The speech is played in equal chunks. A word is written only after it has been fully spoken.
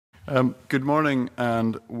Good morning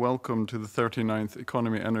and welcome to the 39th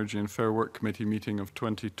Economy, Energy and Fair Work Committee meeting of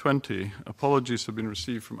 2020. Apologies have been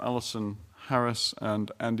received from Alison Harris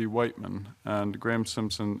and Andy Whiteman, and Graham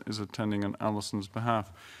Simpson is attending on Alison's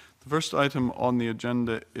behalf. The first item on the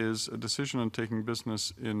agenda is a decision on taking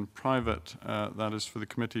business in private. That is for the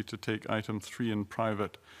committee to take item 3 in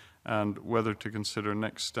private and whether to consider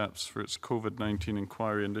next steps for its COVID-19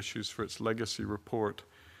 inquiry and issues for its legacy report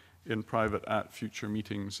in private at future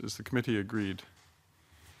meetings. Is the committee agreed?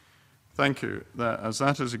 Thank you. As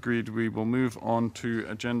that is agreed, we will move on to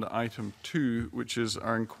agenda item 2, which is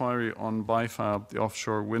our inquiry on BIFAB, the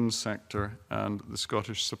offshore wind sector and the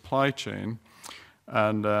Scottish supply chain.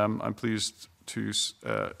 And I'm pleased to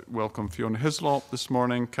welcome Fiona Hislop this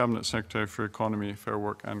morning, Cabinet Secretary for Economy, Fair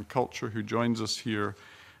Work and Culture, who joins us here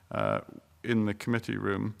in the committee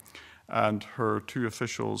room, and her two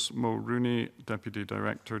officials, Mo Rooney, Deputy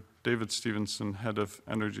Director, David Stevenson, Head of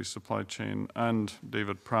Energy Supply Chain, and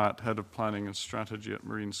David Pratt, Head of Planning and Strategy at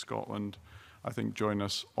Marine Scotland, I think join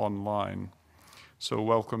us online. So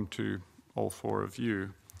welcome to all four of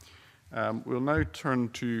you. We'll now turn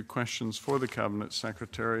to questions for the Cabinet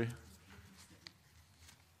Secretary.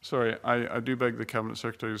 Sorry, I do beg the Cabinet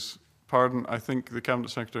Secretary's pardon. I think the Cabinet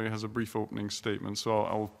Secretary has a brief opening statement, so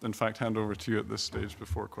I'll in fact hand over to you at this stage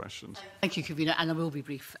before questions. Thank you, Convener, and I will be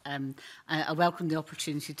brief. I welcome the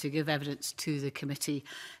opportunity to give evidence to the committee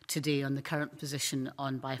today on the current position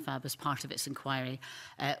on BIFAB as part of its inquiry.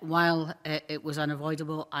 While it was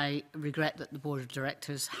unavoidable, I regret that the Board of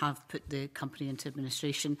Directors have put the company into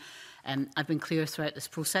administration. I've been clear throughout this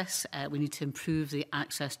process. We need to improve the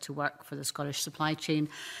access to work for the Scottish supply chain,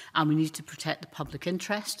 and we need to protect the public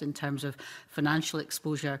interest in terms of financial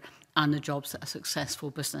exposure and the jobs that a successful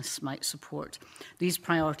business might support. These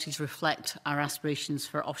priorities reflect our aspirations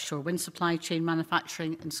for offshore wind supply chain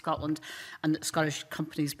manufacturing in Scotland, and that Scottish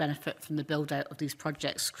companies benefit from the build-out of these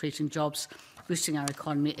projects, creating jobs, boosting our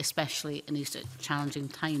economy, especially in these challenging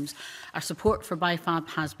times. Our support for BIFAB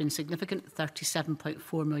has been significant.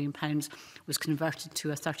 £37.4 million was converted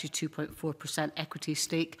to a 32.4% equity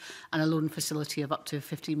stake, and a loan facility of up to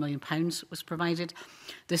 £15 million was provided.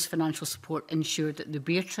 This financial support ensured that the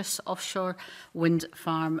Beatrice offshore wind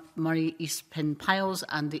farm, Murray East Pin Piles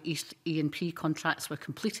and the East E&P contracts were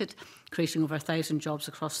completed, creating over 1,000 jobs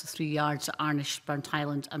across the 3 yards at Arnish, Burnt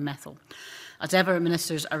Island and Methil. As ever,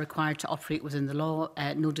 ministers are required to operate within the law.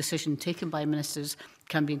 No decision taken by ministers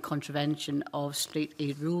can be in contravention of state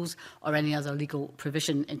aid rules or any other legal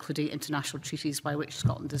provision, including international treaties by which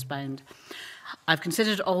Scotland is bound. I've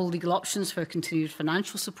considered all legal options for continued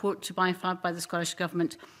financial support to BIFAB by the Scottish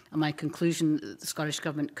Government, and my conclusion that the Scottish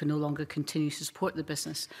Government can no longer continue to support the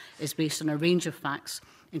business is based on a range of facts,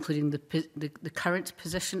 including the current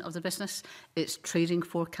position of the business, its trading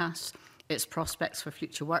forecasts, its prospects for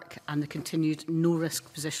future work, and the continued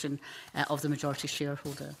no-risk position of the majority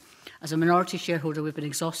shareholder. As a minority shareholder, we've been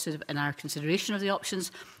exhaustive in our consideration of the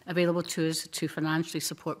options available to us to financially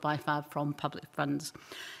support BIFAB from public funds.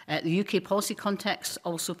 The UK policy context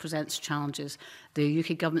also presents challenges. The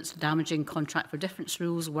UK Government's damaging contract for difference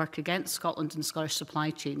rules work against Scotland and Scottish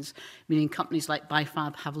supply chains, meaning companies like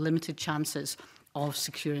BIFAB have limited chances of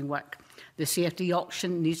securing work. The CFD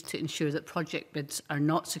auction needs to ensure that project bids are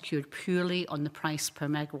not secured purely on the price per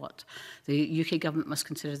megawatt. The UK Government must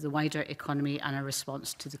consider the wider economy and a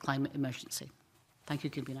response to the climate emergency. Thank you,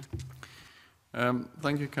 Convener.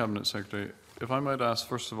 Thank you, Cabinet Secretary. If I might ask,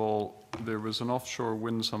 first of all, there was an offshore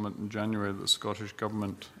wind summit in January that the Scottish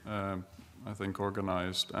Government, I think,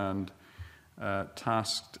 organised and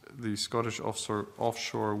tasked the Scottish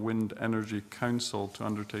Offshore Wind Energy Council to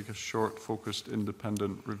undertake a short, focused,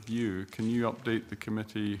 independent review. Can you update the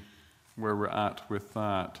committee where we're at with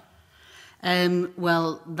that?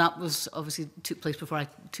 Well, that was obviously took place before I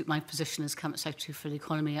took my position as Cabinet Secretary for the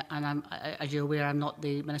Economy, and as you're aware, I'm not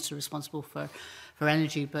the Minister responsible for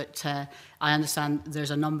energy, but I understand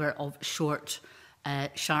there's a number of short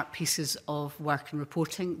sharp pieces of work and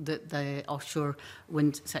reporting that the Offshore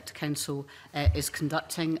Wind Sector Council is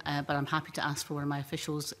conducting, but I'm happy to ask for one of my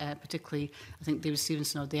officials, particularly I think David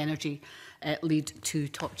Stevenson or the Energy lead, to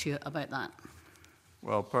talk to you about that.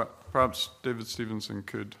 Well, perhaps David Stevenson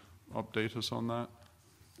could update us on that.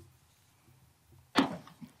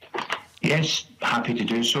 Yes, happy to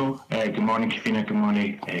do so. Good morning, Convener. Good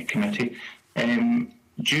morning, Committee.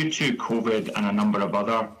 Due to COVID and a number of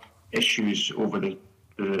other issues over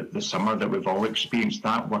the summer that we've all experienced,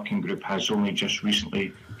 that working group has only just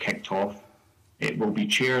recently kicked off. It will be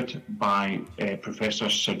chaired by Professor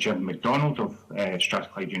Sir Jim MacDonald of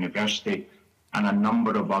Strathclyde University and a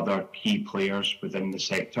number of other key players within the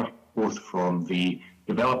sector, both from the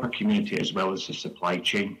developer community as well as the supply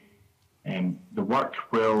chain. The work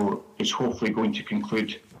is hopefully going to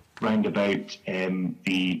conclude round about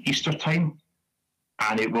the Easter time,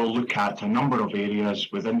 and it will look at a number of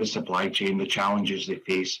areas within the supply chain, the challenges they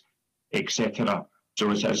face, etc. So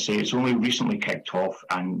as I say, it's only recently kicked off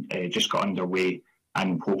and just got underway,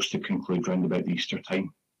 and hopes to conclude round about the Easter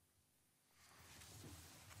time.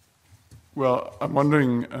 Well, I'm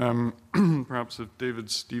wondering perhaps if David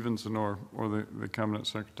Stevenson or the Cabinet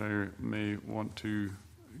Secretary may want to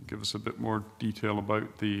give us a bit more detail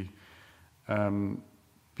about the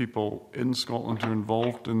people in Scotland who are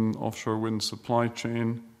involved in offshore wind supply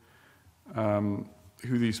chain, who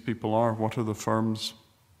these people are, what are the firms,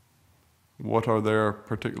 what are their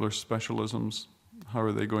particular specialisms, how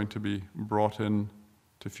are they going to be brought in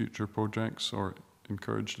to future projects or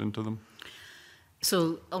encouraged into them?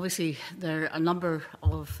 So obviously there are a number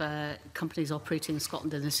of companies operating in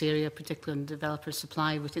Scotland in this area, particularly in developer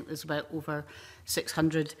supply. We think there's about over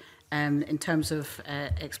 600. In terms of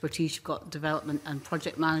expertise, you've got development and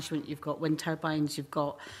project management, you've got wind turbines, you've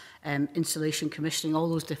got installation, commissioning, all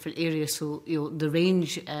those different areas. So the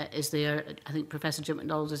range is there. I think Professor Jim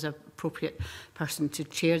McDonald is an appropriate person to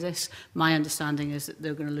chair this. My understanding is that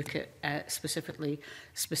they're going to look at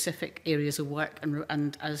specific areas of work,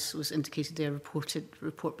 and as was indicated there,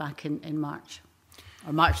 report back in March,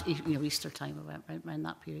 or March, Easter time, around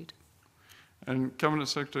that period. And Cabinet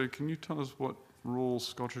Secretary, can you tell us what role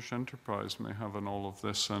Scottish Enterprise may have in all of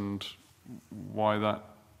this, and why that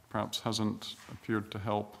perhaps hasn't appeared to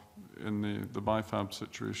help in the BIFAB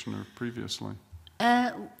situation or previously?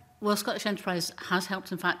 Well, Scottish Enterprise has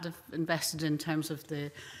helped. In fact, they've invested in terms of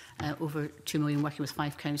the over 2 million working with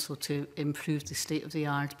Fife Council to improve the state of the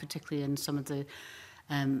yard, particularly in some of the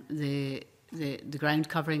ground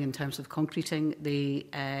covering in terms of concreting. The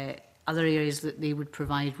other areas that they would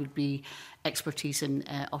provide would be expertise in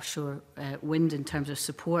offshore wind in terms of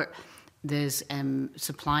support. There's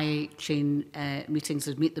supply chain meetings,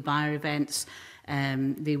 there's Meet the Buyer events.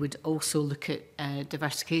 They would also look at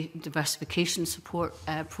diversification support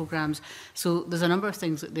programmes. So there's a number of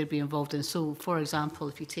things that they'd be involved in. So, for example,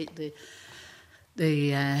 if you take the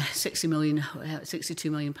 62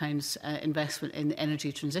 million pounds investment in the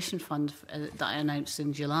Energy Transition Fund that I announced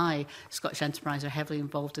in July, Scottish Enterprise are heavily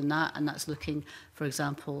involved in that, and that's looking, for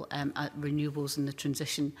example, at renewables and the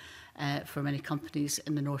transition for many companies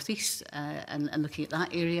in the northeast, and looking at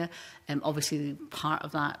that area. Obviously, part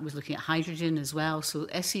of that was looking at hydrogen as well. So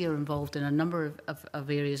SE are involved in a number of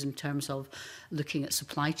areas in terms of looking at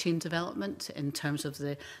supply chain development, in terms of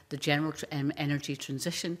the general energy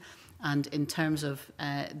transition. And in terms of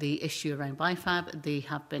the issue around BIFAB, they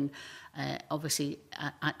have been obviously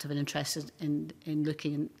active and interested in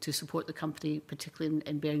looking to support the company, particularly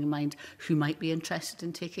in bearing in mind who might be interested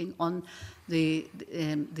in taking on the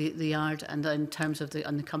yard, and in terms of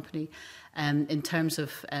the company. In terms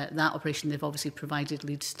of that operation, they've obviously provided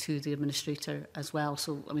leads to the administrator as well.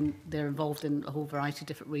 So, I mean, they're involved in a whole variety of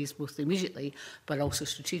different ways, both immediately but also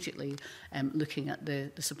strategically, looking at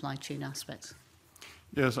the supply chain aspects.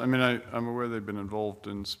 Yes, I mean, I'm aware they've been involved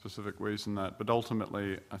in specific ways in that, but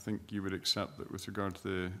ultimately, I think you would accept that with regard to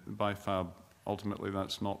the BIFAB, ultimately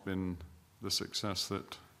that's not been the success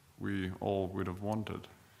that we all would have wanted,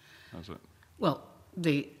 has it? Well,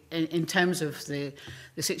 in terms of the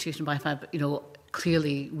situation of BIFAB,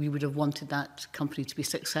 clearly we would have wanted that company to be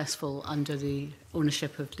successful under the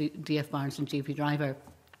ownership of DF Barnes and JP Driver.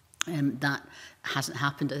 That hasn't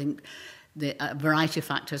happened. I think a variety of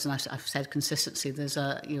factors, and I've said consistency. It's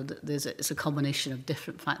a combination of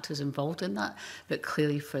different factors involved in that. But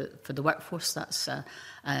clearly, for the workforce, that's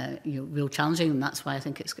real challenging, and that's why I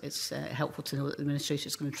think it's helpful to know that the administration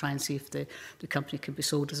is going to try and see if the company can be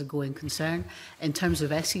sold as a going concern. In terms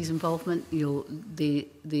of SE's involvement, there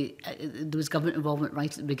was government involvement right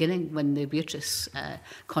at the beginning when the Beatrice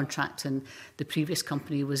contract and the previous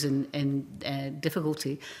company was in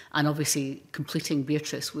difficulty, and obviously completing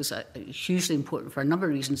Beatrice was hugely important for a number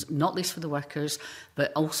of reasons, not least for the workers,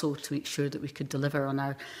 but also to make sure that we could deliver on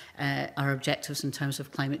our objectives in terms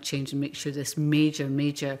of climate change and make sure this major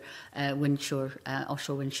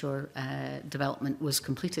offshore windshore development was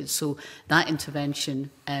completed. So that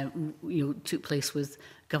intervention took place with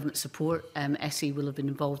government support. SE will have been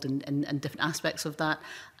involved in different aspects of that,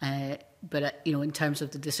 but in terms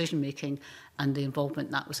of the decision making and the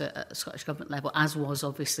involvement, that was at a Scottish Government level, as was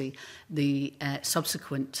obviously the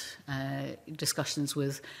subsequent discussions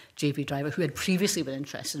with JV Driver, who had previously been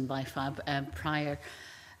interested in BIFAB prior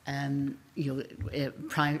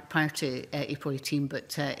to April 18,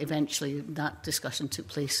 but eventually that discussion took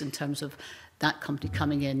place in terms of that company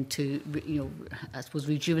coming in to, I suppose,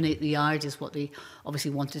 rejuvenate the yard is what they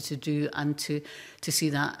obviously wanted to do, and to see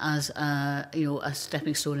that as a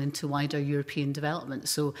stepping stone into wider European development.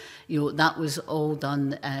 So, that was all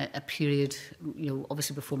done a period,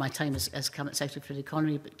 obviously before my time as Cabinet Secretary for the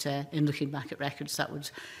Economy, but in looking back at records, that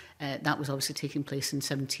was obviously taking place in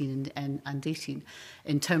 17 and 18.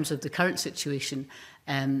 In terms of the current situation,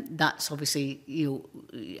 that's obviously,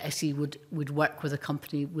 SE would work with a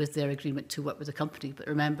company with their agreement to work with a company. But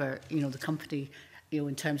remember, the company,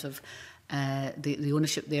 in terms of the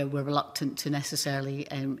ownership there, were reluctant to necessarily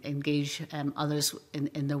engage others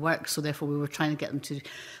in their work. So therefore we were trying to get them to,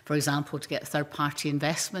 for example, to get third-party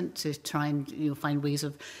investment to try and find ways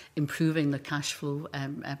of improving the cash flow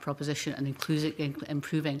proposition and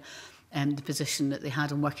improving the position that they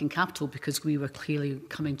had on working capital, because we were clearly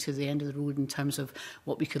coming to the end of the road in terms of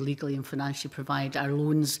what we could legally and financially provide. Our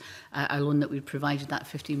loan that we provided, that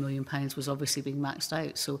 £15 million, was obviously being maxed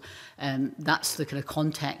out. So that's the kind of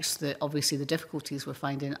context that obviously the difficulties we're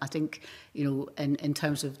finding. I think, in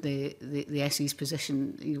terms of the SE's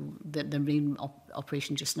position, the main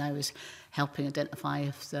operation just now is helping identify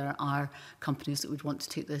if there are companies that would want to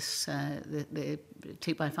take this,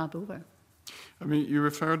 take BioFab over. I mean, you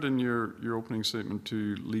referred in your opening statement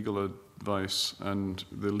to legal advice and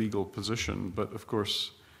the legal position, but of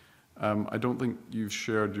course, I don't think you've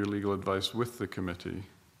shared your legal advice with the committee.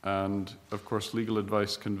 And of course, legal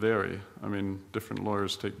advice can vary. I mean, different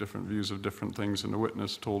lawyers take different views of different things, and a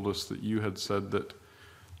witness told us that you had said that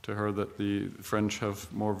to her that the French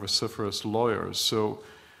have more vociferous lawyers. So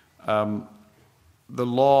the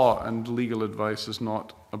law and legal advice is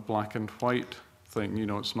not a black and white thing,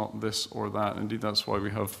 it's not this or that. Indeed, that's why we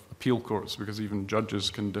have appeal courts, because even judges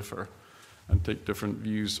can differ and take different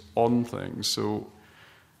views on things. So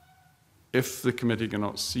if the committee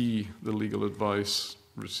cannot see the legal advice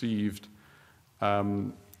received,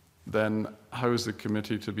 then how is the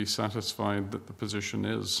committee to be satisfied that the position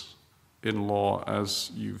is in law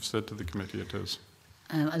as you've said to the committee it is?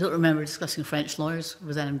 I don't remember discussing French lawyers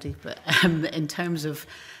with NMD, but in terms of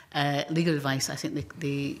legal advice, I think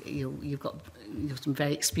you've got some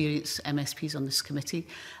very experienced MSPs on this committee.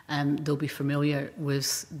 They'll be familiar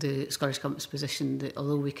with the Scottish Government's position that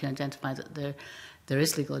although we can identify that there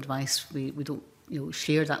is legal advice, we don't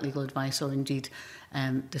share that legal advice, or indeed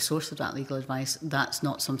the source of that legal advice. That's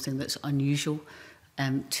not something that's unusual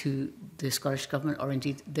to the Scottish Government, or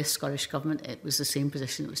indeed this Scottish Government. It was the same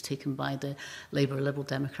position that was taken by the Labour Liberal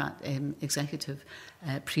Democrat executive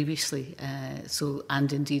previously,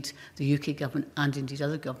 and indeed the UK Government and indeed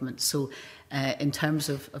other governments. So in terms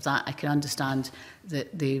of that, I can understand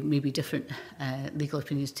that there may be different legal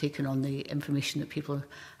opinions taken on the information that people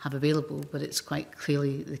have available, but it's quite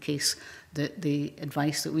clearly the case that the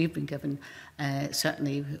advice that we've been given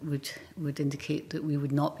certainly would indicate that we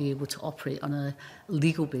would not be able to operate on a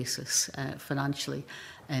legal basis financially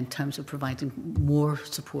in terms of providing more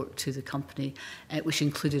support to the company, which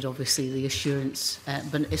included obviously the assurance.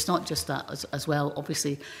 But it's not just that as well.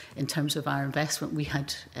 Obviously, in terms of our investment, we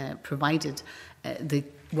had provided the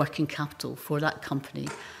working capital for that company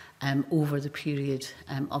over the period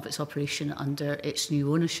of its operation under its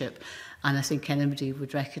new ownership. And I think anybody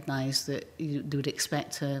would recognise that they would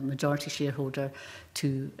expect a majority shareholder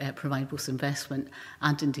to provide both investment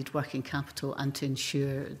and indeed working capital, and to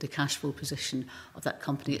ensure the cash flow position of that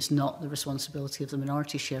company. It's not the responsibility of the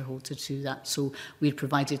minority shareholder to do that. So we'd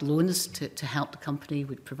provided loans to help the company.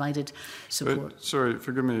 We'd provided support. Sorry,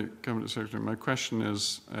 forgive me, Cabinet Secretary. My question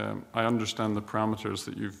is, I understand the parameters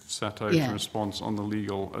that you've set out in response on the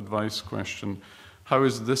legal advice question. How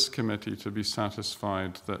is this committee to be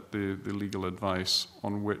satisfied that the legal advice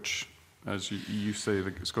on which, as you say,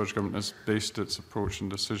 the Scottish Government has based its approach and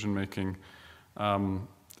decision-making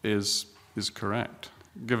is correct,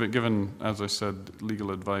 given, as I said,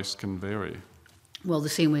 legal advice can vary? Well, the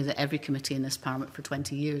same way that every committee in this Parliament for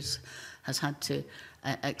 20 years has had to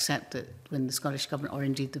accept that when the Scottish Government, or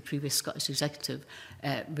indeed the previous Scottish Executive,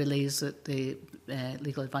 relays that the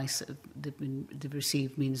legal advice that they've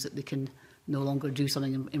received means that they can no longer do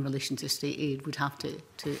something in relation to state aid, would have to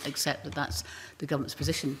accept that that's the government's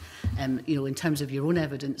position. In terms of your own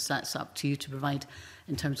evidence, that's up to you to provide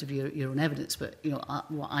in terms of your own evidence. But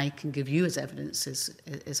what I can give you as evidence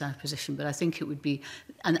is our position. But I think it would be,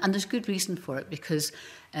 and there's good reason for it, because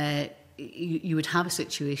you would have a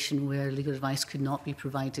situation where legal advice could not be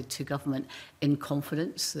provided to government in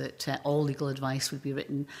confidence, that all legal advice would be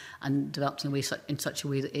written and developed in such a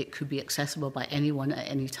way that it could be accessible by anyone at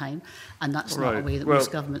any time. And that's not a way that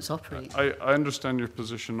most governments operate. I understand your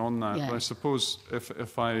position on that. Yeah. But I suppose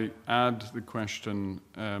if I add the question,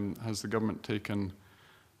 has the government taken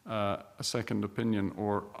a second opinion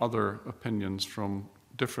or other opinions from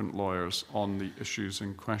different lawyers on the issues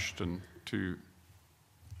in question to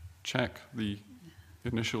check the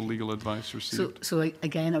initial legal advice received? So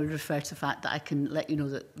again, I would refer to the fact that I can let you know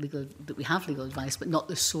that we have legal advice, but not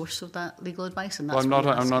the source of that legal advice. And that's well,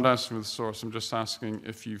 I'm not asking for the source. I'm just asking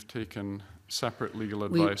if you've taken separate legal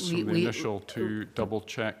advice from the initial to double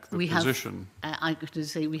check the position. I could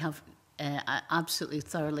say we have absolutely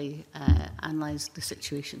thoroughly analysed the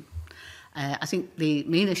situation. I think the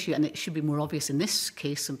main issue, and it should be more obvious in this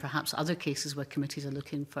case and perhaps other cases where committees are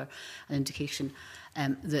looking for an indication,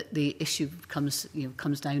 that the issue comes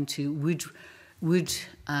down to would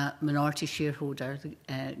a minority shareholder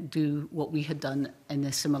do what we had done in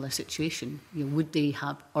a similar situation? Would they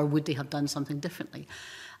have done something differently?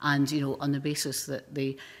 And on the basis that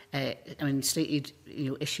state aid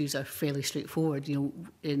issues are fairly straightforward.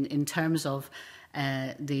 In terms of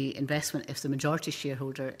the investment, if the majority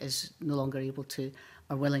shareholder is no longer able to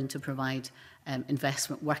or willing to provide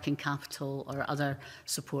investment, working capital or other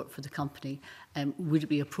support for the company, would it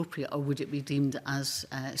be appropriate or would it be deemed as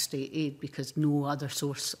state aid because no other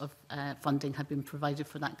source of funding had been provided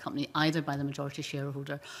for that company, either by the majority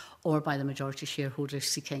shareholder or by the majority shareholder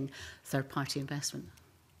seeking third-party investment?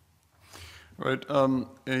 Right.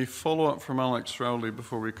 A follow-up from Alex Rowley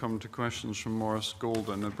before we come to questions from Maurice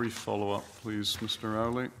Golden. A brief follow-up, please, Mr.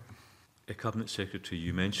 Rowley. Cabinet Secretary,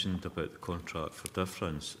 you mentioned about the contract for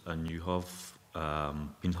difference, and you have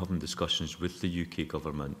been having discussions with the UK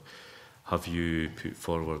Government. Have you put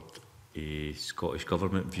forward a Scottish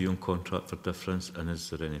Government view on contract for difference, and is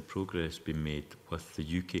there any progress being made with the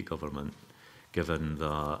UK Government, given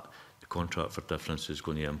that the contract for difference is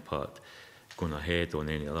going to impact going ahead on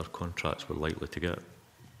any other contracts we're likely to get?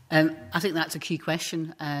 I think that's a key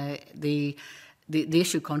question. The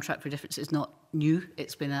issue of contract for difference is not new.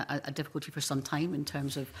 It's been a difficulty for some time in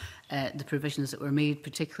terms of the provisions that were made,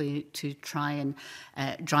 particularly to try and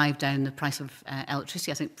drive down the price of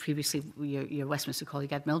electricity. I think previously your Westminster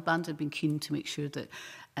colleague Ed Miliband had been keen to make sure that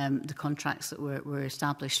the contracts that were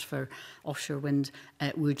established for offshore wind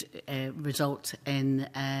would result in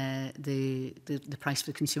the price for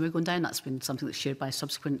the consumer going down. That's been something that's shared by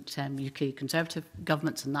subsequent UK Conservative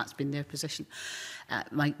governments, and that's been their position.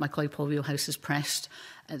 My colleague Paul Wheelhouse has pressed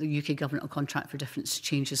the UK Government on contract for difference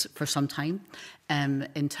changes for some time.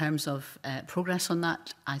 In terms of progress on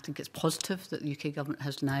that, I think it's positive that the UK Government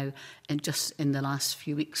has now, just in the last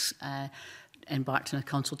few weeks, embarked on a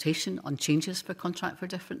consultation on changes for contract for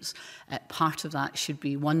difference. Part of that should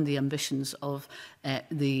be, one, the ambitions of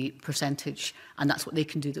the percentage, and that's what they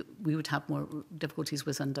can do that we would have more difficulties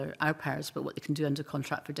with under our powers, but what they can do under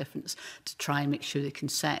contract for difference to try and make sure they can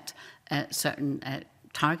set certain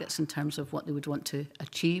targets in terms of what they would want to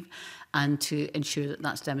achieve, and to ensure that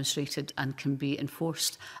that's demonstrated and can be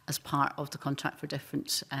enforced as part of the contract for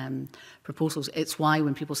difference proposals. It's why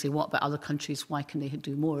when people say, what about other countries, why can they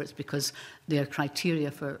do more? It's because their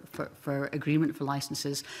criteria for agreement for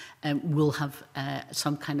licences will have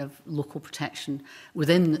some kind of local protection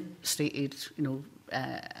within state aid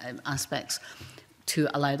aspects to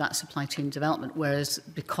allow that supply chain development, whereas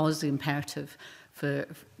because the imperative for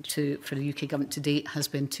the UK Government to date has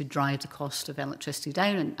been to drive the cost of electricity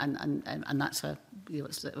down, and that's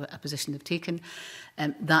it's a position they've taken.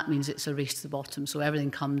 That means it's a race to the bottom. So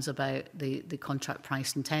everything comes about the contract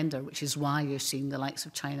price and tender, which is why you're seeing the likes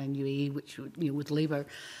of China and UAE, which with labour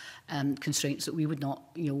constraints that we would not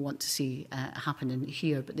want to see happen in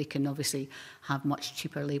here, but they can obviously have much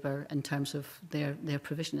cheaper labour in terms of their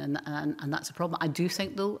provision, and that's a problem. I do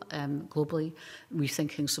think though globally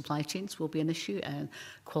rethinking supply chains will be an issue, and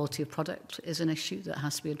quality of product is an issue that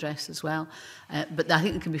has to be addressed as well, but I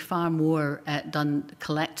think there can be far more done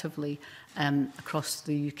collectively across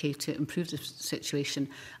the UK to improve the situation,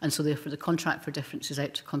 and so therefore the contract for difference is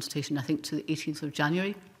out to consultation I think to the 18th of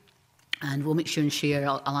January. And we'll make sure and share.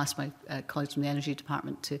 I'll ask my colleagues from the Energy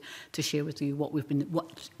Department to share with you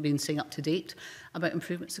what's been saying up to date about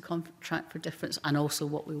improvements to contract for difference, and also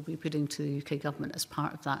what we'll be putting to the UK Government as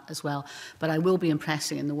part of that as well. But I will be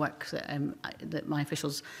impressing in the work that my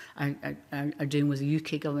officials are doing with the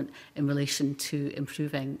UK Government in relation to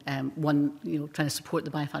improving one, trying to support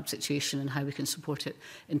the BIFAB situation and how we can support it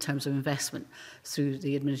in terms of investment through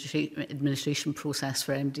the administration process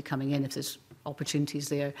for MD coming in if there's opportunities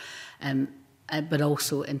there, but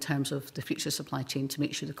also in terms of the future supply chain to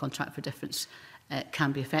make sure the contract for difference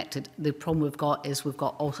can be affected. The problem we've got is we've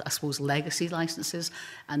got, also, I suppose, legacy licences,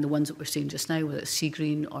 and the ones that we're seeing just now, whether it's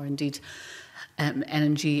Seagreen or indeed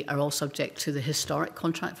LNG are all subject to the historic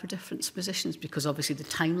contract for difference positions, because obviously the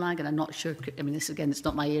time lag, and I'm not sure, I mean, this again, it's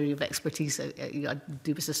not my area of expertise, I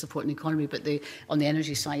do business support in the economy, but on the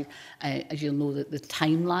energy side, as you'll know, the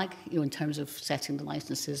time lag, in terms of setting the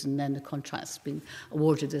licences and then the contracts being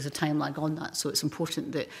awarded, there's a time lag on that. So it's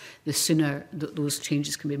important that the sooner those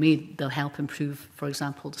changes can be made, they'll help improve, for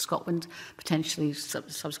example, the Scotland, potentially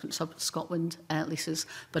subsequent Scotland leases,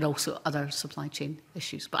 but also other supply chain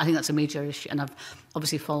issues. But I think that's a major issue, and I've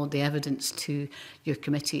obviously followed the evidence to your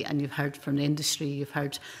committee, and you've heard from the industry, you've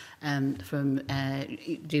heard from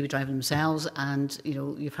JB Driver themselves, and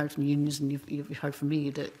you've heard from unions, and you've heard from me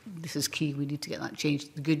that this is key. We need to get that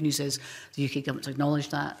changed. The good news is the UK government's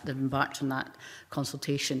acknowledged that, they've embarked on that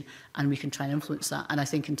consultation, and we can try and influence that. And I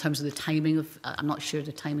think in terms of the timing of, I'm not sure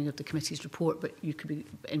the timing of the committee's report, but you could be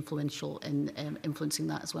influential in influencing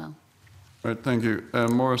that as well. Right, thank you.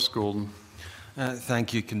 Maurice Golden.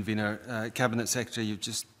 Thank you, Convener. Cabinet Secretary, you've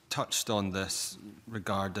just touched on this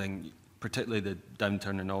regarding particularly the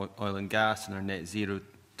downturn in oil and gas, and our net zero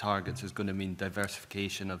targets is going to mean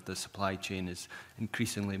diversification of the supply chain is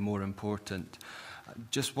increasingly more important.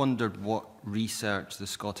 Just wondered what research the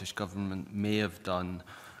Scottish Government may have done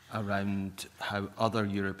around how other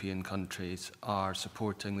European countries are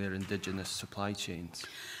supporting their indigenous supply chains.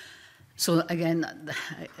 So again,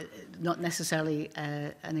 not necessarily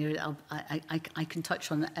an area I can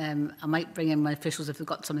touch on. I might bring in my officials if they've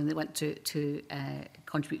got something they want to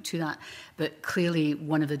contribute to that. But clearly,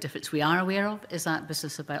 one of the differences we are aware of is that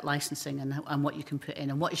business about licensing and what you can put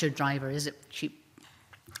in, and what is your driver. Is it cheap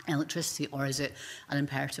electricity, or is it an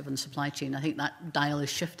imperative on the supply chain? I think that dial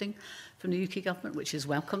is shifting from the UK government, which is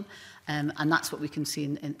welcome, and that's what we can see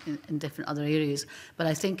in different other areas. But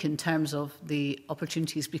I think in terms of the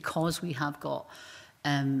opportunities, because we have got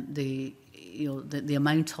the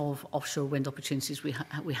amount of offshore wind opportunities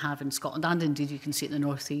we have in Scotland, and indeed you can see it in the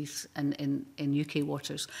North East and in UK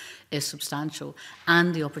waters, is substantial,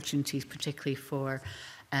 and the opportunities particularly for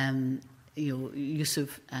use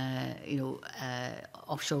of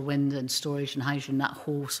offshore wind and storage and hydrogen, that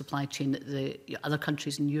whole supply chain that the other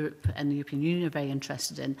countries in Europe and the European Union are very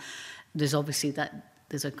interested in. There's obviously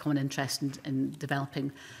there's a common interest in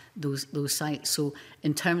developing those sites. So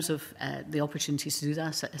in terms of the opportunities to do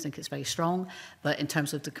that, I think it's very strong. But in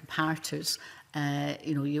terms of the comparators,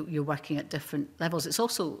 you're working at different levels. It's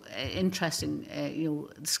also interesting,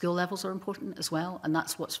 the skill levels are important as well, and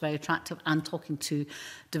that's what's very attractive. And talking to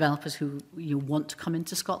developers who want to come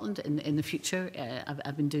into Scotland in the future,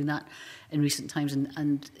 I've been doing that in recent times.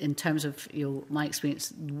 And in terms of my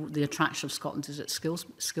experience, the attraction of Scotland is its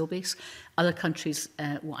skill base. Other countries,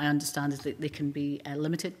 what I understand is that they can be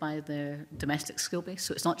limited by their domestic skill base.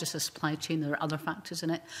 So it's not just a supply chain, there are other factors in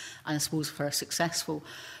it. And I suppose for a successful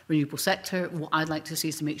renewable sector, what I'd like to see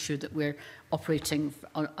is to make sure that we're operating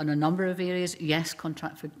on a number of areas. Yes,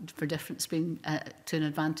 contract for difference being to an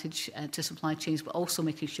advantage to supply chains, but also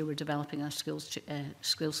making sure we're developing our skills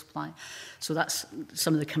supply. So that's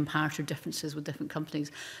some of the comparator differences with different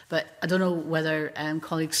companies. But I don't know whether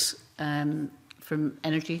colleagues from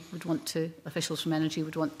energy officials from energy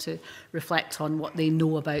would want to reflect on what they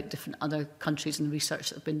know about different other countries and the research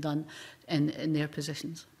that have been done in their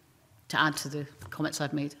positions, to add to the comments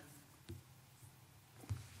I've made.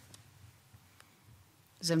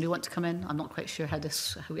 Does anybody want to come in? I'm not quite sure how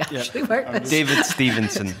we actually work this. David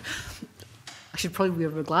Stevenson. I should probably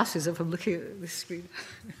wear my glasses if I'm looking at this screen.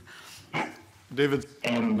 David,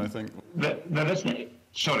 I think. There isn't.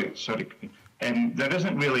 Sorry. There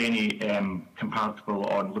isn't really any comparable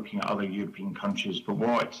on looking at other European countries, but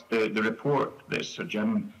what the report that Sir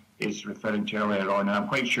Jim is referring to earlier on, and I'm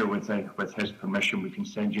quite sure with his permission we can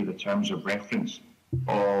send you the terms of reference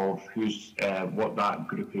of what that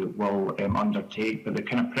group will undertake. But the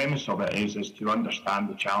kind of premise of it is to understand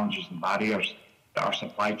the challenges and barriers that our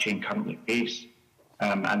supply chain currently face.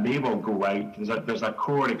 And they will go out. There's a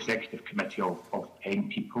core executive committee of 10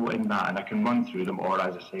 people in that, and I can run through them, or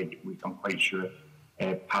as I said, I'm quite sure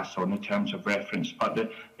pass on the terms of reference. But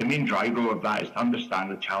the main driver of that is to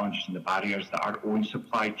understand the challenges and the barriers that our own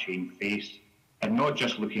supply chain face, and not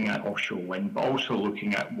just looking at offshore wind, but also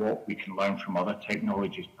looking at what we can learn from other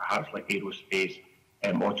technologies, perhaps like aerospace,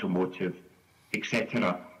 automotive,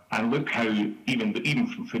 etc. And look how, even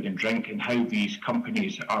from food and drink, and how these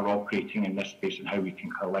companies are operating in this space, and how we can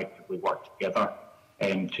collectively work together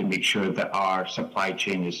to make sure that our supply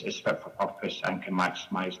chain is fit for purpose and can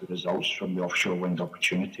maximise the results from the offshore wind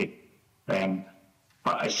opportunity.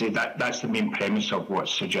 But I say that's the main premise of what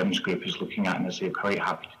Sir Jim's group is looking at, and I say quite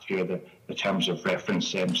happy to share the terms of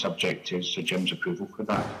reference subject to Sir Jim's approval for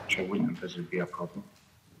that, which I wouldn't envisage would be a problem.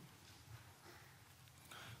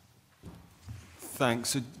 Thanks.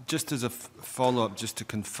 So just as a follow-up, just to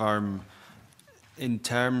confirm, in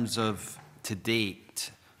terms of to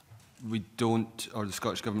date, we don't, or the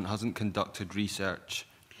Scottish Government hasn't conducted research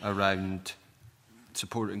around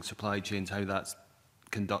supporting supply chains, how that's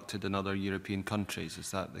conducted in other European countries.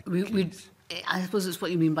 Is that the case? I suppose it's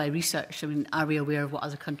what you mean by research. I mean, are we aware of what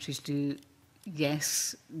other countries do?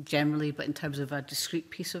 Yes, generally, but in terms of a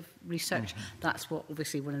discrete piece of research, that's what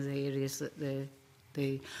obviously one of the areas that the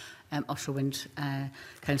Offshore Wind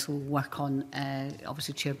Council will work on,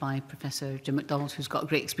 obviously chaired by Professor Jim MacDonald, who's got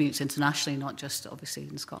great experience internationally, not just obviously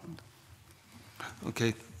in Scotland.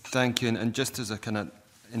 Okay, thank you. And just as a kind of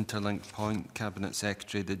interlinked point, Cabinet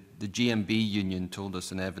Secretary, the GMB union told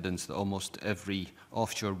us in evidence that almost every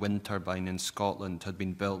offshore wind turbine in Scotland had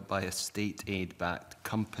been built by a state aid-backed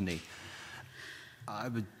company. I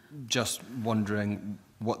was just wondering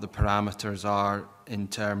what the parameters are in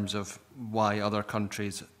terms of why other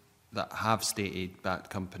countries that have state aid-backed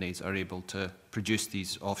companies are able to produce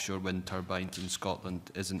these offshore wind turbines in Scotland.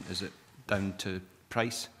 Is it down to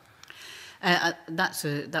price?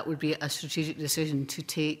 That would be a strategic decision to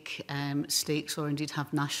take stakes or indeed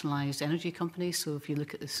have nationalised energy companies. So if you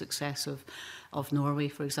look at the success of Norway,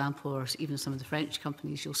 for example, or even some of the French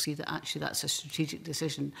companies, you'll see that actually that's a strategic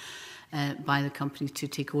decision by the company to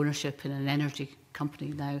take ownership in an energy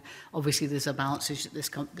company. Now, obviously, there's a balance that this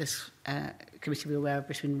committee will be aware of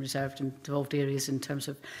between reserved and devolved areas in terms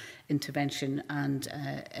of intervention and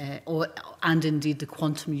indeed the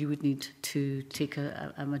quantum you would need to take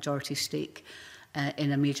a majority stake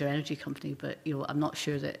in a major energy company. But I'm not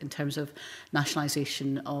sure that in terms of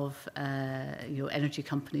nationalisation of energy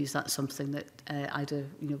companies, that's something that either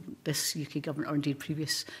this UK government or indeed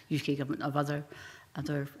previous UK government of other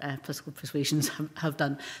political persuasions have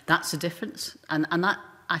done. That's the difference, and that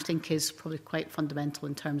I think is probably quite fundamental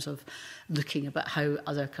in terms of looking about how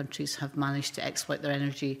other countries have managed to exploit their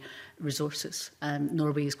energy resources.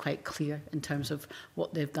 Norway is quite clear in terms of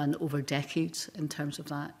what they've done over decades in terms of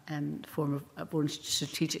that form of more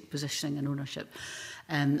strategic positioning and ownership.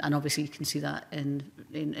 And obviously you can see that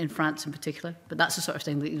in France in particular. But that's the sort of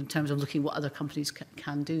thing that in terms of looking what other companies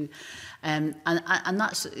can do. And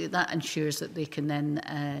that ensures that they can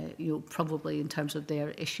then, probably in terms of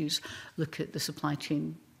their issues, look at the supply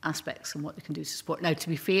chain aspects and what they can do to support. Now, to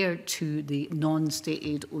be fair to the non-state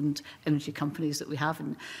aid-owned energy companies that we have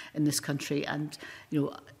in this country, and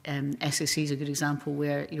SSE is a good example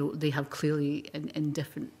where they have clearly in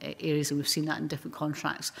different areas, and we've seen that in different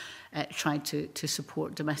contracts, tried to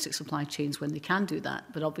support domestic supply chains when they can do that.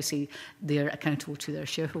 But obviously, they're accountable to their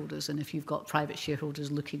shareholders, and if you've got private shareholders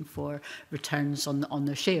looking for returns on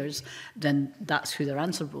their shares, then that's who they're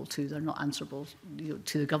answerable to. They're not answerable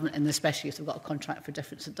to the government, and especially if they've got a contract for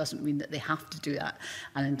difference, it doesn't mean that they have to do that,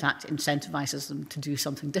 and in fact incentivises them to do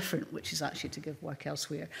something different, which is actually to give work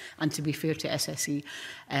elsewhere. And to be fair to SSE,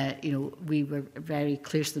 we were very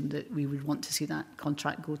clear to them that we would want to see that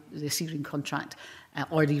contract go, the Seagreen contract,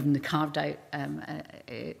 or even the carved out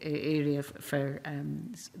area for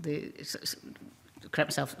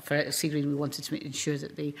Seagreen. We wanted to ensure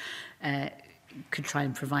that they could try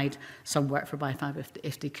and provide some work for Biofab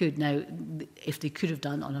if they could. Now, if they could have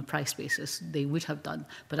done on a price basis, they would have done.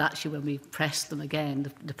 But actually, when we pressed them again,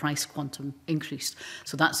 the price quantum increased.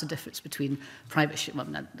 So that's the difference between private it's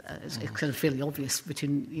kind of fairly obvious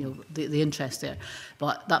between the interest there.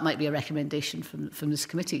 But that might be a recommendation from this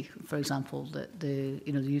committee, for example, that the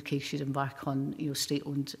UK should embark on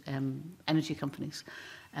state-owned energy companies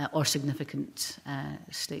or significant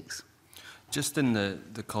stakes. Just in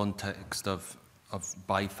the context of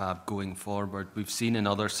Bifab going forward, we've seen in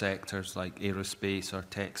other sectors like aerospace or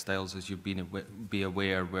textiles, as you've be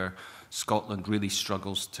aware, where Scotland really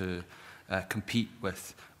struggles to compete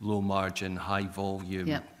with low margin, high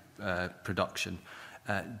volume production.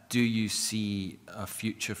 Do you see a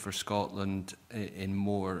future for Scotland in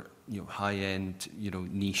more high-end,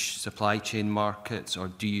 niche supply chain markets, or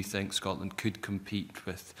do you think Scotland could compete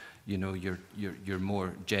with your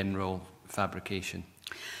more general fabrication?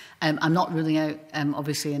 I'm not ruling out,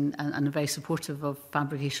 obviously, and I'm very supportive of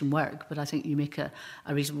fabrication work, but I think you make a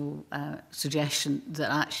reasonable suggestion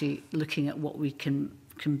that actually looking at what we can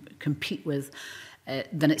compete with,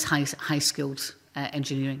 then it's high-skilled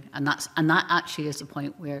engineering, and that actually is the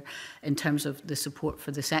point where, in terms of the support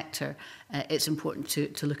for the sector, it's important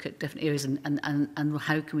to look at different areas and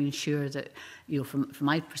how can we ensure that, from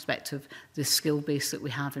my perspective, the skill base that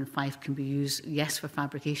we have in Fife can be used, yes, for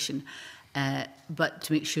fabrication, but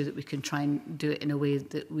to make sure that we can try and do it in a way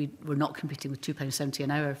that we're not competing with £2.70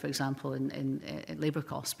 an hour, for example, in labour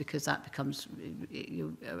costs, because that becomes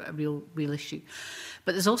a real issue.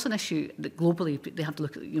 But there's also an issue that globally they have to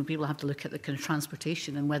look at. People have to look at the kind of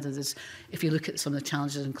transportation and whether there's. If you look at some of the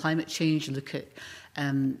challenges in climate change, you look at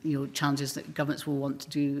challenges that governments will want to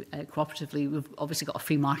do cooperatively. We've obviously got a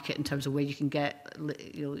free market in terms of where you can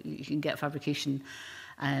get fabrication.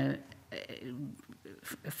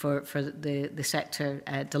 For the sector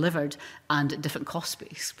delivered, and at different cost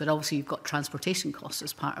base, but obviously you've got transportation costs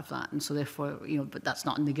as part of that, and so therefore but that's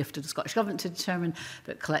not in the gift of the Scottish Government to determine,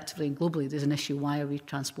 but collectively and globally there's an issue. Why are we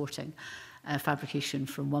transporting fabrication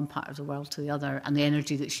from one part of the world to the other, and the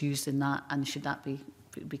energy that's used in that, and should that be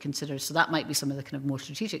considered? So that might be some of the kind of more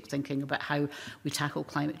strategic thinking about how we tackle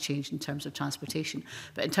climate change in terms of transportation.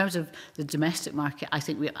 But in terms of the domestic market, I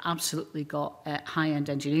think we've absolutely got high-end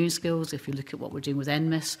engineering skills. If you look at what we're doing with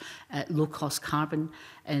NMIS, low-cost carbon,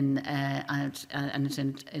 and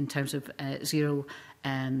in terms of zero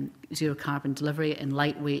carbon delivery and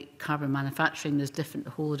lightweight carbon manufacturing, there's a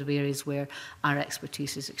whole lot of areas where our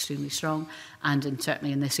expertise is extremely strong. And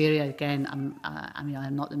certainly in this area, again,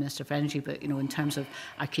 I'm not the Minister for Energy, but in terms of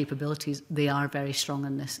our capabilities, they are very strong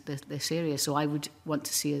in this area. So I would want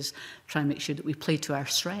to see us try and make sure that we play to our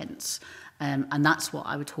strengths. And that's what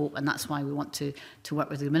I would hope, and that's why we want to work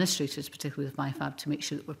with the administrators, particularly with BIFAB, to make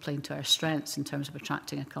sure that we're playing to our strengths in terms of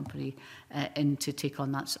attracting a company in to take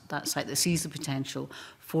on that site that sees the potential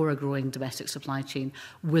for a growing domestic supply chain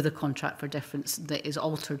with a contract for difference that is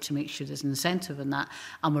altered to make sure there's an incentive in that.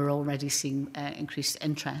 And we're already seeing increased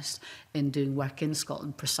interest in doing work in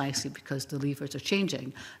Scotland precisely because the levers are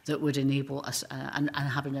changing that would enable us and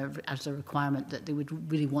having as a requirement that they would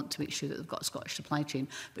really want to make sure that they've got a Scottish supply chain.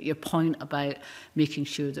 But your point about making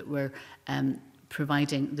sure that we're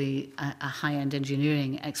providing a high-end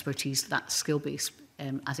engineering expertise, that skill base,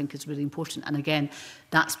 I think is really important. And again,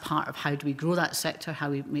 that's part of how do we grow that sector, how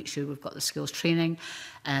we make sure we've got the skills training.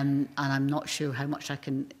 And I'm not sure how much I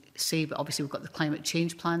can say, but obviously we've got the climate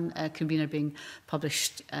change plan convener being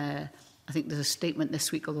published. I think there's a statement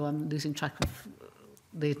this week, although I'm losing track of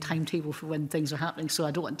the timetable for when things are happening, so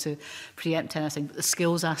I don't want to preempt anything. But the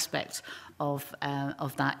skills aspect of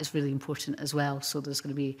that is really important as well. So there's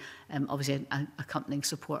going to be obviously accompanying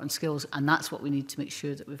support on skills, and that's what we need to make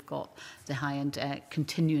sure that we've got the high-end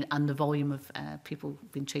continuing and the volume of people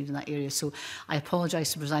being trained in that area. So I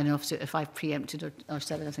apologise to the presiding officer if I've preempted or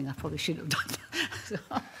said anything I probably shouldn't have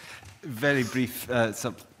done. Very brief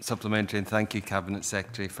supplementary, and thank you, Cabinet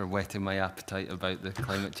Secretary, for whetting my appetite about the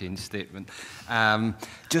climate change statement.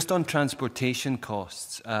 Just on transportation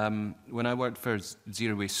costs, when I worked for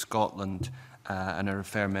Zero Waste Scotland, and I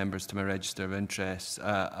refer members to my register of interests,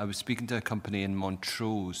 I was speaking to a company in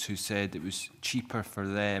Montrose who said it was cheaper for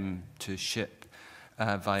them to ship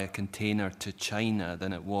via container to China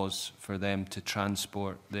than it was for them to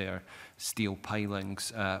transport their steel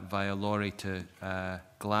pilings via lorry to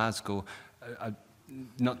Glasgow. I'm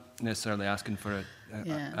not necessarily asking for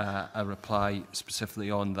a reply specifically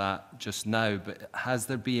on that just now, but has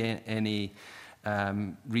there been any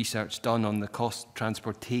research done on the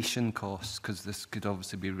transportation costs? Because this could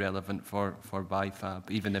obviously be relevant for BIFAB,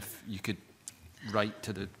 even if you could write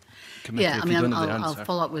to the committee if you don't have the answer. I'll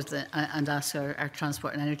follow up with and ask our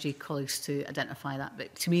transport and energy colleagues to identify that.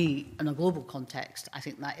 But to me, in a global context, I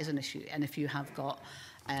think that is an issue. And if you have got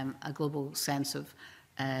a global sense of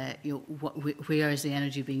where is the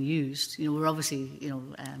energy being used, we're obviously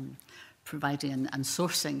providing and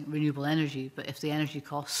sourcing renewable energy. But if the energy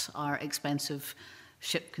costs are expensive,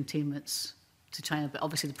 ship containments to China. But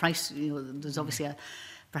obviously the price, there's obviously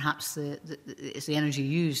perhaps it's the energy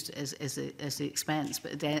used as the expense,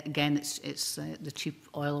 but again it's the cheap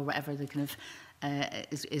oil or whatever the kind of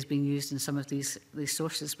is being used in some of these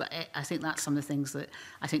sources. But I think that's some of the things that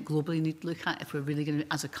I think globally need to look at if we're really going to,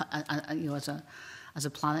 as a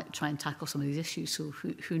planet, try and tackle some of these issues. So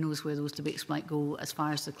who knows where those debates might go as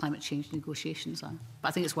far as the climate change negotiations are. But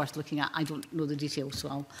I think it's worth looking at. I don't know the details,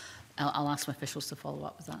 so I'll ask my officials to follow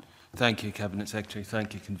up with that. Thank you, Cabinet Secretary.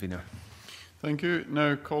 Thank you, Convener. Thank you.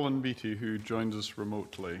 Now, Colin Beattie, who joins us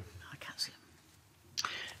remotely. I can't see him.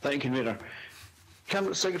 Thank you, Convener.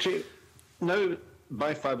 Cabinet Secretary, now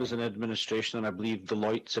BIFAB is an administration, and I believe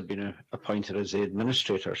Deloitte have been appointed as the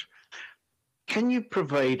administrators. Can you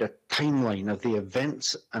provide a timeline of the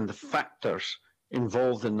events and the factors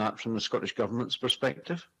involved in that from the Scottish Government's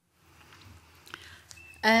perspective?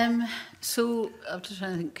 So I'm just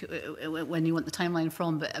trying to think when you want the timeline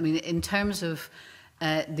from, but I mean, in terms of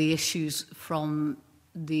the issues from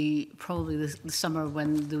probably the summer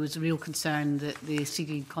when there was real concern that the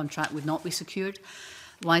Seagate contract would not be secured,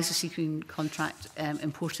 Why is the Seagreen contract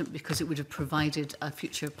important? Because it would have provided a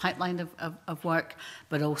future pipeline of work,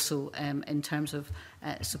 but also in terms of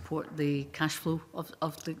support the cash flow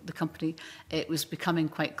of the company. It was becoming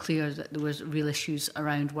quite clear that there was real issues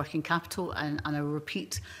around working capital, and I will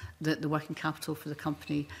repeat that the working capital for the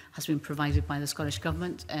company has been provided by the Scottish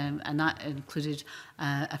Government, and that included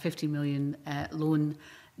a 50 million loan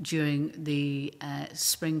during the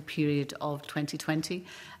spring period of 2020.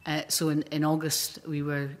 So in August, we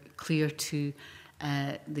were clear to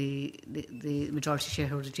the majority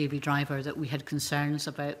shareholder, JB Driver, that we had concerns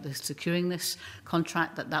about securing this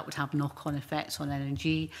contract, that would have knock-on effects on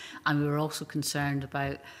LNG, and we were also concerned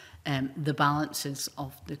about the balances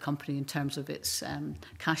of the company in terms of its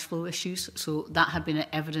cash flow issues. So that had been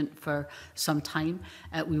evident for some time.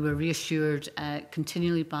 We were reassured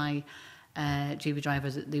continually by JB Driver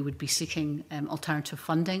that they would be seeking alternative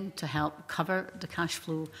funding to help cover the cash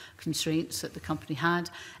flow constraints that the company had.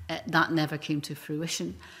 That never came to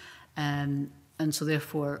fruition. And so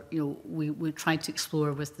therefore, we tried to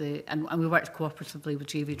explore with and we worked cooperatively with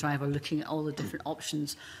JB Driver, looking at all the different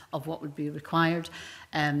options of what would be required.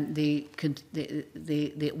 They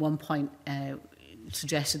at one point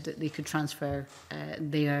suggested that they could transfer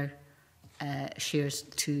their shares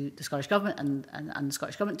to the Scottish Government and the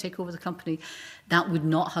Scottish Government take over the company. That would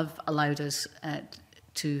not have allowed us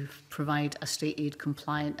to provide a state aid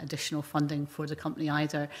compliant additional funding for the company,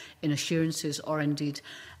 either in assurances or indeed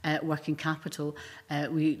working capital.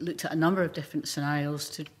 We looked at a number of different scenarios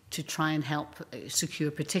to try and help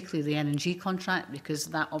secure particularly the LNG contract, because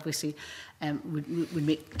that obviously would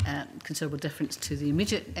make considerable difference to the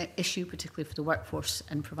immediate issue, particularly for the workforce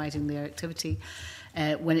and providing their activity.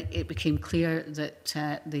 When it became clear that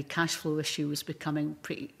the cash flow issue was becoming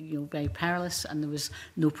pretty, very perilous, and there was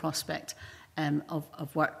no prospect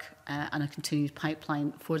of work and a continued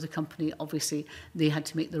pipeline for the company, obviously they had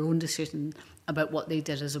to make their own decision about what they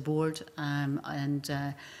did as a board,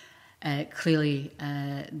 clearly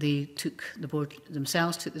the board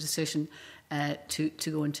themselves took the decision to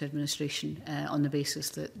go into administration on the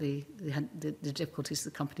basis that they had the difficulties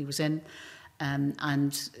the company was in.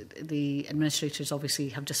 And the administrators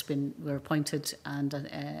obviously were appointed, and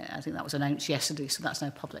I think that was announced yesterday, so that's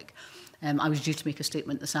now public. I was due to make a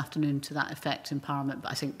statement this afternoon to that effect in Parliament,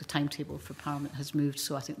 but I think the timetable for Parliament has moved,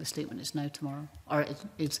 so I think the statement is now tomorrow. Or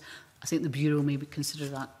I think the Bureau may consider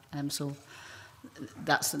that. So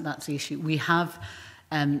that's the issue. We have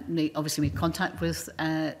obviously made contact with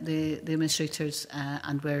the administrators,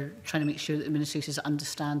 and we're trying to make sure that the administrators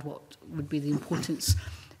understand what would be the importance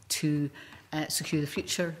to secure the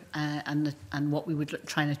future, and what we would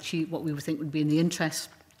try and achieve, what we would think would be in the interest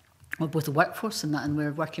of both the workforce and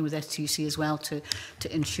we're working with STUC as well to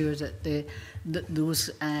ensure that those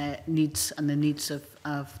needs and the needs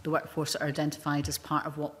of the workforce are identified as part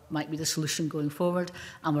of what might be the solution going forward.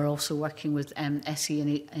 And we're also working with SE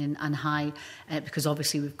and HIE, because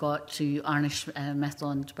obviously we've got to Arnish,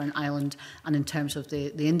 Methil, Burn Island, and in terms of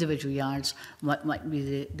the individual yards, what might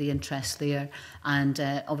be the interest there, and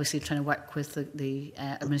obviously trying to work with the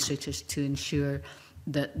administrators to ensure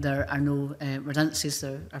that there are no redundancies.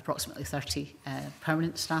 There are approximately 30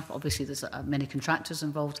 permanent staff. Obviously, there's many contractors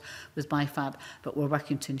involved with BIFAB, but we're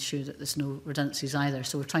working to ensure that there's no redundancies either.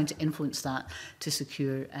 So we're trying to influence that to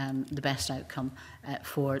secure the best outcome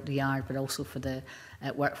for the yard, but also for the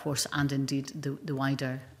workforce and indeed the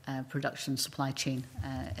wider production supply chain.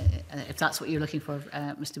 If that's what you're looking for,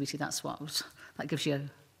 Mr. Beattie, that gives you,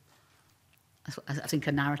 I think,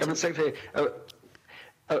 a narrative. Cabinet Secretary,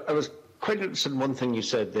 I was quite interested in one thing you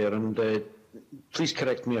said there, and please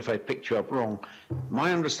correct me if I picked you up wrong.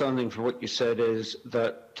 My understanding from what you said is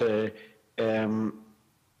that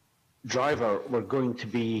Driver were going to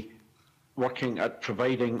be working at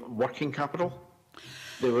providing working capital.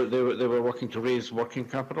 They were working to raise working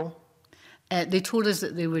capital. They told us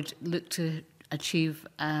that they would look to achieve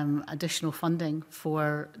additional funding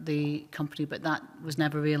for the company, but that was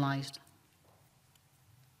never realised.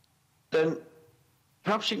 Then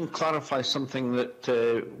perhaps you can clarify something that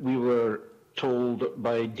we were told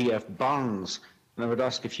by DF Barnes, and I would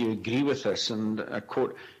ask if you agree with this, and I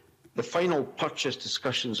quote, "The final purchase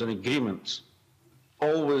discussions and agreements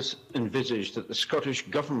always envisaged that the Scottish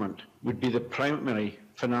Government would be the primary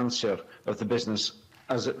financier of the business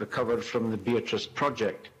as it recovered from the Beatrice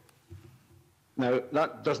project." Now,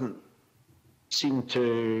 that doesn't seem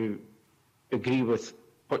to agree with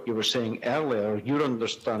what you were saying earlier, your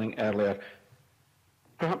understanding earlier.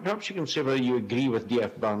 Perhaps you can say whether you agree with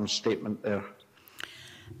DF Barnes' statement there.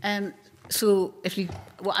 So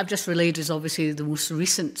what I've just relayed is obviously the most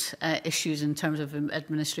recent issues in terms of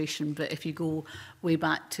administration, but if you go way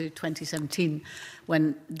back to 2017,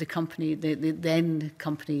 when the company, the then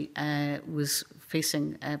company was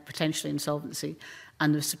facing potentially insolvency,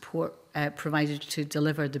 and the support provided to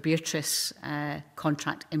deliver the Beatrice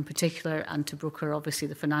contract in particular, and to broker obviously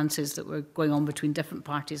the finances that were going on between different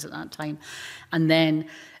parties at that time. And then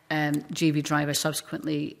JV Driver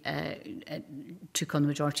subsequently took on the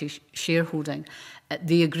majority shareholding.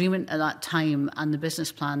 The agreement at that time and the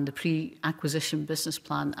business plan, the pre-acquisition business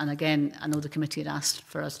plan, and again, I know the committee had asked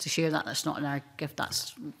for us to share that, that's not in our gift,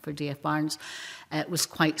 that's for DF Barnes, was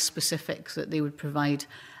quite specific that they would provide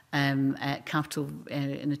capital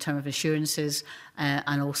in the term of assurances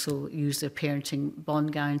and also use their parenting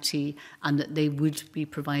bond guarantee, and that they would be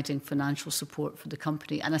providing financial support for the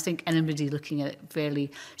company. And I think anybody looking at it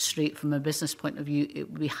fairly straight from a business point of view,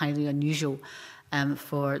 it would be highly unusual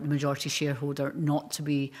for the majority shareholder not to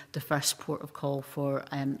be the first port of call for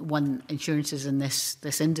one, insurances in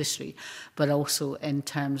this industry, but also in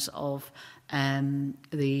terms of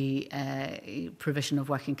the provision of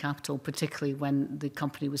working capital, particularly when the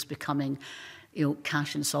company was becoming,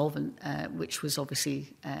 cash insolvent, which was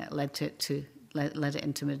obviously led it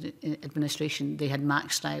into administration. They had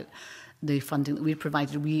maxed out the funding that we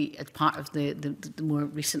provided. We, as part of the more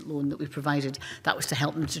recent loan that we provided, that was to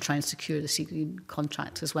help them to try and secure the Seagreen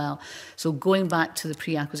contract as well. So going back to the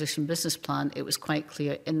pre-acquisition business plan, it was quite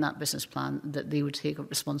clear in that business plan that they would take up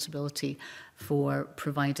responsibility for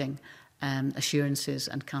providing assurances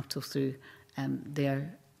and capital through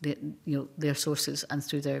their sources and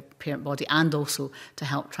through their parent body, and also to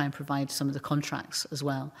help try and provide some of the contracts as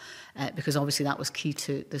well, because obviously that was key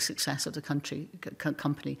to the success of the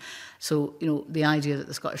company. So the idea that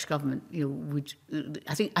the Scottish Government would,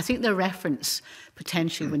 I think their reference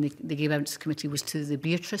potentially when they gave evidence to the committee was to the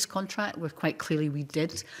Beatrice contract, where quite clearly we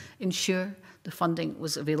did ensure the funding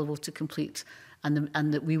was available to complete,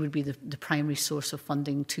 and that we would be the primary source of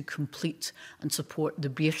funding to complete and support the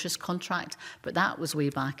Beatrice contract. But that was way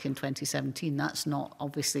back in 2017. That's not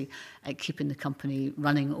obviously keeping the company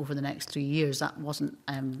running over the next 3 years. That wasn't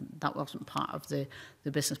part of the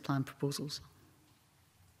business plan proposals.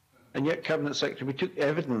 And yet, Cabinet Secretary, we took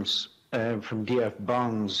evidence from DF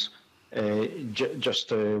Barnes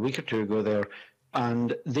just a week or two ago there,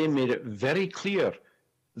 and they made it very clear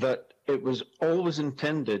that it was always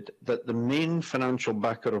intended that the main financial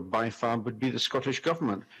backer of BIFAB would be the Scottish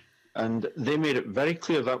Government. And they made it very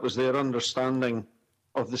clear that was their understanding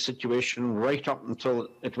of the situation right up until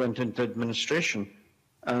it went into administration.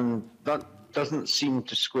 And that doesn't seem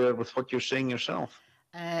to square with what you're saying yourself.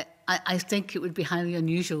 I think it would be highly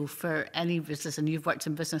unusual for any business, and you've worked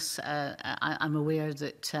in business, I'm aware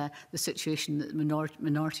that the situation that the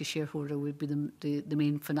minority shareholder would be the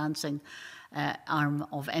main financing arm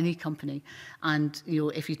of any company. And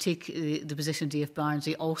if you take the position of DF Barnes,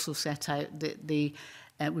 they also set out that they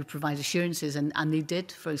would provide assurances, and they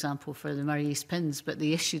did, for example, for the Murray East Pins, but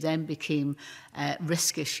the issue then became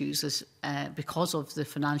risk issues because of the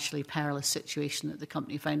financially perilous situation that the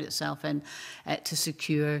company found itself in, to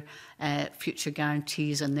secure future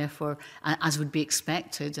guarantees, and therefore, as would be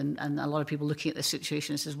expected, and a lot of people looking at this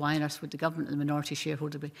situation says, why on earth would the government and the minority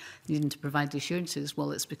shareholder be needing to provide the assurances?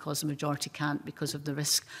 Well, it's because the majority can't, because of the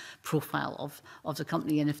risk profile of the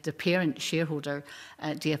company. And if the parent shareholder,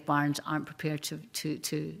 DF Barnes, aren't prepared to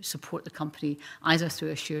support the company either through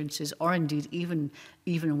assurances or indeed even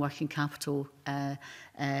in working capital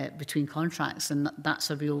between contracts, and that's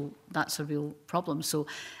a real problem. So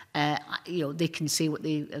they can say what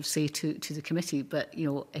they say to the committee, but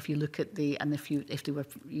if you look at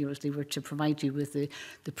if they were to provide you with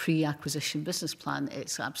the pre-acquisition business plan,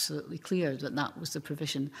 it's absolutely clear that was the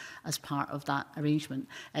provision as part of that arrangement.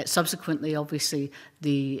 Subsequently, obviously,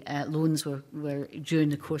 the loans were during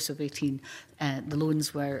the course of 18. The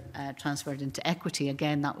loans were transferred into equity.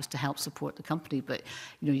 Again, that was to help support the company. But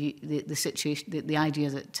the situation, the idea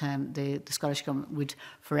that the Scottish Government would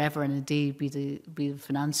forever and a day be the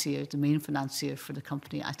financier, the main financier for the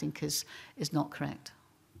company, I think is not correct.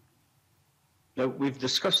 Now, we've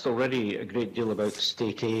discussed already a great deal about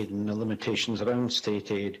state aid and the limitations around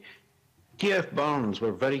state aid. DF Barnes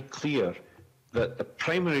were very clear that the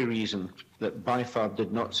primary reason that BIFAB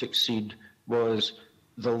did not succeed was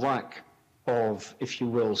the lack of, if you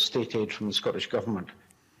will, state aid from the Scottish Government.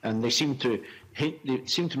 And they seem to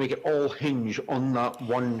make it all hinge on that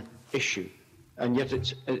one issue. And yet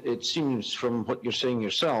it seems from what you're saying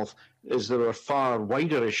yourself is there are far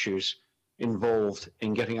wider issues involved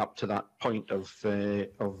in getting up to that point of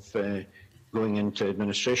going into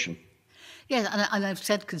administration. Yeah, and I've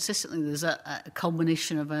said consistently there's a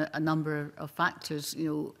combination of a number of factors.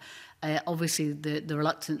 Obviously, the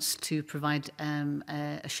reluctance to provide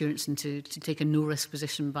assurance and to take a no-risk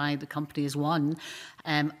position by the company is one.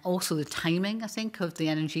 Also, the timing, I think, of the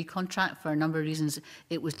LNG contract, for a number of reasons,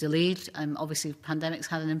 it was delayed. Obviously, pandemics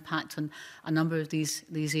had an impact on a number of these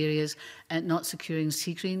areas. Not securing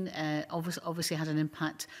Seagreen obviously had an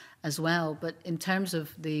impact as well. But in terms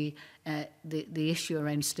of the issue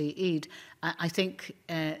around state aid, I think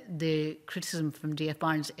the criticism from DF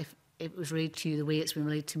Barnes, if it was relayed to you the way it's been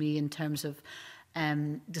relayed to me in terms of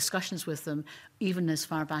discussions with them, even as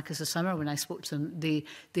far back as the summer when I spoke to them,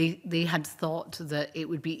 they had thought that it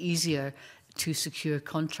would be easier to secure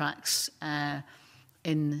contracts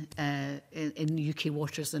in UK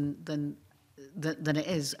waters than it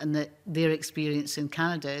is, and that their experience in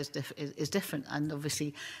Canada is different, and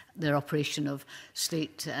obviously their operation of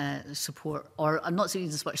state support, or I'm not saying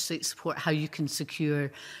as much state support, how you can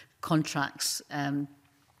secure contracts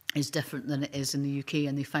is different than it is in the UK,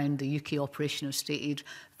 and they found the UK operation of state aid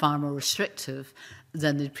far more restrictive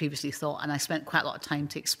than they'd previously thought. And I spent quite a lot of time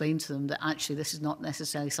to explain to them that actually this is not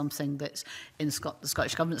necessarily something that's in the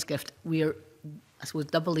Scottish Government's gift. We are, I suppose,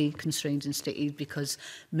 doubly constrained in state aid because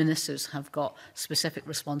ministers have got specific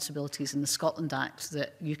responsibilities in the Scotland Act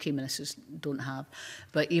that UK ministers don't have.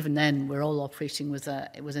 But even then, we're all operating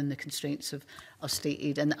within the constraints of state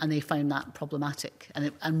aid, and they found that problematic,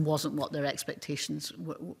 and wasn't what their expectations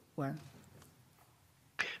were.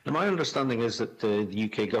 Now, my understanding is that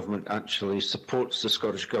the UK Government actually supports the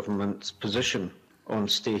Scottish Government's position on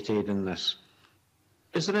state aid in this.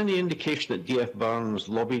 Is there any indication that DF Barnes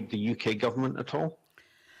lobbied the UK Government at all?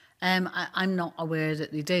 I'm not aware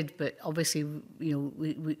that they did, but obviously,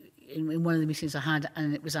 we in one of the meetings I had,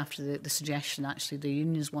 and it was after the suggestion, actually, the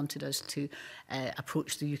unions wanted us to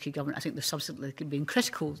approach the UK Government. I think they're subsequently being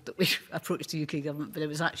critical that we approached the UK Government, but it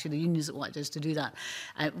was actually the unions that wanted us to do that.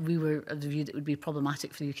 We were of the view that it would be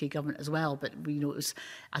problematic for the UK Government as well, but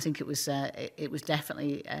I think it was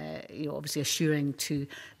definitely obviously assuring to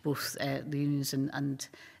both the unions and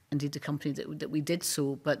indeed the company that we did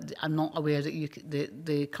so, but I'm not aware that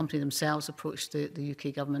the company themselves approached the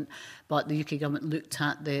UK Government, but the UK Government looked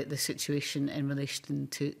at the situation in relation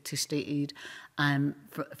to state aid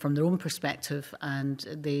from their own perspective, and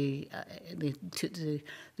they took the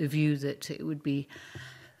view that it would be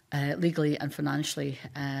legally and financially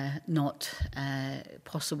not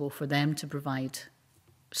possible for them to provide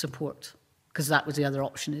support. Because that was the other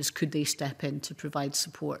option, is could they step in to provide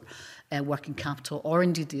support, working capital, or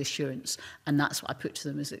indeed the assurance? And that's what I put to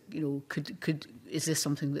them, is that, is this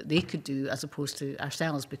something that they could do as opposed to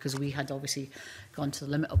ourselves? Because we had obviously gone to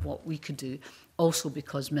the limit of what we could do. Also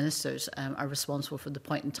because ministers are responsible for the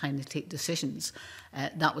point in time they take decisions.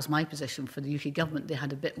 That was my position. For the UK Government, they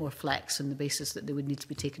had a bit more flex on the basis that they would need to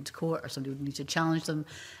be taken to court or somebody would need to challenge them.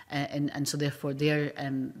 And so therefore their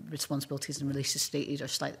responsibilities in relation to state aid are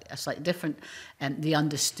slightly different. They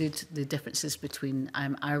understood the differences between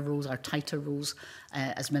our roles, our tighter roles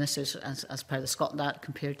as ministers as per the Scotland Act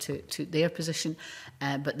compared to their position.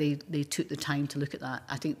 But they took the time to look at that.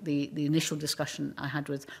 I think the initial discussion I had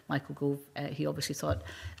with Michael Gove, he obviously thought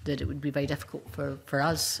that it would be very difficult for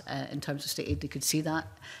us in terms of state aid. They could see that,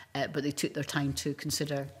 but they took their time to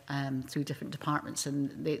consider through different departments,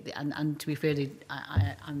 and to be fair,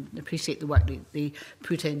 I appreciate the work they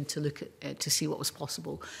put in to look at to see what was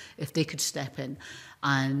possible if they could step in,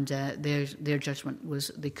 and their judgment was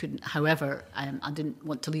they couldn't. However, I didn't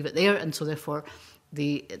want to leave it there, and so therefore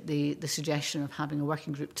the suggestion of having a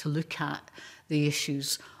working group to look at the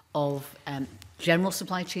issues of general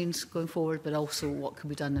supply chains going forward, but also what could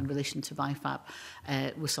be done in relation to BIFAB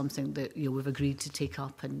was something that we've agreed to take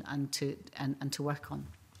up and to work on.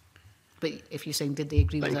 But if you're saying did they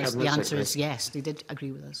agree with us, the answer is yes, they did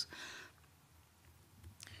agree with us.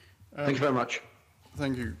 Thank you very much.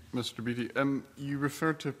 Thank you, Mr. Beattie. You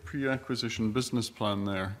referred to pre-acquisition business plan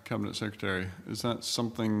there, Cabinet Secretary. Is that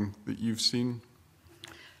something that you've seen?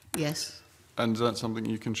 Yes. And is that something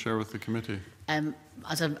you can share with the committee?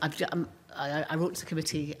 As I wrote to the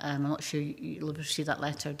committee, I'm not sure you'll have received that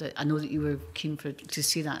letter. I know that you were keen to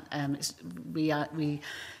see that. We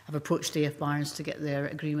have approached DF Barnes to get their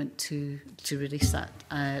agreement to release that.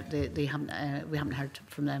 We haven't heard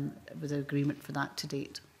from them with an agreement for that to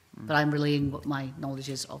date. But I'm relaying what my knowledge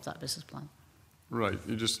is of that business plan. Right.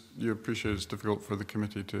 You appreciate it's difficult for the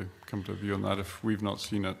committee to come to a view on that if we've not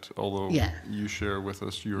seen it, although you share with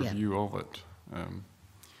us your view of it.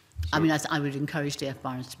 I mean, I would encourage DF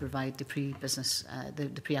Barnes to provide the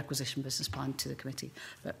pre-acquisition business plan to the committee,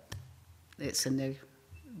 but it's in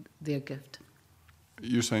their gift.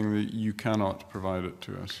 You're saying that you cannot provide it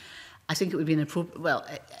to us? I think it would be inappropriate. Well,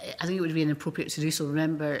 I think it would be inappropriate to do so.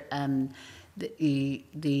 Remember,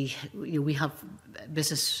 we have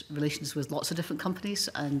business relations with lots of different companies,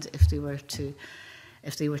 and if they were to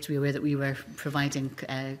be aware that we were providing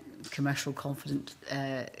commercial confidence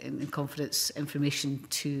information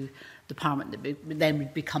to the Parliament that then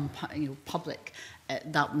would become public,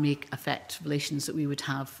 that may affect relations that we would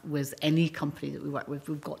have with any company that we work with.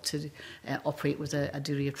 We've got to operate with a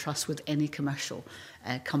degree of trust with any commercial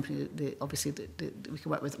company that we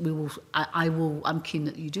can work with. I'm keen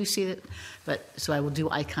that you do see it, so I will do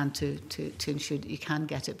what I can to ensure that you can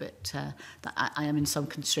get it. But I am in some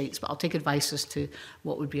constraints. But I'll take advice as to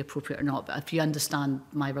what would be appropriate or not. But if you understand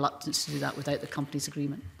my reluctance to do that without the company's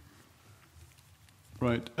agreement.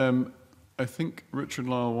 Right. I think Richard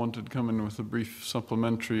Lyle wanted to come in with a brief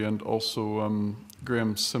supplementary, and also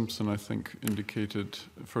Graham Simpson, I think, indicated,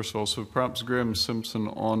 first of all, so perhaps Graham Simpson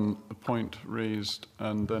on a point raised,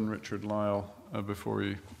 and then Richard Lyle before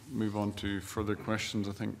we move on to further questions,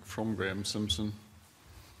 I think, from Graham Simpson.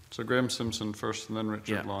 So Graham Simpson first, and then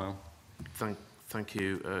Richard Lyle. Thank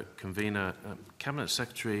you, Convener. Cabinet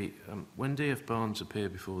Secretary, when DF Barnes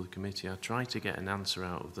appeared before the committee, I tried to get an answer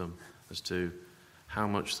out of them as to how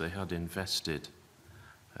much they had invested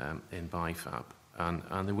in BIFAB,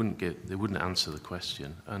 and they wouldn't answer the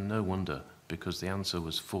question, and no wonder, because the answer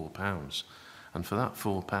was £4, and for that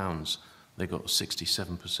 £4 they got a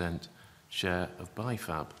 67% share of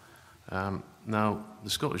BIFAB. Now the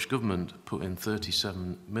Scottish Government put in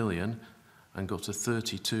 37 million and got a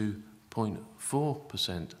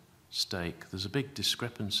 32.4% stake. There's a big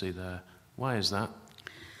discrepancy there. Why is that?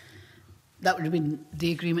 That would have been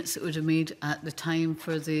the agreements that would have made at the time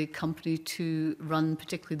for the company to run,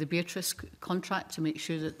 particularly the Beatrice contract, to make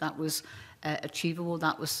sure that that was achievable.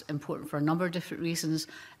 That was important for a number of different reasons.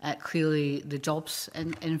 Clearly, the jobs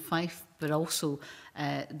in Fife, but also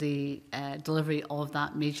the delivery of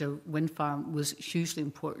that major wind farm was hugely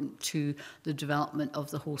important to the development of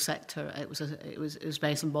the whole sector. It was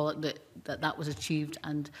very symbolic that was achieved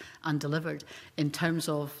and delivered. In terms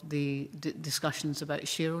of the discussions about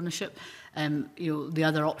share ownership, the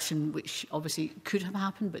other option, which obviously could have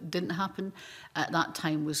happened but didn't happen at that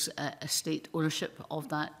time, was a state ownership of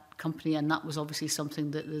that company, and that was obviously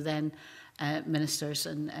something that the then ministers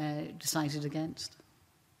decided against.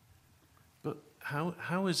 But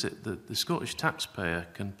how is it that the Scottish taxpayer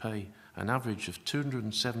can pay an average of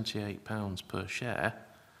 £278 per share,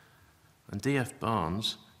 and DF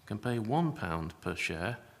Barnes can pay £1 per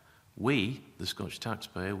share? We, the Scottish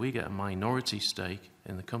taxpayer, we get a minority stake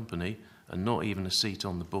in the company and not even a seat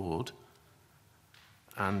on the board,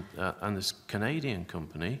 and this Canadian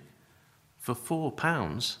company, for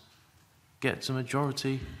 £4, gets a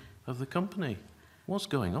majority of the company. What's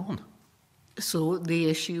going on? So the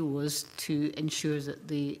issue was to ensure that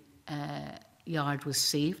the yard was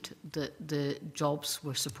saved, that the jobs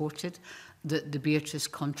were supported, that the Beatrice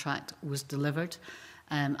contract was delivered,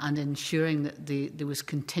 and ensuring that there was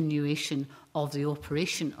continuation of the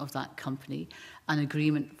operation of that company. An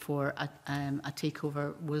agreement for a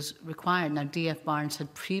takeover was required. Now, DF Barnes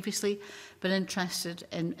had previously been interested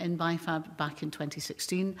in BIFAB back in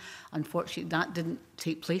 2016. Unfortunately, that didn't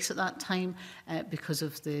take place at that time because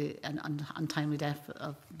of the untimely death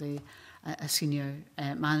of a senior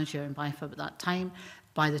manager in BIFAB at that time.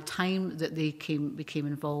 By the time that they became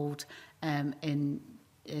involved in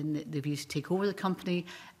the view to take over the company,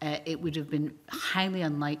 it would have been highly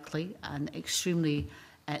unlikely and extremely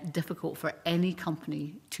difficult for any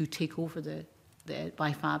company to take over the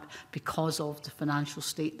BIFAB because of the financial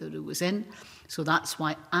state that it was in. So that's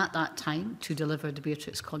why at that time, to deliver the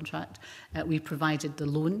Beatrice contract, we provided the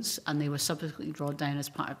loans, and they were subsequently drawn down as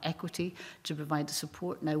part of equity to provide the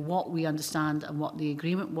support. Now, what we understand and what the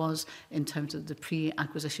agreement was in terms of the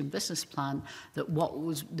pre-acquisition business plan, that what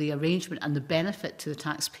was the arrangement and the benefit to the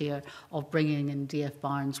taxpayer of bringing in DF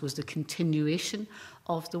Barnes was the continuation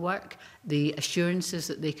of the work, the assurances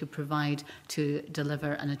that they could provide to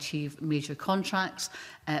deliver and achieve major contracts,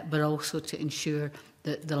 but also to ensure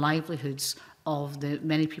that the livelihoods of the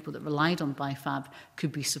many people that relied on BIFAB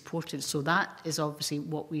could be supported. So that is obviously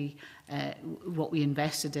what we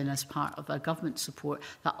invested in as part of our government support.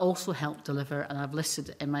 That also helped deliver, and I've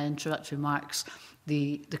listed in my introductory remarks,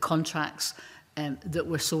 the contracts that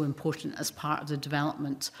were so important as part of the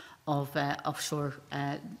development of offshore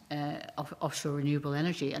renewable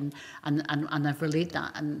energy, and I've relayed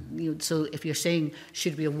that. And so if you're saying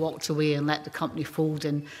should we have walked away and let the company fold,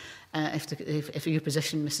 and if your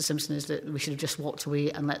position, Mr. Simpson, is that we should have just walked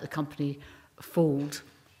away and let the company fold,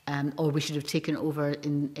 or we should have taken over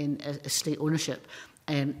in a state ownership,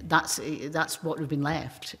 that's what would have been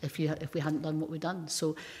left if we hadn't done what we've done.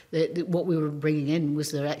 So what we were bringing in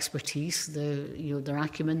was their expertise, their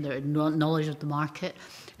acumen, their knowledge of the market,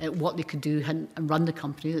 what they could do and run the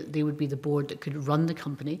company. That they would be the board that could run the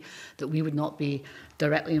company. That we would not be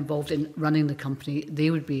directly involved in running the company. They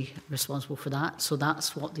would be responsible for that. So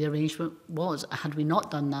that's what the arrangement was. Had we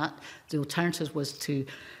not done that, the alternative was to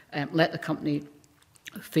let the company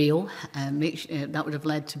fail. That would have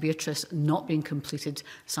led to Beatrice not being completed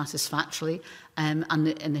satisfactorily. And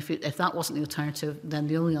if that wasn't the alternative, then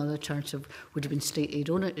the only other alternative would have been state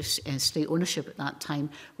ownership at that time,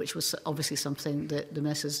 which was obviously something that the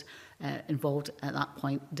missus involved at that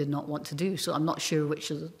point did not want to do. So I'm not sure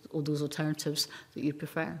which of all those alternatives that you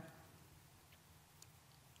prefer.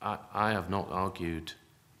 I have not argued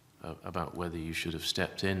about whether you should have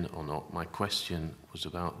stepped in or not. My question was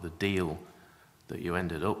about the deal that you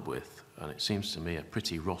ended up with, and it seems to me a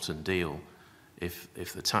pretty rotten deal if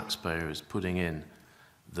the taxpayer is putting in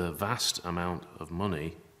the vast amount of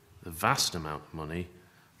money,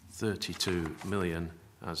 32 million,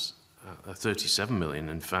 as 37 million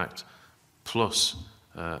in fact, plus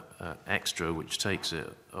extra, which takes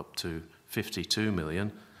it up to 52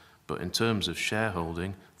 million. But in terms of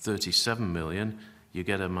shareholding, 37 million, you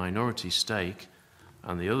get a minority stake,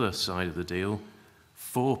 and the other side of the deal,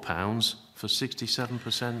 £4 for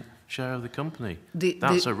 67% share of the company.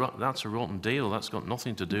 That's a rotten deal. That's got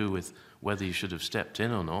nothing to do with whether you should have stepped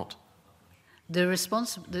in or not. The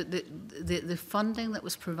funding that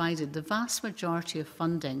was provided, the vast majority of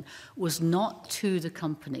funding was not to the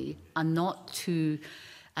company and not to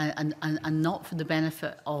and not for the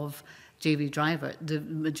benefit of JV Driver. The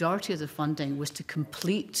majority of the funding was to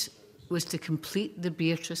complete the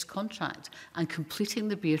Beatrice contract, and completing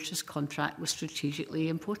the Beatrice contract was strategically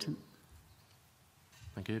important.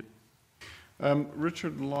 Thank you.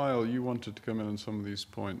 Richard Lyle, you wanted to come in on some of these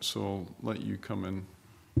points, so I'll let you come in.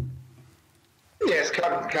 Yes,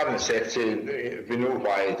 Cabinet Secretary, we know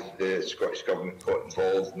why the Scottish Government got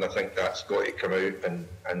involved, and I think that's got to come out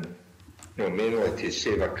and mainly to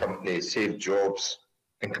save a company, save jobs,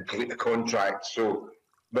 and complete the contract.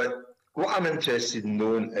 But what I'm interested in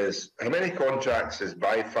knowing is how many contracts has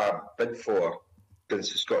BIFAB bid for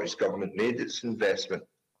since the Scottish Government made its investment,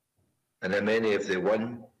 and how many have they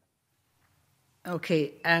won?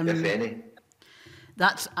 Okay. If any.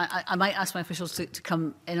 I might ask my officials to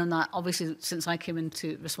come in on that. Obviously, since I came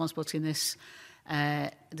into responsibility in this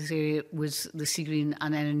area was the Seagreen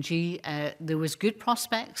and LNG. There was good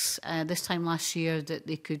prospects this time last year that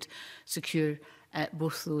they could secure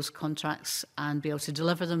both those contracts and be able to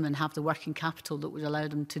deliver them and have the working capital that would allow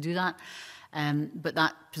them to do that. But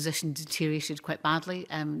that position deteriorated quite badly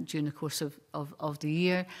during the course of the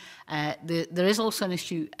year. There is also an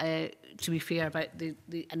issue, to be fair, about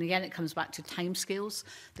and again it comes back to timescales,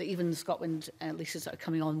 that even the Scotland leases that are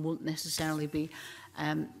coming on won't necessarily be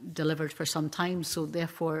delivered for some time. So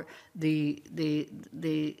therefore the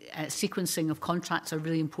sequencing of contracts are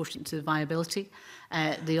really important to the viability.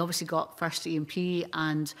 They obviously got first E&P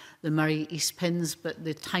and the Murray East Pins, but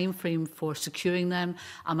the time frame for securing them,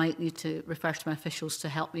 I might need to refer to my officials to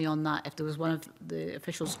help me on that. If there was one of the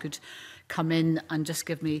officials could come in and just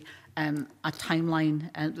give me a timeline,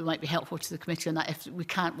 it might be helpful to the committee on that. If we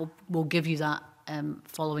can't, we'll give you that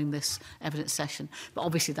following this evidence session. But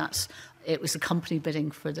obviously it was the company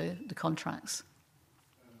bidding for the contracts.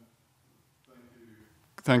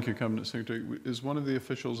 Thank you, Cabinet Secretary. Is one of the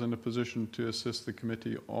officials in a position to assist the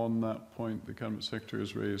committee on that point the Cabinet Secretary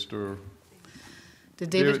has raised, or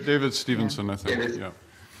David Stevenson, yeah. I think.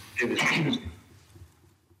 David Stevenson.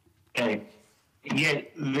 Yeah,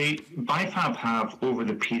 the BIFAB have, over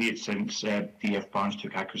the period since DF Barnes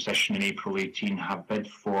took acquisition in April 18, have bid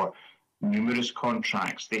for numerous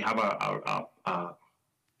contracts. They have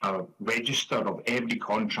a register of every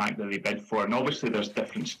contract that they bid for, and obviously there's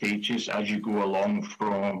different stages as you go along,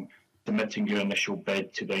 from submitting your initial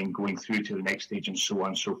bid to then going through to the next stage, and so on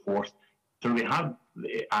and so forth. So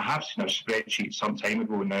I have seen a spreadsheet some time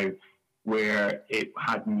ago now where it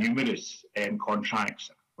had numerous contracts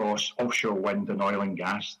across offshore wind and oil and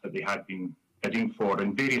gas that they had been bidding for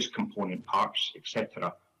in various component parts,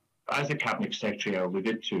 etc. As the Cabinet Secretary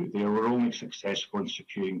alluded to, they were only successful in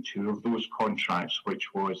securing 2 of those contracts,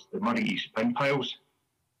 which was the Murray East Pin Piles,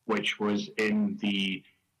 which was in the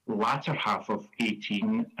latter half of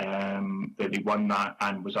 18 that they won that,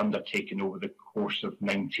 and was undertaken over the course of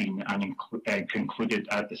 19 and concluded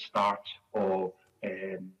at the start of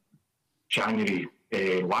January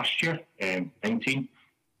last year, 19.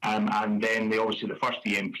 And then obviously the first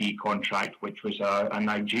EMP contract, which was a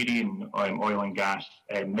Nigerian oil and gas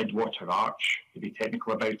midwater arch, to be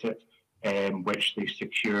technical about it, which they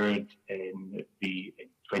secured in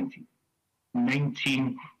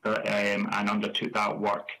 2019 and undertook that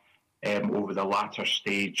work over the latter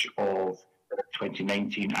stage of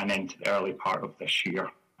 2019 and into the early part of this year,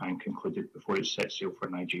 and concluded before it set sail for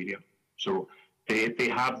Nigeria. So they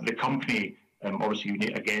have the company. Obviously, you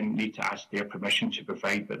need to ask their permission to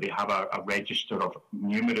provide, but they have a register of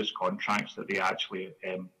numerous contracts that they actually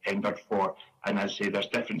tendered for. And as I say, there's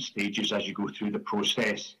different stages as you go through the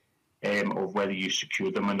process of whether you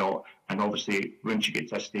secure them or not. And obviously, once you get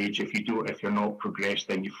to a stage, if you're not progressed,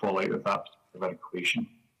 then you fall out of that particular equation.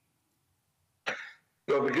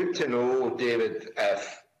 Well, it'd be good to know, David,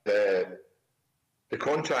 if the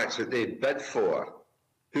contracts that they bid for,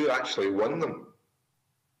 who actually won them?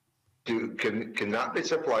 Can that be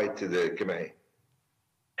supplied to the committee?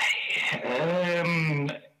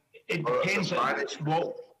 It depends.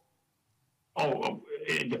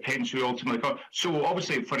 It depends who ultimately got. So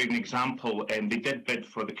obviously, for an example, they did bid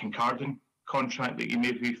for the Kincardine contract that you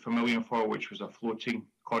may be familiar for, which was a floating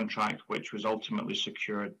contract, which was ultimately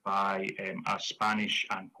secured by a Spanish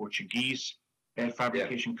and Portuguese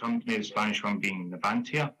fabrication company, the Spanish one being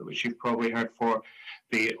Navantia, which you've probably heard for.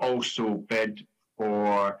 They also bid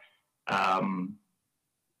for, I'm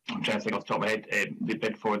trying to think off the top of my head, they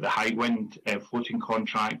bid for the Highwind floating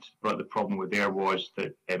contract, but the problem with there was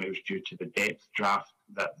that it was due to the depth draft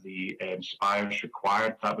that the spires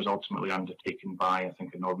required. That was ultimately undertaken by, I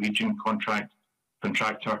think, a Norwegian contractor.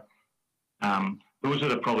 Those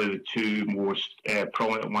are probably the two most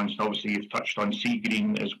prominent ones. Obviously, you've touched on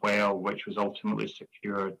Seagreen as well, which was ultimately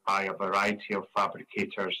secured by a variety of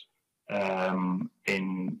fabricators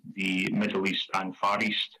in the Middle East and Far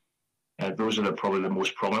East. Those are probably the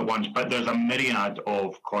most prominent ones. But there's a myriad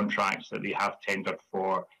of contracts that they have tendered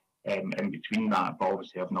for in between that, but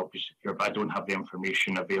obviously have not been secured. But I don't have the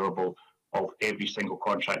information available of every single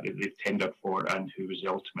contract that they've tendered for and who was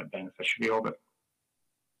the ultimate beneficiary of it.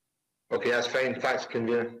 Okay, that's fine. Thanks,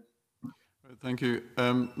 Convener. Thank you.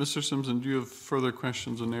 Mr. Simpson, do you have further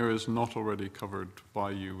questions on areas not already covered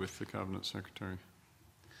by you with the Cabinet Secretary?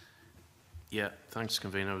 Yeah, thanks,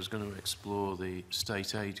 Convener. I was going to explore the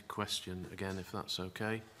state aid question again, if that's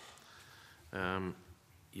okay.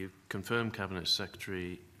 You confirmed, Cabinet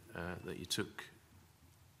Secretary, that you took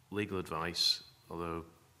legal advice, although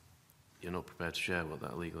you're not prepared to share what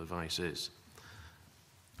that legal advice is.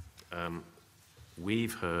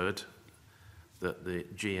 We've heard that the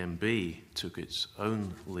GMB took its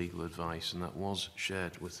own legal advice, and that was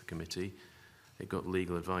shared with the committee. It got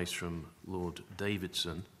legal advice from Lord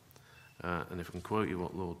Davidson, and if I can quote you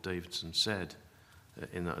what Lord Davidson said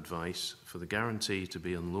in that advice, for the guarantee to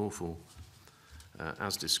be unlawful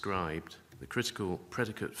as described, the critical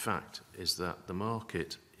predicate fact is that the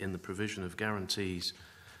market in the provision of guarantees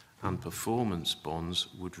and performance bonds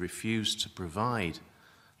would refuse to provide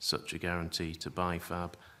such a guarantee to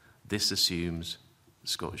BIFAB. This assumes the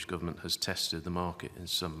Scottish Government has tested the market in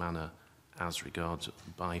some manner as regards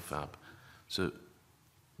BIFAB. So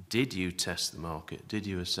did you test the market? Did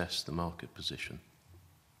you assess the market position?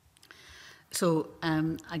 So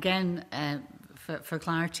again, for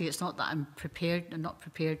clarity, it's not that I'm not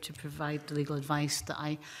prepared to provide the legal advice, that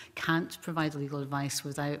I can't provide the legal advice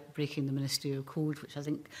without breaking the ministerial code, which I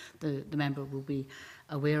think the member will be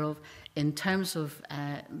aware of. In terms of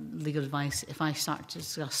legal advice, if I start to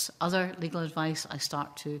discuss other legal advice, I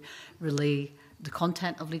start to relay the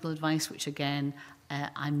content of legal advice, which again,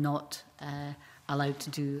 I'm not allowed to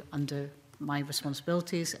do under my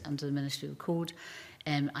responsibilities under the ministerial code.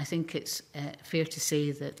 I think it's fair to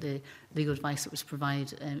say that the legal advice that was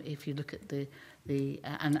provided, if you look at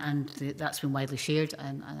that's been widely shared,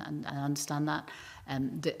 and I understand that,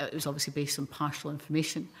 it was obviously based on partial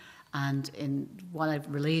information. And in what I've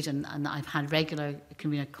relayed, and I've had regular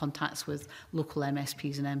contacts with local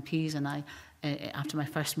MSPs and MPs, and after my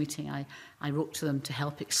first meeting, I wrote to them to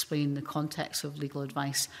help explain the context of legal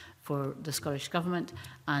advice for the Scottish Government,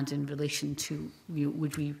 and in relation to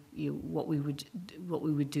what we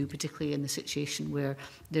would do, particularly in the situation where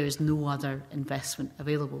there is no other investment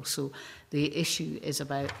available. So the issue is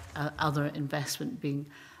about other investment being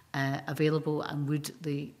available, and would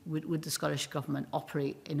the Scottish Government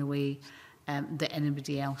operate in a way that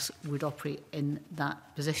anybody else would operate in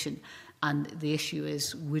that position. And the issue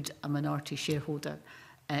is, would a minority shareholder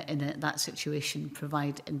in that situation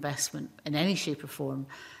provide investment in any shape or form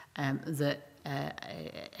that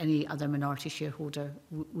any other minority shareholder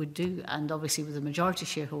would do? And obviously with a majority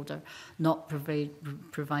shareholder not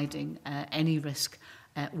providing any risk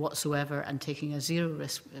whatsoever and taking a zero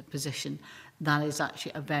risk position, that is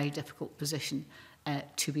actually a very difficult position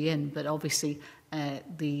to be in. But obviously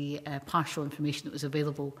the partial information that was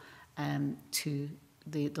available to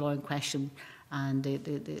the law in question and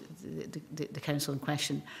the council in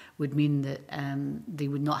question would mean that they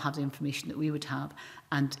would not have the information that we would have.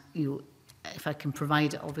 And if I can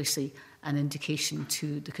provide, obviously, an indication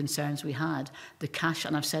to the concerns we had, the cash,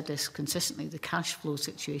 and I've said this consistently, the cash flow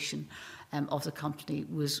situation of the company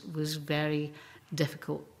was very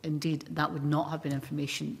difficult indeed. That would not have been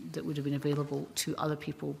information that would have been available to other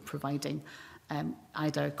people providing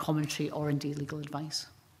either commentary or indeed legal advice.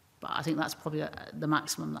 But I think that's probably the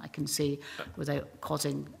maximum that I can say without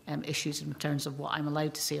causing issues in terms of what I'm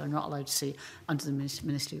allowed to say or not allowed to say under the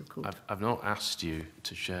Ministerial Code. I've not asked you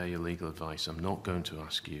to share your legal advice. I'm not going to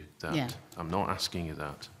ask you that. Yeah. I'm not asking you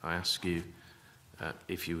that. I ask you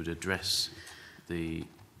if you would address the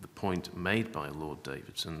point made by Lord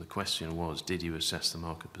Davidson. The question was, did you assess the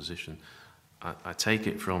market position? I take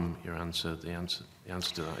it from your answer, the answer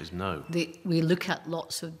to that is no. We look at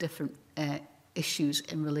lots of different issues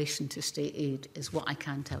in relation to state aid, is what I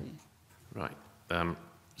can tell you. Right.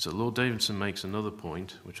 So Lord Davidson makes another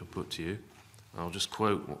point, which I'll put to you. I'll just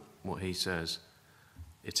quote what he says.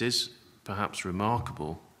 It is perhaps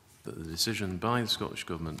remarkable that the decision by the Scottish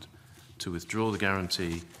Government to withdraw the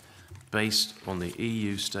guarantee based on the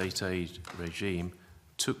EU state aid regime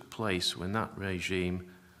took place when that regime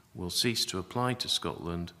will cease to apply to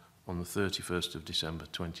Scotland on the 31st of December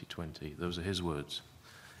 2020. Those are his words.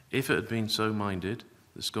 If it had been so minded,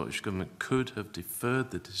 the Scottish Government could have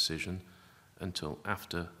deferred the decision until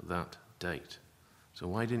after that date. So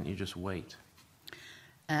why didn't you just wait?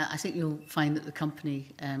 I think you'll find that the company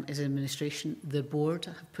is in administration. The board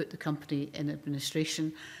have put the company in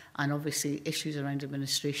administration, and obviously issues around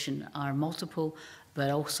administration are multiple, but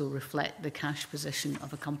also reflect the cash position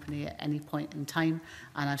of a company at any point in time.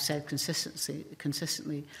 And I've said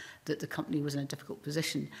consistently that the company was in a difficult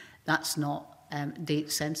position. That's not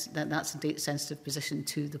that's a date-sensitive position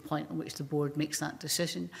to the point on which the board makes that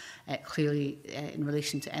decision. Clearly, in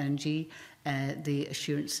relation to LNG, the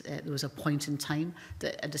assurance there was a point in time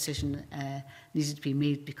that a decision needed to be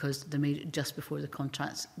made because they made it just before the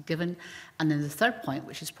contract's given. And then the third point,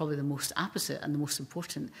 which is probably the most apposite and the most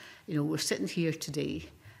important, we're sitting here today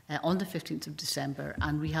on the 15th of December,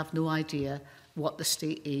 and we have no idea what the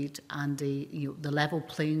state aid and the level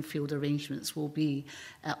playing field arrangements will be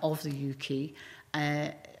of the UK,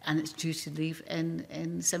 and it's due to leave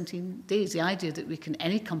in 17 days. The idea that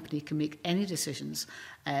any company can make any decisions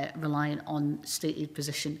relying on state aid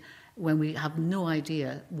position when we have no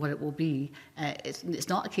idea what it will be. It's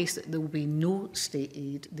not a case that there will be no state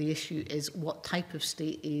aid. The issue is what type of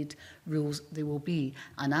state aid rules there will be.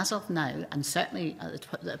 And as of now, and certainly at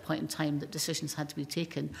the point in time that decisions had to be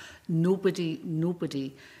taken, nobody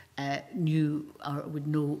knew or would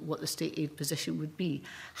know what the state aid position would be.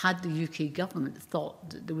 Had the UK government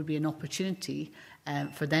thought that there would be an opportunity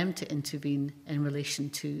for them to intervene in relation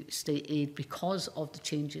to state aid because of the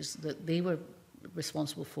changes that they were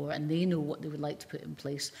responsible for, and they know what they would like to put in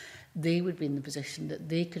place, they would be in the position that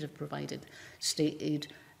they could have provided state aid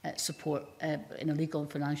support in a legal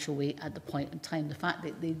and financial way at the point in time. The fact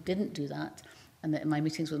that they didn't do that, and that in my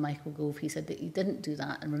meetings with Michael Gove, he said that he didn't do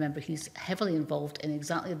that, and remember, he's heavily involved in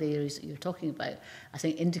exactly the areas that you're talking about, I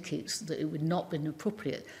think indicates that it would not have been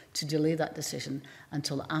appropriate to delay that decision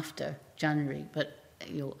until after January. But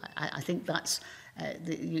I think that's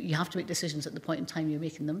you have to make decisions at the point in time you're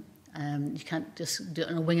making them. You can't just do it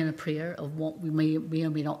on a wing and a prayer of what we may or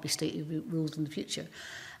may not be state rules in the future.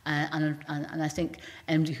 And I think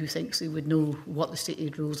anybody who thinks they would know what the state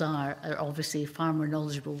aid rules are obviously far more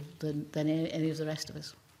knowledgeable than any of the rest of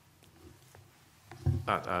us.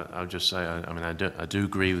 I'll just say, I do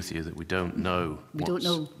agree with you that we don't know what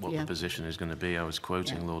the position is going to be. I was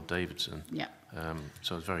quoting Lord Davidson. Yeah.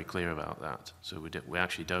 So I was very clear about that. So we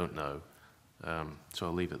actually don't know. So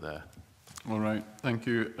I'll leave it there. All right, thank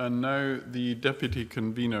you. And now the Deputy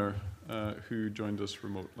Convener who joined us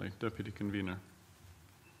remotely. Deputy Convener.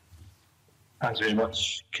 Thanks very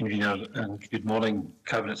much, Convener, and good morning,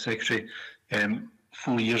 Cabinet Secretary.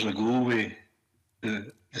 4 years ago,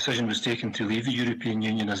 the decision was taken to leave the European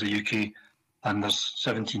Union as a UK, and there's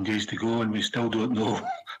 17 days to go, and we still don't know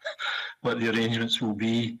what the arrangements will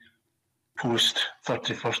be post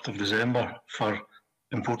 31st of December for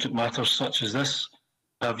important matters such as this.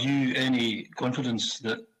 Have you any confidence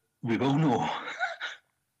that we will know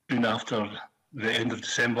soon after the end of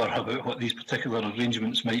December about what these particular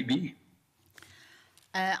arrangements might be?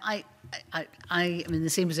 I am in the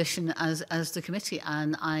same position as the committee,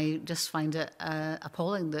 and I just find it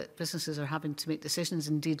appalling that businesses are having to make decisions,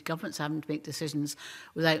 indeed governments are having to make decisions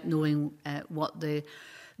without knowing what the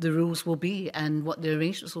the rules will be and what the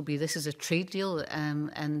arrangements will be. This is a trade deal,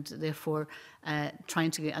 and therefore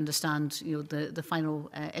trying to understand, the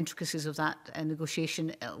final intricacies of that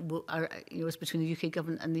negotiation is between the UK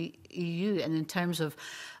government and the EU. And in terms of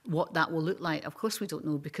what that will look like, of course we don't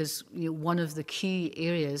know, because one of the key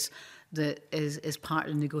areas that is part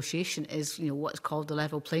of the negotiation is what's called the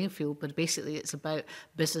level playing field, but basically it's about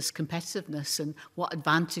business competitiveness and what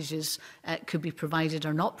advantages could be provided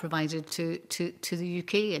or not provided to the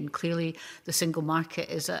UK. And clearly the single market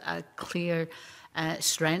is a clear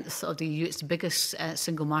strength of the EU. It's the biggest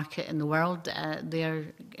single market in the world. They're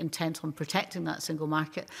intent on protecting that single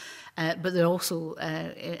market, but they're also,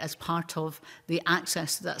 as part of the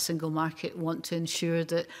access to that single market, want to ensure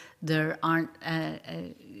that there aren't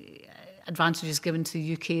advantages given to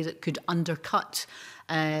the UK that could undercut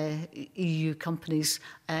EU companies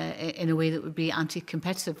in a way that would be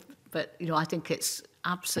anti-competitive. But, I think it's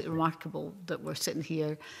absolutely remarkable that we're sitting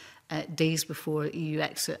here days before EU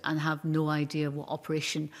exit and have no idea what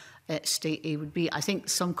operation state aid would be. I think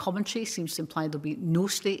some commentary seems to imply there'll be no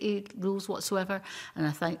state aid rules whatsoever, and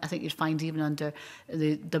I think you'd find even under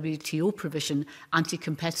the WTO provision,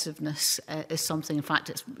 anti-competitiveness is something. In fact,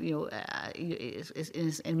 it's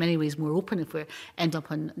is in many ways more open if we end up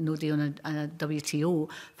on no deal on a WTO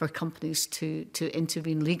for companies to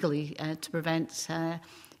intervene legally to prevent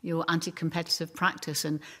anti-competitive practice,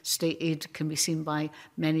 and state aid can be seen by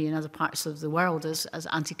many in other parts of the world as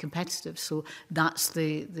anti-competitive. So that's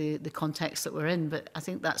the context that we're in. But I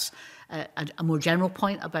think that's a more general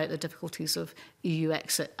point about the difficulties of EU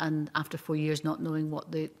exit, and after 4 years not knowing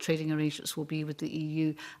what the trading arrangements will be with the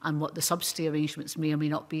EU and what the subsidy arrangements may or may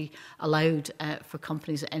not be allowed for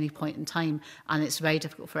companies at any point in time. And it's very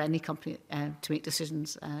difficult for any company to make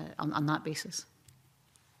decisions on that basis.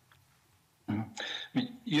 I mean,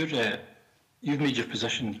 you've made your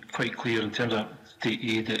position quite clear in terms of state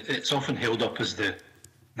aid. It's often held up as the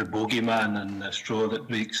bogeyman and the straw that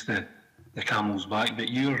breaks the camel's back. But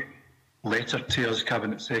your letter to us,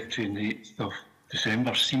 Cabinet Secretary, on the 8th of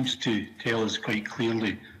December seems to tell us quite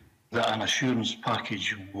clearly that an assurance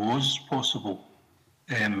package was possible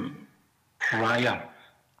prior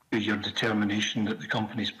to your determination that the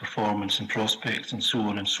company's performance and prospects and so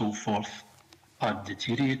on and so forth had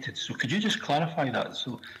deteriorated. So could you just clarify that?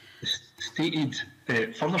 So the state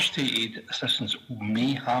aid, further state aid assistance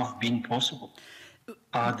may have been possible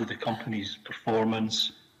had the company's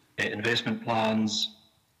performance, investment plans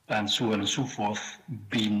and so on and so forth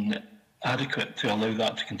been adequate to allow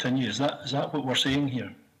that to continue. Is that what we're saying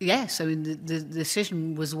here? Yes, I mean the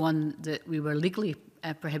decision was one that we were legally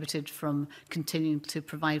prohibited from continuing to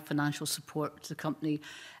provide financial support to the company.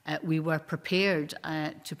 We were prepared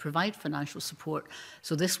to provide financial support.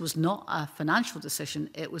 So this was not a financial decision,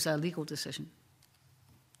 it was a legal decision.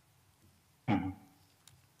 Mm-hmm.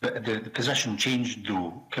 But the position changed,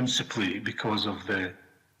 though, principally because of the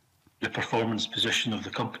performance position of the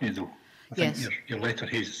company, though. I think your letter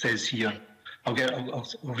says here, I'll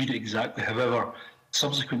read it exactly. However,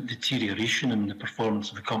 subsequent deterioration in the performance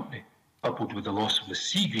of the company, coupled with the loss of the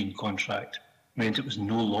Seagreen contract, meant it was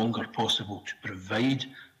no longer possible to provide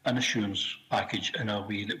an assurance package in a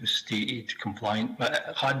way that was state aid compliant, but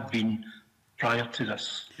it had been prior to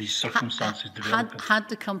these circumstances developing. Had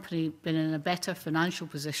the company been in a better financial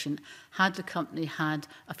position, had the company had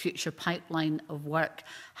a future pipeline of work,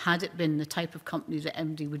 had it been the type of company that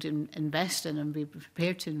MD would invest in and be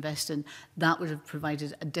prepared to invest in, that would have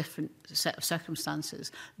provided a different set of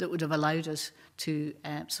circumstances that would have allowed us to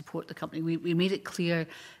support the company. We made it clear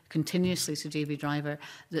continuously to JB Driver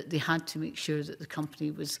that they had to make sure that the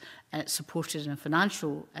company was supported in a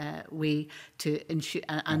financial way to ensure,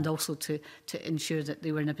 and also to ensure that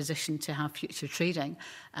they were in a position to have future trading.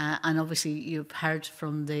 And obviously you've heard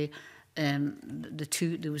from there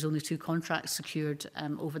was only 2 contracts secured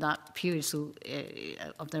over that period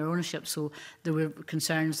of their ownership, so there were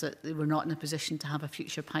concerns that they were not in a position to have a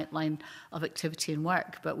future pipeline of activity and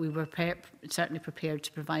work, but we were certainly prepared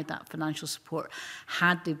to provide that financial support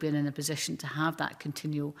had they been in a position to have that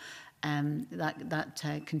continual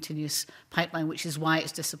continuous pipeline, which is why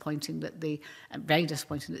it's disappointing that very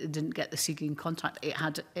disappointing that they didn't get the Seagreen contract. It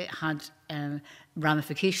had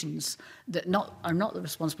ramifications that are not the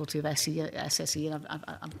responsibility of SSE, and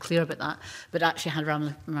I'm clear about that, but actually had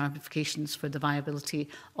ramifications for the viability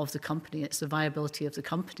of the company. It's the viability of the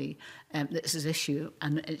company that's his issue,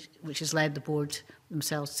 and which has led the board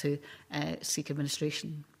themselves to seek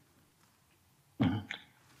administration. Mm-hmm.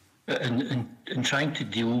 In trying to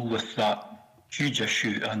deal with that huge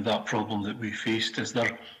issue and that problem that we faced, is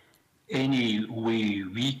there any way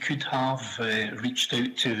we could have reached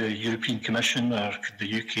out to the European Commission, or could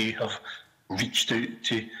the UK have reached out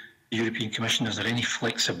to the European Commission? Is there any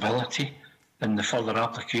flexibility in the further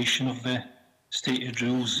application of the state aid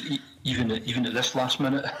rules, even at this last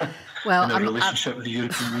minute, well, in our relationship with the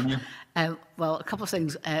European Union? Well, a couple of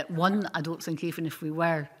things. One, I don't think even if we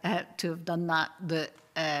were to have done that, the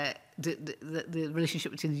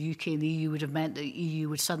relationship between the UK and the EU would have meant that the EU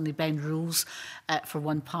would suddenly bend rules for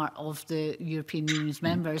one part of the European Union's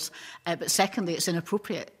members. But secondly, it's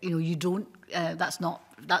inappropriate. You don't. That's not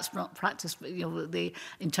practice.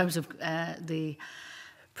 In terms of the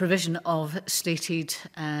provision of state aid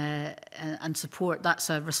and support, that's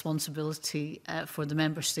a responsibility for the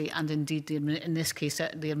member state and indeed, in this case,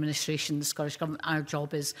 the administration, the Scottish Government. Our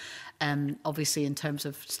job is, obviously, in terms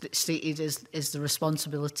of state aid, is the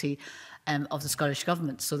responsibility of the Scottish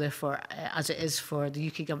Government. So therefore, as it is for the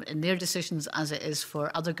UK Government in their decisions, as it is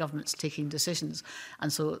for other governments taking decisions.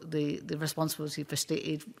 And so the responsibility for state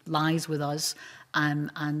aid lies with us,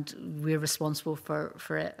 and we're responsible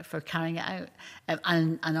for carrying it out.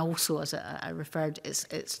 And also, as I referred,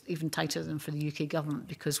 it's even tighter than for the UK Government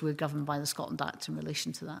because we're governed by the Scotland Act in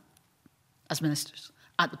relation to that as ministers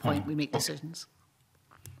at the point we make decisions.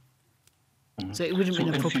 So it wouldn't have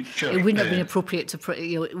been appropriate. It wouldn't have been appropriate to,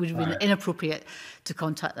 it would have been inappropriate to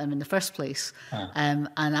contact them in the first place. And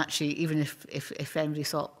actually, even if anybody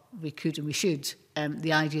thought we could and we should,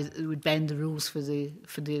 the idea that it would bend the rules for the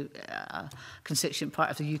constituent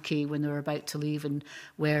part of the UK when they were about to leave, and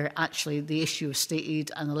where actually the issue of state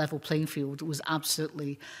aid and a level playing field was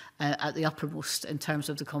absolutely at the uppermost in terms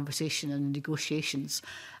of the conversation and negotiations.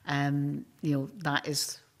 That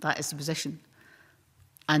is the position.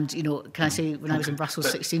 And, can I say, when I was in Brussels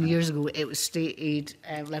 16 years ago, it was state aid,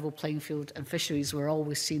 level playing field and fisheries were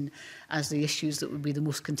always seen as the issues that would be the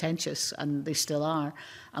most contentious, and they still are,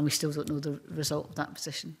 and we still don't know the result of that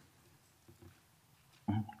position.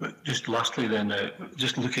 But just lastly then,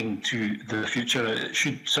 just looking to the future,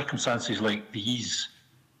 should circumstances like these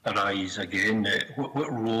arise again, what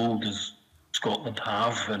role does Scotland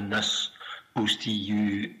have in this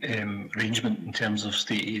post-EU arrangement in terms of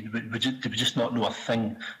state aid? Do we just not know a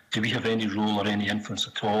thing? Do we have any role or any influence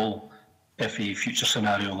at all if a future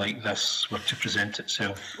scenario like this were to present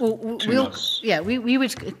itself to us? Yeah, we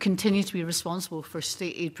would continue to be responsible for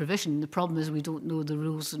state aid provision. The problem is we don't know the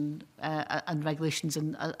rules and regulations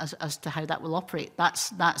and as to how that will operate. That's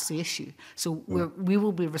the issue. So we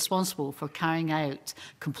will be responsible for carrying out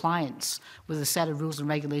compliance with a set of rules and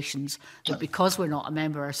regulations, but because we're not a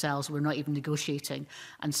member ourselves, we're not even negotiating.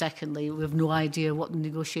 And secondly, we have no idea what the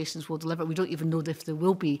negotiations will deliver. We don't even know if there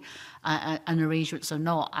will be an arrangements or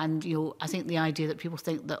not. And I think the idea that people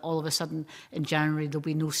think that all of a sudden in January there'll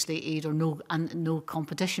be no state aid or no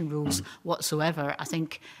competition rules whatsoever, I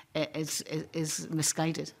think is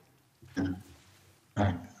misguided.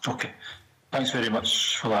 Okay. Thanks very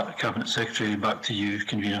much for that, Cabinet Secretary. Back to you,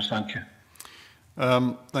 Convener. Thank you.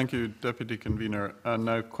 Thank you, Deputy Convener. And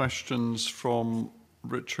now questions from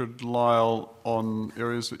Richard Lyle on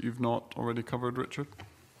areas that you've not already covered, Richard?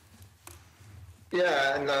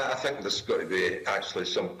 Yeah, and I think there's got to be actually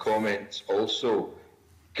some comments also.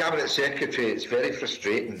 Cabinet Secretary, it's very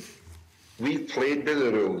frustrating. We've played by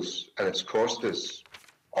the rules and it's cost us.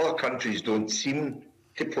 Other countries don't seem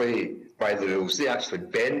to play by the rules. They actually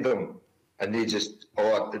bend them and they just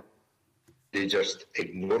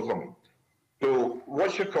ignore them. So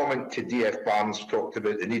what's your comment to DF Barnes talked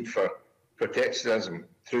about the need for protectionism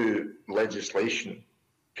through legislation?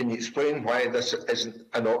 Can you explain why this isn't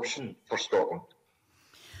an option for Scotland?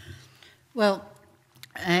 Well,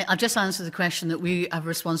 I've just answered the question that we have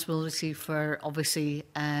responsibility for, obviously,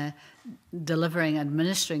 delivering and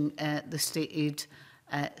administering the state aid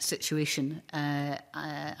situation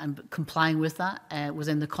and complying with that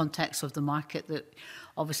within the context of the market that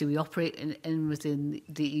obviously we operate in within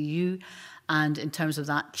the EU. And in terms of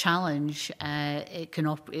that challenge, it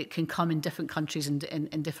can come in different countries in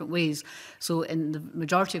different ways. So in the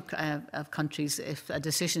majority of countries, if a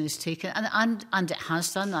decision is taken, and it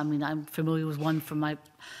has done, I mean, I'm familiar with one from my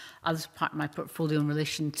other part of my portfolio in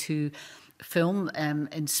relation to film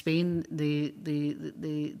in Spain.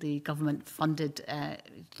 The government funded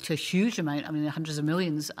to a huge amount, I mean hundreds of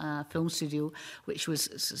millions, film studio which was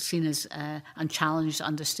seen as and challenged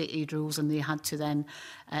under state aid rules, and they had to then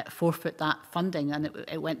forfeit that funding, and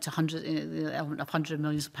it went to hundreds of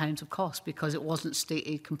millions of pounds of cost because it wasn't state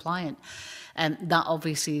aid compliant. That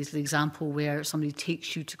obviously is the example where somebody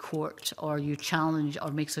takes you to court or you challenge or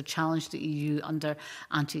makes a challenge to the EU under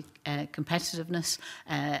anti-competitiveness.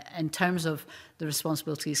 In terms of the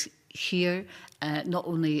responsibilities here, not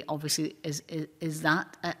only obviously is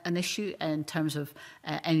that an issue in terms of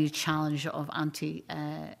any challenge of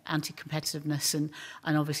anti-competitiveness and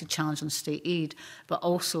obviously challenge on state aid, but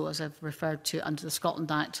also, as I've referred to, under the Scotland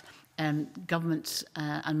Act, governments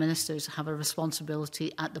and ministers have a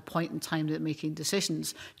responsibility at the point in time that they're making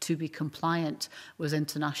decisions to be compliant with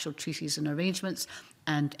international treaties and arrangements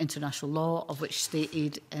and international law, of which state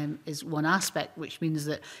aid is one aspect, which means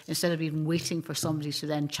that instead of even waiting for somebody to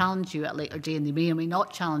then challenge you at a later day, and they may or may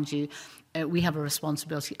not challenge you, we have a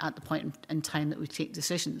responsibility at the point in time that we take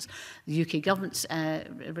decisions. The UK government's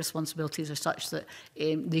responsibilities are such that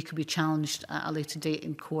they could be challenged at a later date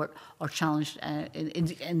in court or challenged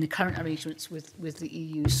in the current arrangements with the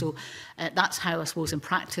EU. So that's how, I suppose, in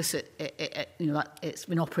practice it's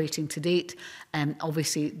been operating to date.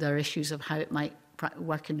 Obviously, there are issues of how it might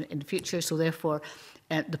work in the future. So therefore,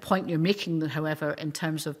 the point you're making, however, in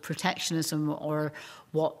terms of protectionism or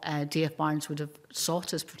what DF Barnes would have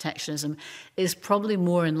sought as protectionism is probably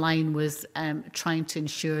more in line with trying to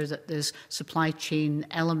ensure that there's supply chain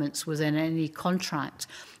elements within any contract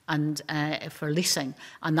and for leasing.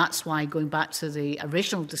 And that's why, going back to the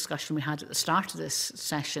original discussion we had at the start of this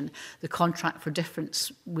session, the contract for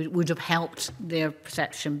difference would have helped their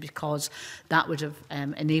perception, because that would have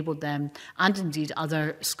enabled them, and indeed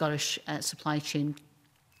other Scottish supply chain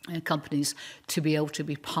companies, to be able to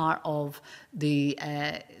be part of the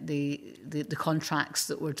contracts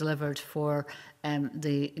that were delivered for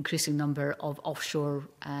the increasing number of offshore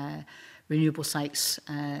renewable sites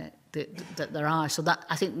that there are. So that,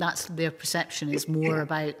 I think that's their perception, is more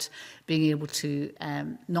about being able to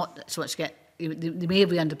not so much get. They may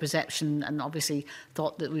be under perception and obviously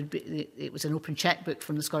thought that it was an open checkbook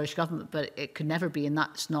from the Scottish Government, but it could never be, and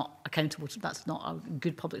that's not accountable. That's not a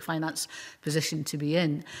good public finance position to be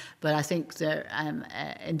in. But I think their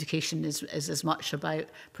indication is as much about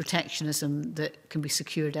protectionism that can be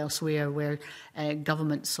secured elsewhere, where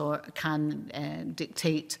governments can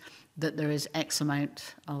dictate that there is X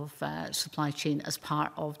amount of supply chain as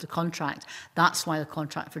part of the contract. That's why the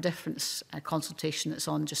contract for difference consultation that's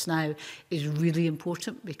on just now is really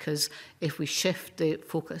important, because if we shift the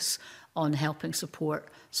focus on helping support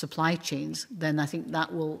supply chains, then I think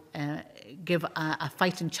that will give a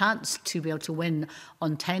fighting chance to be able to win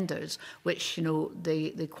on tenders, which, you know,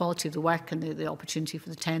 the quality of the work and the opportunity for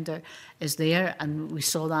the tender is there. And we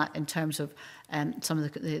saw that in terms of some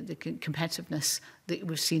of the competitiveness that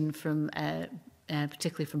we've seen from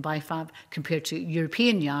particularly from BIFAB compared to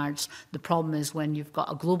European yards. The problem is when you've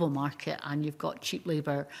got a global market and you've got cheap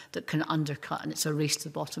labour that can undercut, and it's a race to the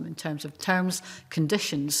bottom in terms of terms,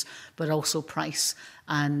 conditions, but also price.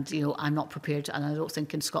 And, you know, I'm not prepared, and I don't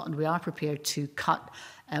think in Scotland we are prepared to cut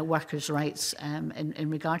workers' rights in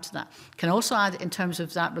regard to that. Can I also add, in terms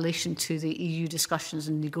of that relation to the EU discussions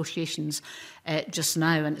and negotiations just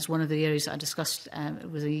now, and it's one of the areas that I discussed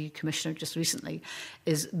with the EU Commissioner just recently,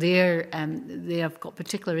 is they have got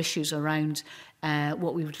particular issues around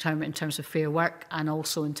what we would term in terms of fair work and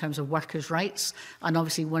also in terms of workers' rights. And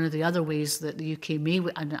obviously one of the other ways that the UK may,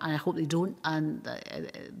 and I hope they don't, and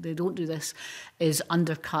they don't do this, is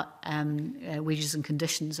undercut wages and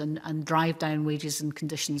conditions and drive down wages and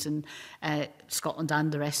conditions in Scotland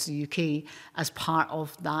and the rest of the UK as part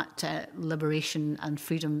of that liberation and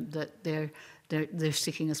freedom that they're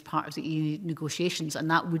seeking as part of the EU negotiations,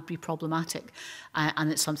 and that would be problematic,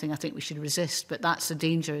 and it's something I think we should resist. But that's a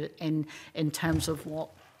danger in terms of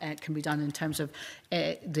what can be done in terms of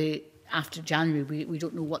after January. We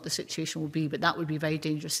don't know what the situation will be, but that would be very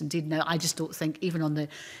dangerous indeed. Now, I just don't think, even on the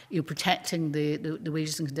protecting the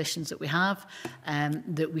wages and conditions that we have,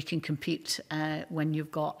 that we can compete when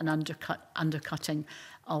you've got an undercutting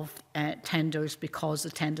of tenders, because the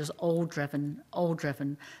tenders are all driven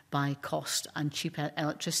by cost and cheap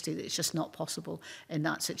electricity. It's just not possible in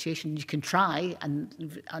that situation. You can try,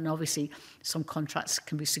 and obviously some contracts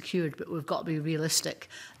can be secured, but we've got to be realistic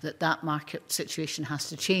that market situation has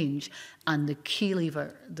to change, and the key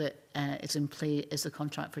lever that is in play is the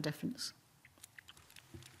contract for difference.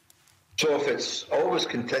 So if it's always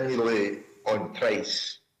continually on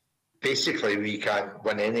price, basically we can't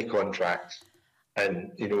win any contracts.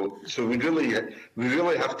 And, you know, so we really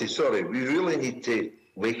need to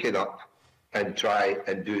wake it up and try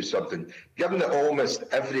and do something. Given that almost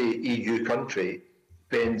every EU country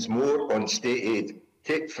spends more on state aid,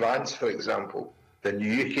 take France, for example, than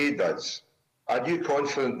the UK does, are you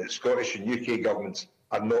confident that Scottish and UK governments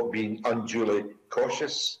are not being unduly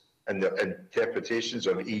cautious in their interpretations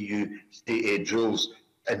of EU state aid rules,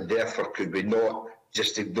 and therefore could we not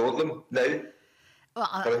just ignore them now? Well,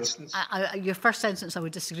 for instance? Your first sentence I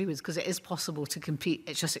would disagree with, because it is possible to compete.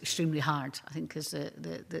 It's just extremely hard, I think, is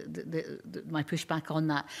my pushback on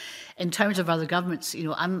that. In terms of other governments, you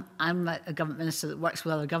know, I'm a government minister that works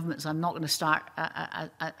with other governments. I'm not going to start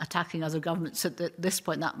attacking other governments at this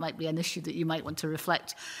point. That might be an issue that you might want to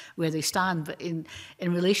reflect where they stand. But in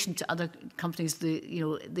relation to other companies,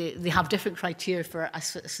 they have different criteria for, I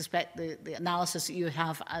suspect, the analysis that you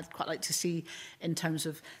have. I'd quite like to see in terms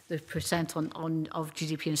of the percent of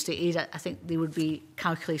GDP and state aid. I think they would be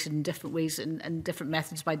calculated in different ways and different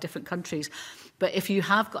methods by different countries. But if you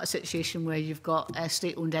have got a situation where you've got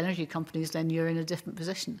state-owned energy companies, then you're in a different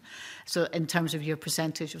position. So in terms of your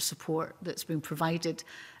percentage of support that's been provided,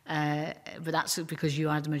 but that's because you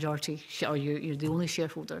are the majority or you're the only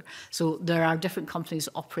shareholder. So there are different companies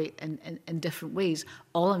that operate in different ways.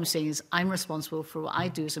 All I'm saying is I'm responsible for what I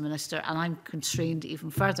do as a minister, and I'm constrained even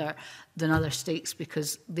further than other states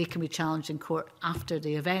because they can be challenged in court after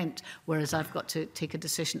the event, whereas I've got to take a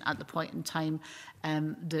decision at the point in time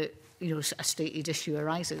that a state aid issue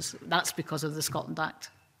arises. That's because of the Scotland Act.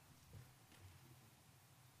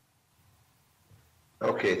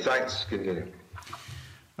 Okay, thanks. Continue.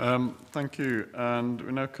 Thank you. And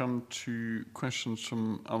we now come to questions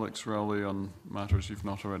from Alex Rowley on matters you've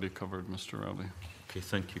not already covered, Mr. Rowley. Okay,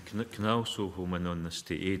 thank you. Can I also home in on the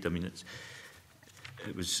state aid? I mean,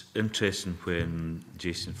 it was interesting when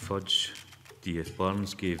Jason Fudge, D.F.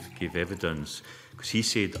 Barnes, gave evidence, because he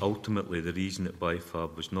said ultimately the reason that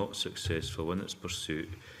BIFAB was not successful in its pursuit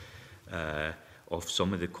of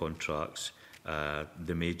some of the contracts,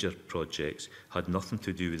 the major projects, had nothing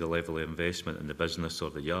to do with the level of investment in the business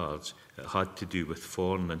or the yards. It had to do with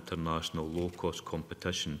foreign international low-cost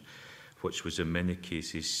competition, which was in many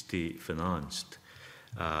cases state-financed.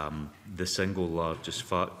 The single largest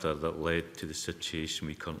factor that led to the situation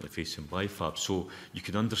we currently face in BIFAB. So you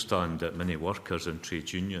can understand that many workers and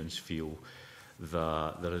trade unions feel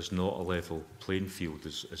that there is not a level playing field,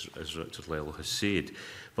 as Richard Lello has said.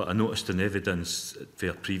 But I noticed in evidence for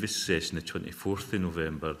a previous session, the 24th of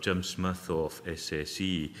November, Jim Smith of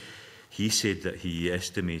SSE, he said that he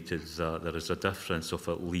estimated that there is a difference of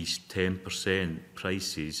at least 10%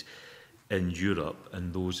 prices in Europe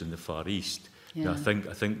and those in the Far East. Yeah. Now,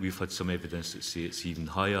 I think we've had some evidence that say it's even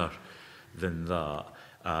higher than that.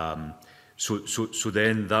 So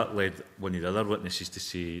then that led one of the other witnesses to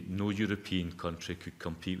say no European country could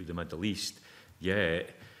compete with the Middle East. Yet,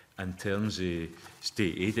 in terms of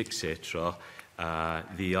state aid, etc.,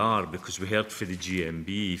 they are, because we heard for the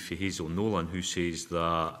GMB, for Hazel Nolan, who says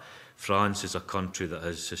that France is a country that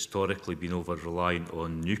has historically been over-reliant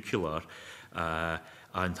on nuclear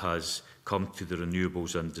and has come to the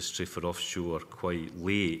renewables industry for offshore quite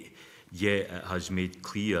late, yet it has made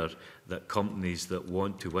clear that companies that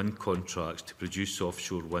want to win contracts to produce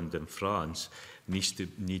offshore wind in France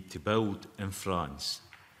need to build in France.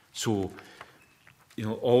 So,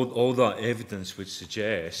 all that evidence would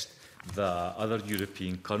suggest that other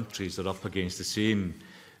European countries are up against the same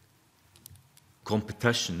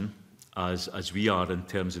competition as we are in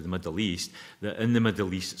terms of the Middle East, that in the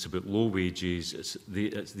Middle East it's about low wages,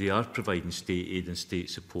 they are providing state aid and state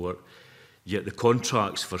support, yet the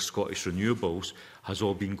contracts for Scottish renewables has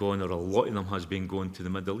all been going, or a lot of them has been going to the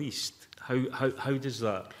Middle East. How does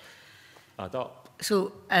that add up?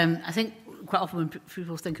 So I think quite often when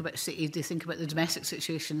people think about state aid, they think about the domestic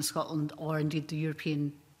situation in Scotland or indeed the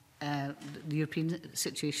European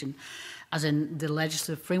situation, as in the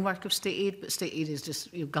legislative framework of state aid, but state aid is just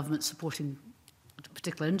government supporting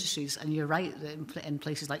particular industries. And you're right, that in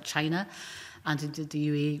places like China and indeed the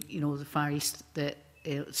UAE, the Far East, that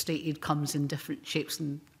state aid comes in different shapes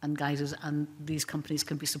and guises, and these companies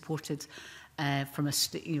can be supported from a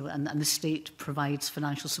state, and the state provides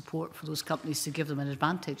financial support for those companies to give them an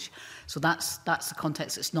advantage. So that's the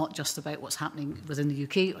context. It's not just about what's happening within the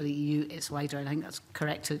UK or the EU, it's wider. I think that's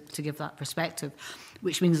correct to give that perspective,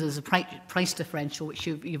 which means there's a price differential, which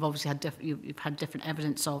you've obviously had different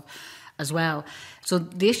evidence of as well. So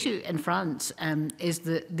the issue in France is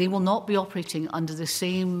that they will not be operating under the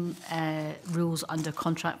same rules under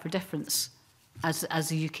contract for difference as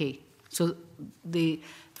the UK. So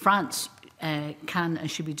France can and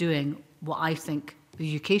should be doing what I think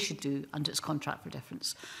the UK should do under its contract for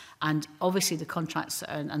difference. And obviously the contracts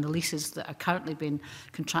and the leases that are currently being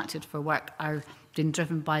contracted for work are being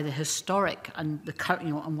driven by the historic and the current,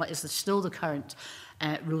 and what is still the current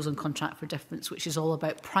rules on contract for difference, which is all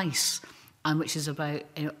about price and which is about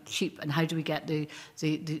cheap, and how do we get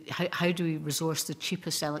how do we resource the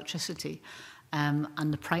cheapest electricity, and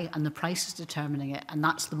the price is determining it, and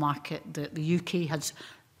that's the market that the UK has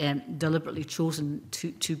deliberately chosen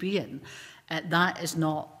to be in. That is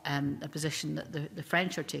not a position that the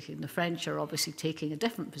French are taking. The French are obviously taking a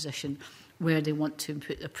different position where they want to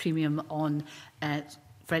put a premium on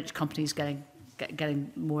French companies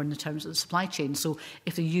getting more in the terms of the supply chain. So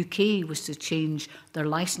if the UK was to change their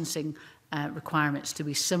licensing requirements to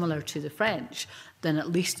be similar to the French, then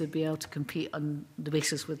at least they'd be able to compete on the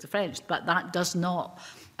basis with the French. But that does not,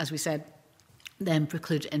 as we said, then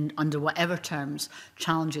preclude under whatever terms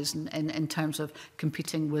challenges in terms of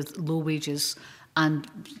competing with low wages and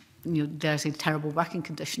there's terrible working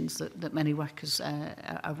conditions that many workers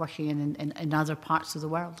are working in other parts of the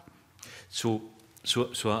world. So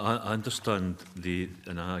I understand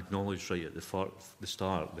and I acknowledge right at the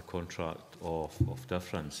start the contract of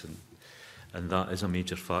difference, and that is a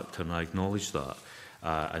major factor, and I acknowledge that,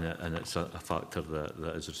 and it's a factor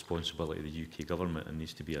that is a responsibility of the UK government and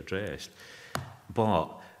needs to be addressed.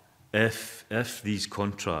 But if these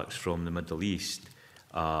contracts from the Middle East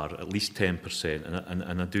are at least 10%,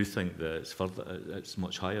 and I do think that it's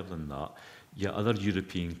much higher than that, yet other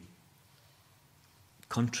European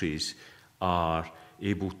countries are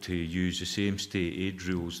able to use the same state aid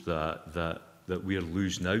rules that we're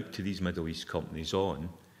losing out to these Middle East companies on,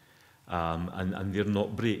 and they're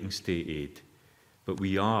not breaking state aid, but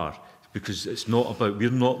we are, because it's not about,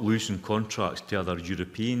 we're not losing contracts to other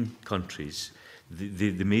European countries.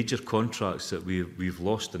 The major contracts that we've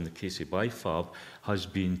lost in the case of BIFAB has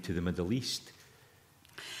been to the Middle East.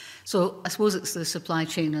 So I suppose it's the supply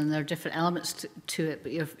chain, and there are different elements to it.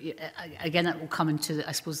 But again, it will come into,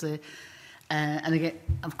 I suppose, and again,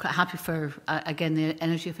 I'm quite happy for again the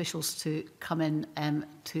energy officials to come in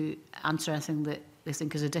to answer anything that they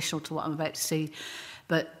think is additional to what I'm about to say.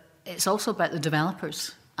 But it's also about the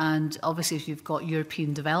developers. And obviously, if you've got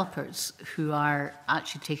European developers who are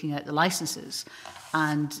actually taking out the licenses,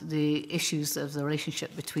 and the issues of the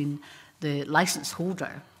relationship between the license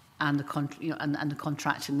holder and the and the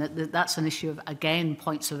contracting, that's an issue of, again,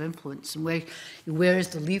 points of influence, and where is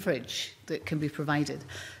the leverage that can be provided.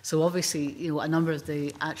 So obviously, a number of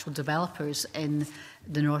the actual developers in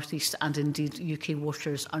the North East and indeed UK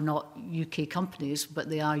waters are not UK companies, but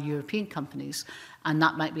they are European companies, and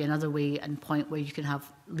that might be another way and point where you can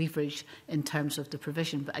have leverage in terms of the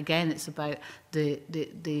provision. But again, it's about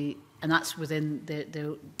and that's within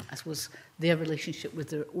I suppose, their relationship with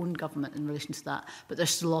their own government in relation to that. But they're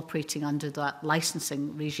still operating under that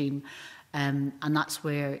licensing regime, and that's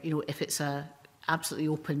where, if it's a absolutely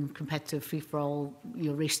open, competitive, free-for-all,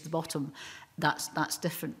 race to the bottom, that's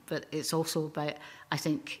different. But it's also about, I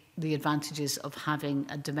think, the advantages of having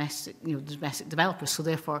a domestic developers. So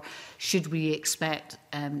therefore, should we expect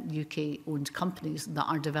UK-owned companies that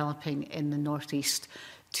are developing in the North East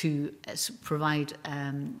to provide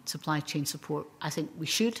supply chain support? I think we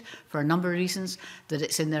should, for a number of reasons, that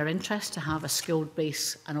it's in their interest to have a skilled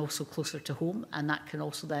base and also closer to home, and that can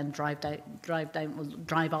also then drive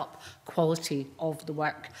up quality of the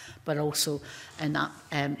work, but also in that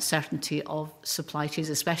certainty of supply chains,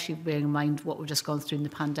 especially bearing in mind what we've just gone through in the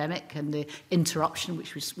pandemic and the interruption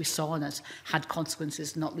which we saw, and has had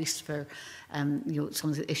consequences not least for some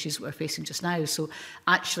of the issues we're facing just now. So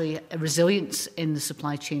actually, a resilience in the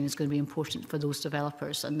supply chain is going to be important for those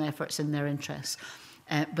developers, and therefore it's in their interests.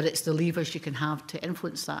 But it's the levers you can have to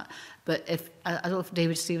influence that. But I don't know if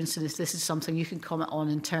David Stevenson, if this is something you can comment on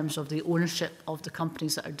in terms of the ownership of the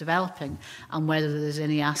companies that are developing, and whether there's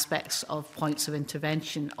any aspects of points of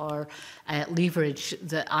intervention or leverage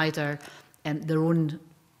that either their own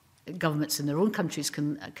governments in their own countries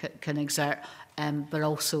can exert, but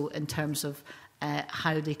also in terms of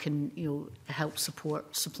how they can help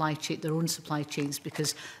support their own supply chains,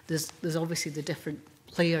 because there's obviously the different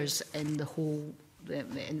players in the whole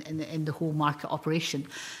in the whole market operation,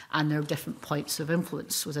 and there are different points of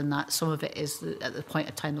influence within that. Some of it is at the point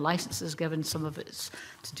of time the licence is given, some of it's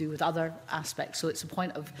to do with other aspects. So it's a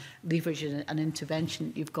point of leverage and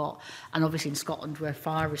intervention you've got. And obviously in Scotland we're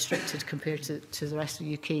far restricted compared to the rest of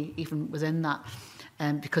the UK, even within that,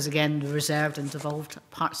 because again the reserved and devolved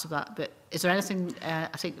parts of that. But is there anything, I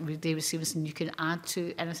think with David Stevenson, you can add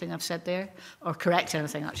to anything I've said there, or correct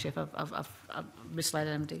anything actually if I've misled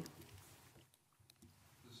anybody?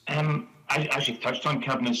 As you've touched on,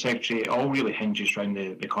 Cabinet Secretary, it all really hinges around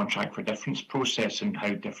the contract for difference process and how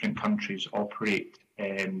different countries operate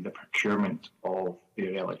the procurement of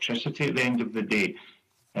their electricity at the end of the day.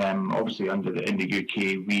 Obviously, in the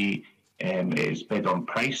UK, it is bid on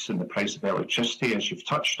price and the price of electricity, as you've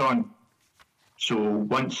touched on. So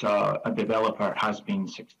once a developer has been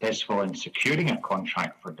successful in securing a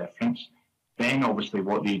contract for difference, then obviously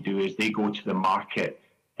what they do is they go to the market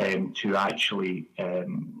to actually,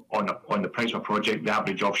 on the price of a project, the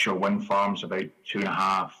average offshore wind farm is about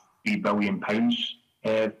 2.5 £3 billion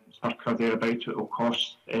circa thereabout it will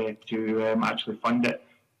cost to actually fund it.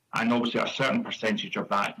 And obviously a certain percentage of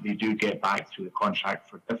that they do get back through the contract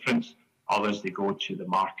for difference. Others they go to the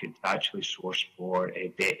market to actually source for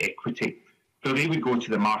debt equity. So they would go to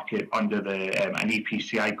the market under an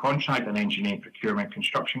EPCI contract, an engineering procurement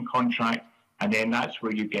construction contract, and then that's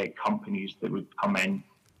where you get companies that would come in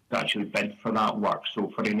to actually bid for that work. So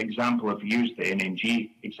for an example, if you use the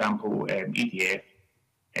NNG example, EDF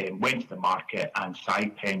went to the market and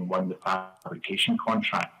Saipem won the fabrication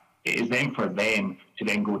contract. It is then for them to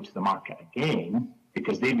then go to the market again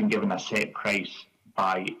because they've been given a set price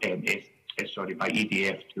by EDF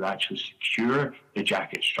to actually secure the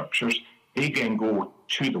jacket structures. They then go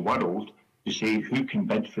to the world to say who can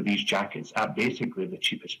bid for these jackets at basically the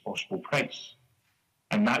cheapest possible price.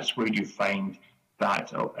 And that's where you find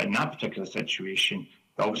that in that particular situation,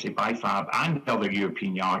 obviously BIFAB and other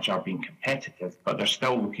European yards are being competitive, but they're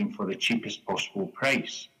still looking for the cheapest possible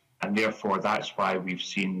price. And therefore, that's why we've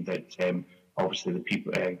seen that obviously the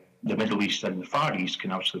people, the Middle East and the Far East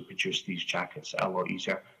can actually produce these jackets a lot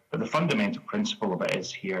easier. But the fundamental principle of it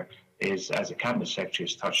is here is, as the Cabinet Secretary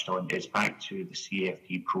has touched on, is back to the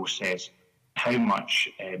CFD process, how much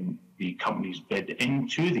the companies bid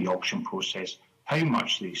into the auction process, how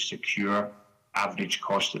much they secure. Average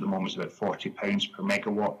cost at the moment is about £40 per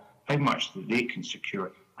megawatt, how much that they can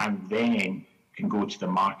secure, and then can go to the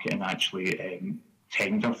market and actually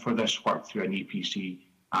tender for this work through an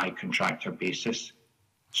EPCI contractor basis.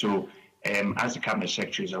 So as the Cabinet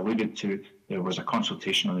Secretary has alluded to, there was a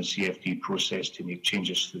consultation on the CFD process to make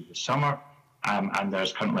changes through the summer, and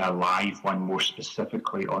there's currently a live one more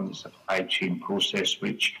specifically on the supply chain process,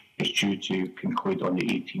 which is due to conclude on the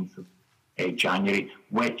 18th of January,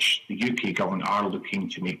 which the UK government are looking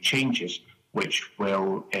to make changes which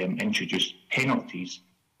will introduce penalties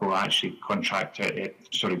for actually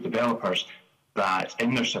developers that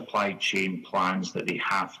in their supply chain plans that they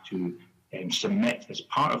have to submit as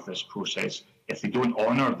part of this process. If they don't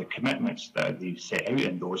honour the commitments that they set out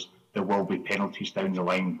in those, there will be penalties down the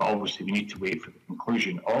line. But obviously we need to wait for the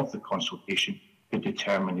conclusion of the consultation to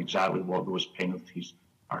determine exactly what those penalties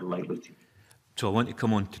are likely to be. So I want to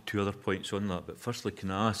come on to two other points on that, but firstly, can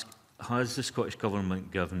I ask, has the Scottish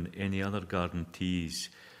Government given any other guarantees,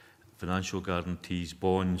 financial guarantees,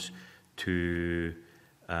 bonds to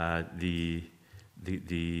the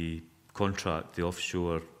contract, the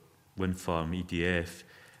offshore wind farm, EDF,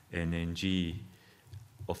 NNG,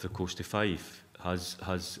 off the coast of Fife?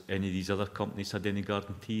 Has any of these other companies had any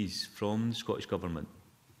guarantees from the Scottish Government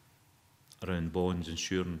around bonds,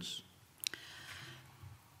 insurance?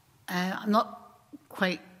 I'm not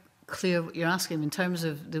quite clear what you're asking in terms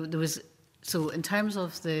of in terms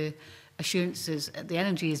of the assurances. The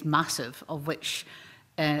NNG is massive, of which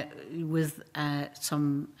with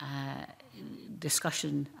some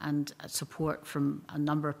discussion and support from a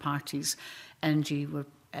number of parties,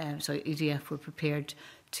 EDF were prepared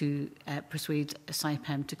to persuade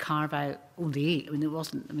Saipem to carve out only 8. It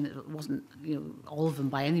wasn't all of them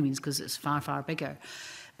by any means, because it's far, far bigger.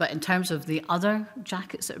 But in terms of the other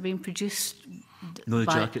jackets that are being produced, the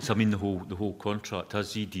jackets. I mean the whole contract.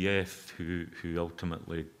 Has EDF, who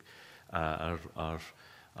ultimately are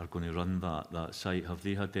going to run that site, have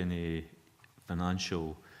they had any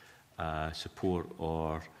financial support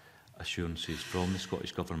or assurances from the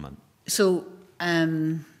Scottish Government? So,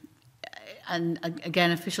 and again,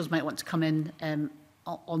 officials might want to come in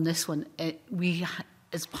on this one. We,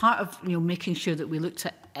 as part of making sure that we looked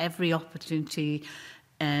at every opportunity.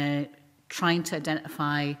 Trying to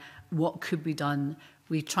identify what could be done.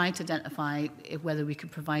 We tried to identify whether we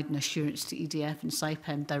could provide an assurance to EDF and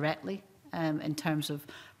Saipem directly in terms of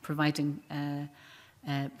providing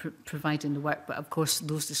the work. But of course,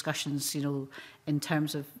 those discussions, in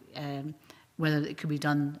terms of whether it could be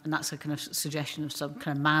done, and that's a kind of suggestion of some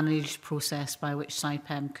kind of managed process by which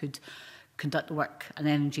Saipem could conduct the work, and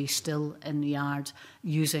energy still in the yard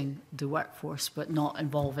using the workforce, but not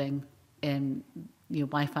involving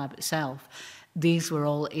BIFAB itself. These were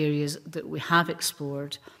all areas that we have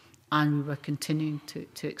explored and we were continuing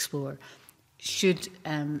to explore. Should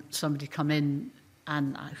somebody come in,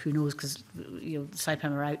 and who knows, because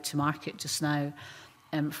Saipem are out to market just now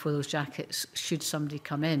for those jackets, should somebody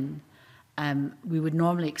come in, we would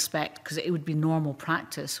normally expect, because it would be normal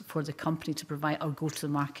practice for the company to provide, or go to the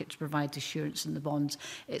market to provide assurance in the bonds.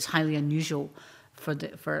 It's highly unusual for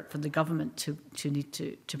the government to need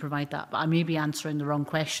to provide that. But I may be answering the wrong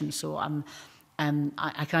question, so I can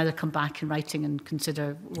either come back in writing and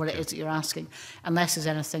consider what it is that you're asking, unless there's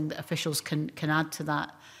anything that officials can add to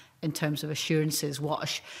that in terms of assurances.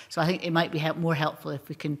 So I think it might be more helpful if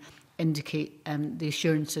we can indicate the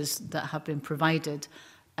assurances that have been provided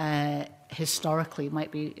historically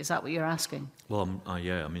might be. Is that what you're asking? Well,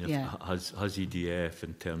 yeah. I mean, Yeah. Has EDF,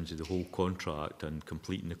 in terms of the whole contract and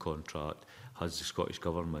completing the contract, has the Scottish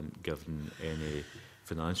Government given any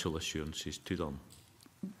financial assurances to them?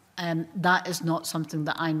 That is not something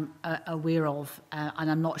that I'm aware of, and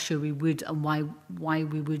I'm not sure we would, and why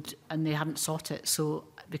we would, and they haven't sought it. So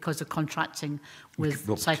because of contracting with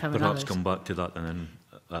Saipem and perhaps others. come back to that and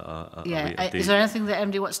a Yeah. later date. Is there anything that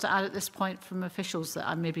MD wants to add at this point from officials that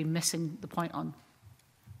I'm maybe missing the point on?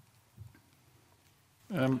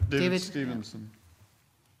 David Stevenson.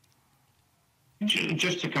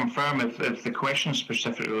 Just to confirm, if the question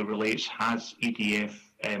specifically relates, has EDF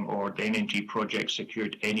or the NNG project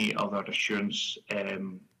secured any other assurance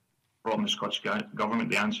from the Scottish Government?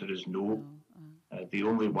 The answer is no. The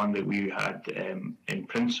only one that we had, in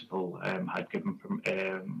principle, had given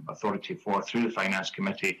authority for through the Finance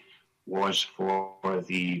Committee was for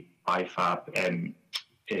the BIFAB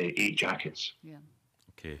 8 jackets. Yeah.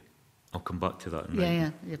 Okay, I'll come back to that.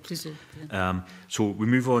 Yeah, please do. Yeah. So we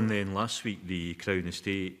move on then. Last week, the Crown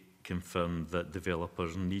Estate confirmed that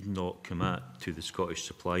developers need not commit to the Scottish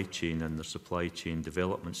supply chain in their supply chain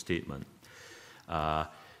development statement.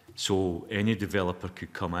 So any developer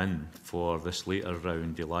could come in for this later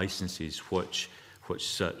round of licences, which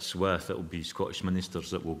sits with, it will be Scottish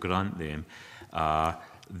ministers that will grant them.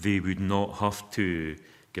 They would not have to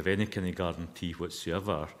give any kind of guarantee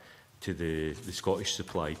whatsoever to the Scottish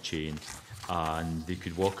supply chain, and they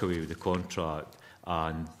could walk away with the contract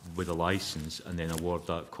and with a licence and then award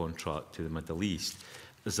that contract to the Middle East.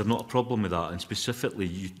 Is there not a problem with that? And specifically,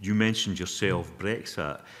 you mentioned yourself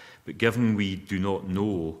Brexit, but given we do not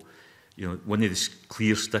know, one of the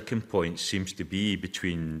clear sticking points seems to be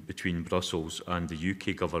between Brussels and the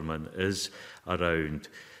UK government is around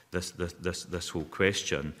this whole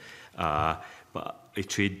question, but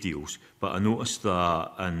trade deals. But I noticed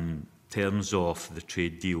that in terms of the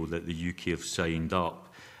trade deal that the UK have signed up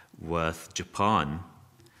with Japan,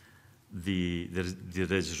 there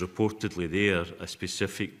is reportedly there a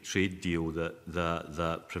specific trade deal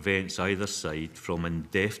that prevents either side from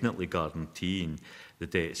indefinitely guaranteeing the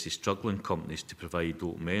debts of struggling companies to provide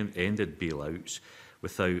open-ended bailouts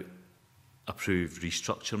without approved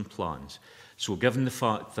restructuring plans. So given the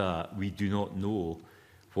fact that we do not know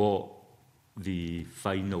what the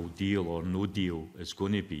final deal or no deal is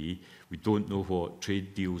going to be, we don't know what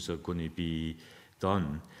trade deals are going to be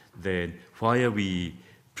done, then why are we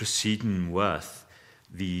proceeding with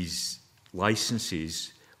these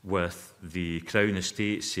licences with the Crown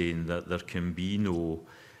Estate saying that there can be no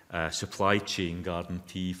supply chain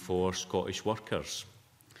guarantee for Scottish workers?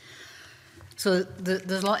 So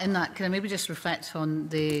there's a lot in that. Can I maybe just reflect on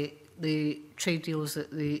the trade deals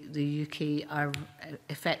that the UK are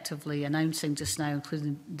effectively announcing just now,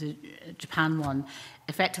 including the Japan one?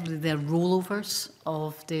 Effectively, they're rollovers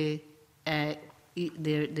of the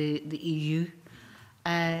EU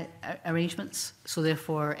arrangements. So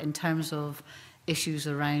therefore, in terms of issues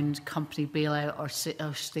around company bailout or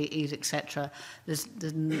state aid, etc., there's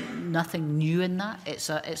nothing new in that. It's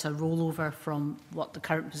a rollover from what the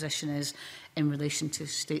current position is in relation to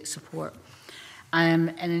state support. And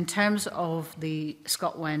in terms of the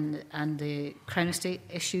ScotWind and the Crown Estate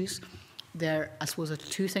issues, there, I suppose, are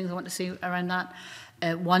two things I want to say around that.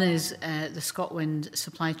 One is the ScotWind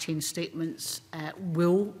supply chain statements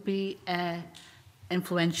will be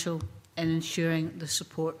influential in ensuring the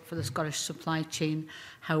support for the Scottish supply chain.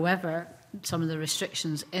 However, some of the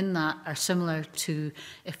restrictions in that are similar to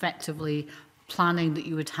effectively planning that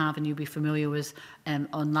you would have and you'll be familiar with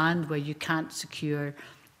on land, where you can't secure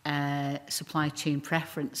supply chain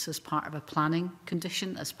preference as part of a planning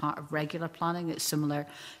condition, as part of regular planning. It's similar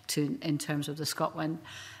to in terms of the ScotWind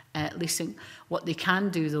leasing. What they can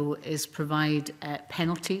do, though, is provide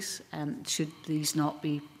penalties should these not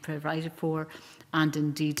be provided for, and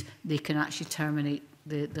indeed they can actually terminate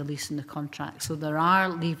the lease and the contract. So there are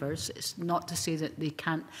levers. It's not to say that they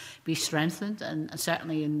can't be strengthened, and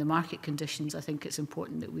certainly in the market conditions, I think it's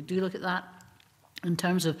important that we do look at that. In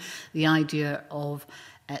terms of the idea of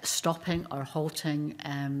stopping or halting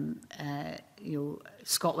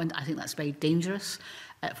ScotWind, I think that's very dangerous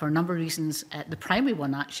for a number of reasons. The primary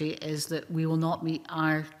one actually is that we will not meet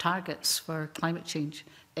our targets for climate change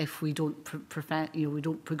if we don't we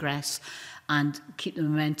don't progress and keep the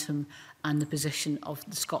momentum and the position of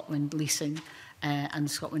the ScotWind leasing and the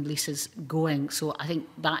ScotWind leases going. So I think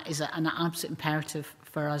that is an absolute imperative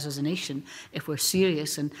for us as a nation if we're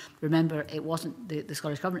serious. And remember, it wasn't the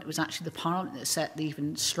Scottish Government, it was actually the Parliament that set the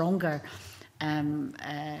even stronger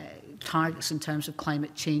targets in terms of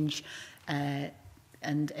climate change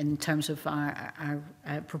and in terms of our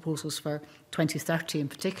proposals for 2030 in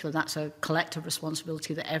particular, that's a collective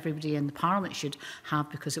responsibility that everybody in the Parliament should have,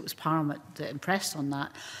 because it was Parliament that impressed on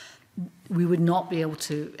that. We would not be able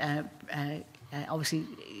to obviously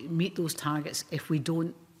meet those targets if we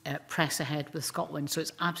don't press ahead with Scotland. So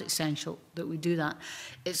it's absolutely essential that we do that.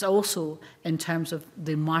 It's also in terms of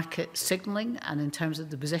the market signalling and in terms of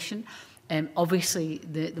the position. Obviously,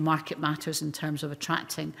 the market matters in terms of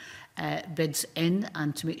attracting bids in,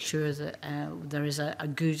 and to make sure that there is a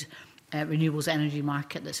good renewables energy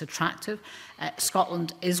market that's attractive.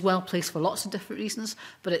 Scotland is well placed for lots of different reasons,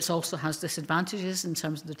 but it also has disadvantages in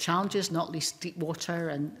terms of the challenges, not least deep water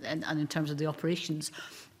and in terms of the operations.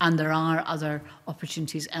 And there are other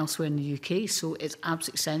opportunities elsewhere in the UK, so it's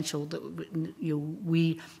absolutely essential that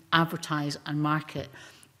we advertise and market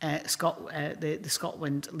the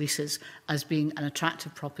ScotWind leases as being an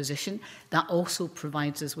attractive proposition. That also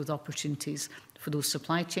provides us with opportunities for those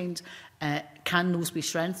supply chains. Can those be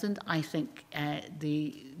strengthened? I think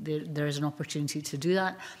there is an opportunity to do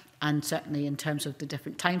that. And certainly in terms of the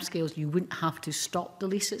different timescales, you wouldn't have to stop the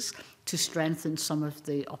leases to strengthen some of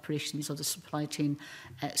the operations of the supply chain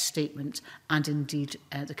statement, and indeed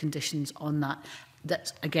the conditions on that.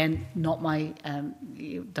 That's, again, not my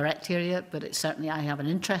direct area, but it's certainly I have an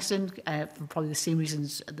interest in, for probably the same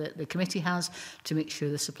reasons that the committee has, to make sure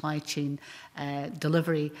the supply chain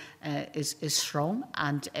delivery is strong.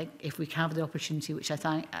 And if we have the opportunity, which I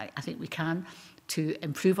think we can, to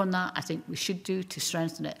improve on that, I think we should do, to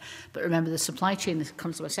strengthen it. But remember, the supply chain, this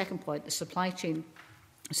comes to my second point, the supply chain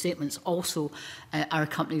statements also are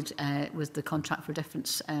accompanied with the contract for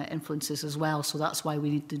difference influences as well. So that's why we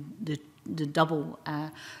need the double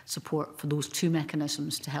support for those two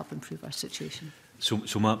mechanisms to help improve our situation.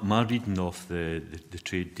 So my reading of the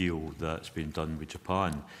trade deal that's been done with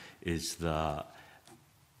Japan is that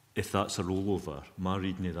if that's a rollover, my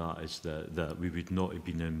reading of that is that we would not have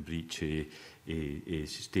been in breach of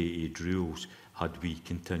state aid rules had we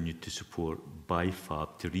continued to support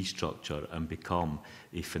BIFAB to restructure and become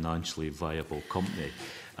a financially viable company.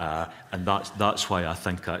 And that's why I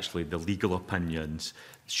think actually the legal opinions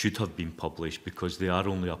should have been published, because they are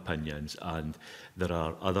only opinions and there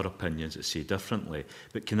are other opinions that say differently.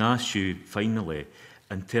 But can I ask you finally,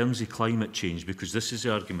 in terms of climate change, because this is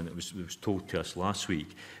the argument that was told to us last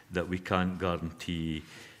week, that we can't guarantee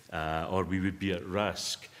or we would be at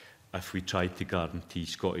risk if we tried to guarantee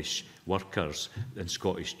Scottish workers and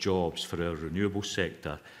Scottish jobs for our renewable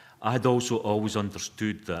sector. I had also always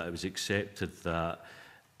understood that it was accepted that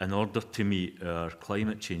in order to meet our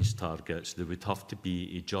climate change targets, there would have to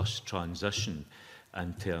be a just transition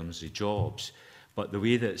in terms of jobs. But the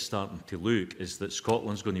way that it's starting to look is that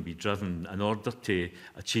Scotland's going to be driven, in order to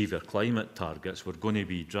achieve our climate targets, we're going to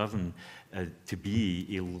be driven to be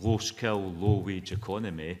a low-skill, low-wage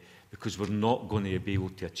economy, because we're not going to be able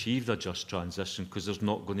to achieve the just transition because there's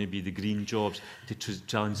not going to be the green jobs to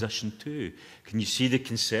transition to. Can you see the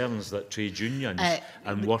concerns that trade unions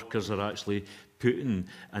and workers are actually putting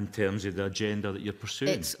in terms of the agenda that you're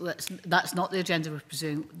pursuing? That's not the agenda we're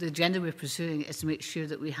pursuing. The agenda we're pursuing is to make sure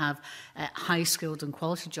that we have high-skilled and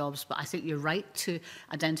quality jobs. But I think you're right to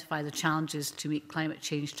identify the challenges to meet climate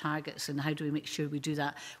change targets, and how do we make sure we do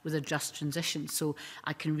that with a just transition. So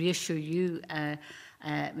I can reassure you,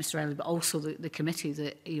 Mr Riley, but also the committee,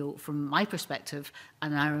 that, you know, from my perspective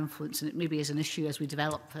and our influence, and it maybe is an issue as we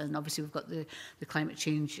develop, and obviously we've got the climate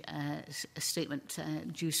change statement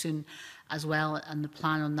due soon as well, and the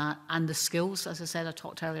plan on that, and the skills, as I said, I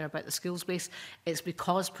talked earlier about the skills base. It's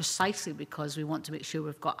precisely because we want to make sure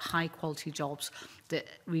we've got high quality jobs, that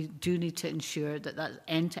we do need to ensure that that's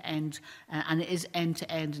end-to-end, and it is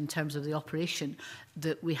end-to-end in terms of the operation,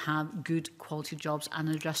 that we have good quality jobs and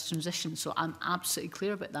a just transition. So I'm absolutely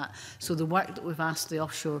clear about that. So the work that we've asked the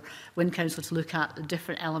Offshore Wind Council to look at, the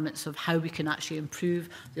different elements of how we can actually improve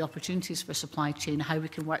the opportunities for supply chain, how we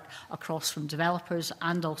can work across from developers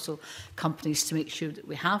and also companies to make sure that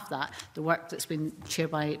we have that. The work that's been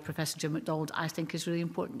chaired by Professor Jim MacDonald, I think, is really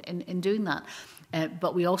important in doing that.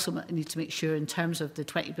 But we also need to make sure, in terms of the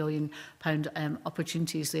 £20 billion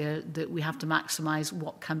opportunities there, that we have to maximise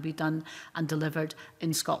what can be done and delivered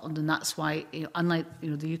in Scotland. And that's why, you know, unlike,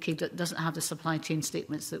 you know, the UK doesn't have the supply chain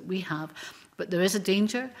statements that we have, but there is a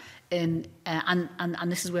danger in,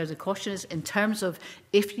 and this is where the caution is, in terms of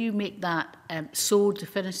if you make that so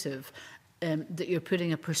definitive, that you're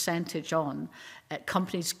putting a percentage on,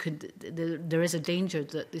 companies could, there is a danger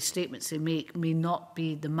that the statements they make may not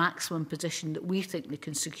be the maximum position that we think they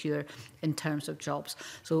can secure in terms of jobs.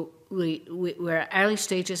 So we're at early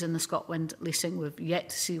stages in the ScotWind leasing. We've yet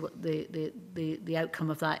to see what the outcome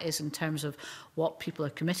of that is in terms of what people are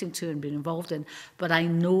committing to and being involved in. But I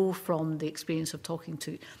know from the experience of talking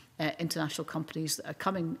to international companies that are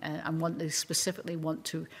coming and they specifically want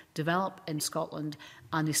to develop in Scotland,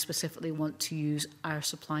 and they specifically want to use our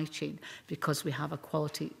supply chain because we have a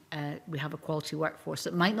quality workforce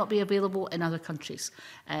that might not be available in other countries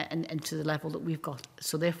and to the level that we've got.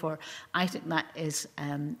 So therefore, I think that is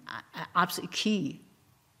absolutely key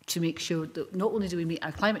to make sure that not only do we meet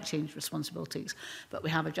our climate change responsibilities, but we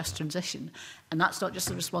have a just transition. And that's not just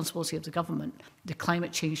the responsibility of the government. The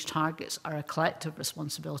climate change targets are a collective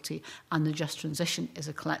responsibility, and the just transition is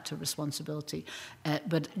a collective responsibility.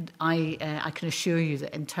 But I can assure you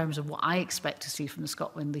that in terms of what I expect to see from the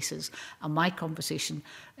ScotWind leases, and my conversation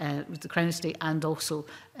with the Crown Estate and also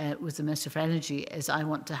with the Minister for Energy, is I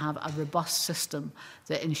want to have a robust system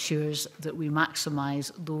that ensures that we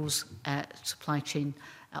maximise those supply chain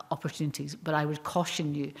opportunities. But I would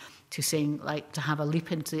caution you to saying, like, to have a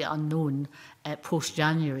leap into the unknown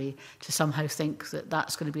post-January, to somehow think that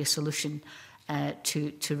that's going to be a solution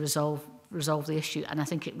to resolve the issue. And I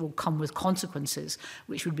think it will come with consequences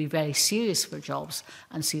which would be very serious for jobs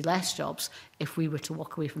and see less jobs if we were to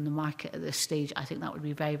walk away from the market at this stage. I think that would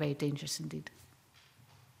be very, very dangerous indeed.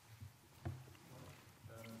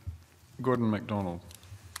 Gordon MacDonald.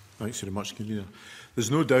 Thanks very much, Convener.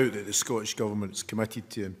 There's no doubt that the Scottish Government is committed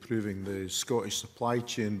to improving the Scottish supply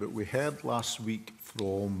chain, but we heard last week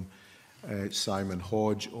from Simon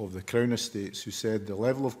Hodge of the Crown Estates, who said the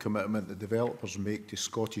level of commitment that developers make to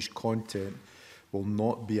Scottish content will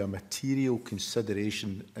not be a material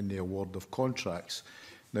consideration in the award of contracts.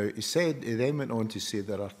 Now, he then went on to say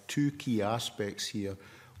there are two key aspects here.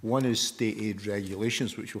 One is state aid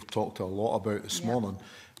regulations, which we've talked a lot about this morning,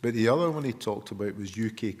 but the other one he talked about was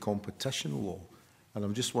UK competition law. And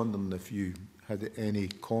I'm just wondering if you had any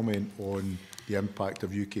comment on the impact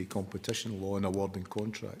of UK competition law in awarding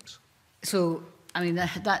contracts. So, I mean,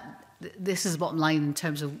 this is the bottom line in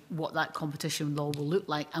terms of what that competition law will look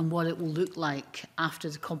like and what it will look like after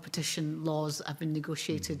the competition laws have been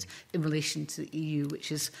negotiated in relation to the EU,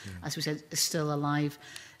 which is, as we said, is still a live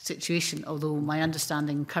situation. Although my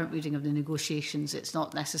understanding, current reading of the negotiations, it's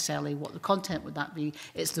not necessarily what the content would that be,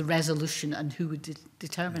 it's the resolution and who would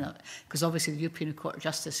determine it. Because obviously the European Court of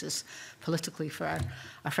Justice is politically, for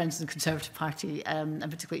our friends in the Conservative Party, and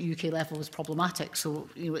particularly at UK level, is problematic. So,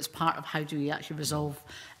 you know, it's part of how do we actually resolve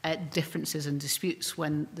differences and disputes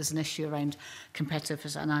when there's an issue around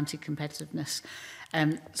competitiveness and anti-competitiveness.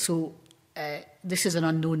 This is an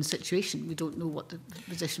unknown situation. We don't know what the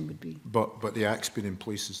position would be. But the Act's been in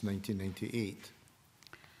place since 1998.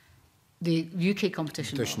 The UK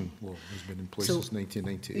competition law has been in place since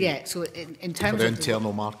 1998. Yeah, so in terms of the of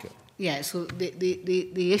internal market. Yeah, so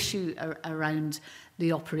the issue around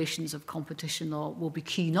the operations of competition law will be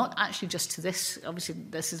key, not actually just to this. Obviously,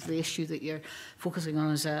 this is the issue that you're focusing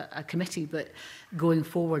on as a committee, but going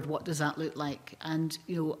forward, what does that look like? And,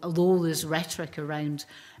 you know, although there's rhetoric around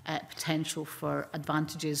potential for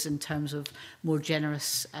advantages in terms of more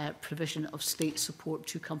generous provision of state support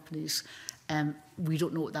to companies, we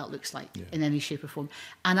don't know what that looks like in any shape or form.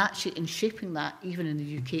 And actually, in shaping that, even in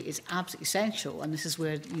the UK, is absolutely essential. And this is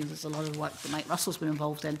where, you know, there's a lot of work that Mike Russell's been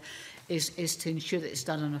involved in, is to ensure that it's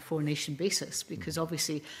done on a four-nation basis. Because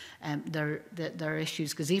obviously, there are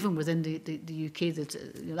issues. Because even within the UK,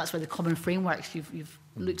 that's where the common frameworks you've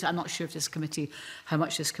looked at. I'm not sure if how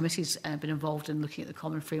much this committee's been involved in looking at the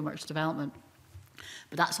common frameworks development.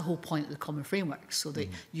 But that's the whole point of the common framework, so that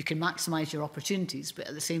you can maximise your opportunities, but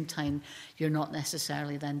at the same time, you're not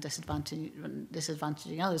necessarily then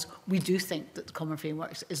disadvantaging others. We do think that the common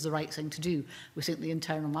framework is the right thing to do. We think the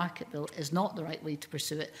internal market bill is not the right way to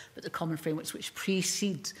pursue it, but the common frameworks which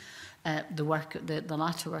precede the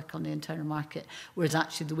latter work on the internal market, whereas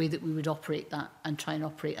actually the way that we would operate that and try and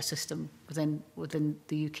operate a system within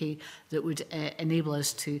the UK that would enable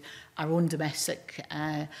us to our own domestic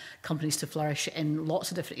companies to flourish in lots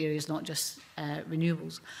of different areas, not just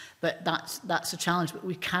renewables. But that's a challenge. But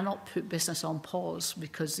we cannot put business on pause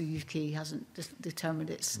because the UK hasn't determined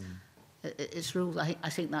its rules. I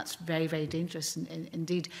think that's very, very dangerous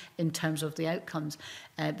indeed in terms of the outcomes,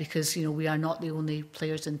 because, you know, we are not the only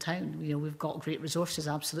players in town. You know, we've got great resources,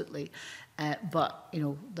 absolutely, but, you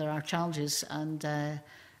know, there are challenges, and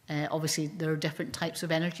obviously there are different types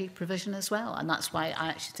of energy provision as well, and that's why I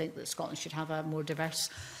actually think that Scotland should have a more diverse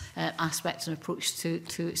aspect and approach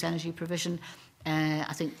to its energy provision.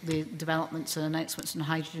 I think the developments and announcements on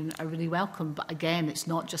hydrogen are really welcome. But again, it's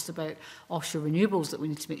not just about offshore renewables that we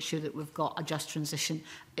need to make sure that we've got a just transition.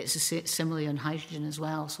 It's similarly on hydrogen as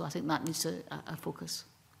well. So I think that needs a focus.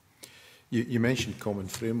 You mentioned common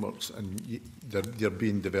frameworks, and they're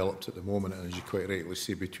being developed at the moment, and as you quite rightly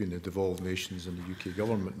say, between the devolved nations and the UK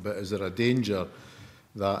government. But is there a danger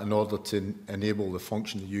that in order to enable the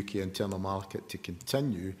function of the UK internal market to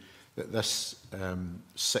continue, that this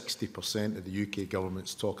 60% of the UK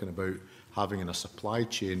government's talking about having in a supply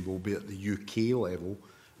chain will be at the UK level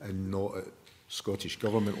and not at Scottish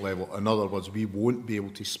Government level? In other words, we won't be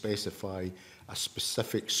able to specify a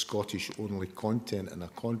specific Scottish-only content in a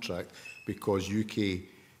contract because UK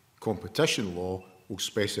competition law will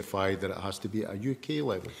specify that it has to be at a UK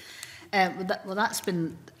level. Well, that's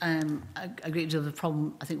been a great deal of the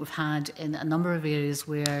problem I think we've had in a number of areas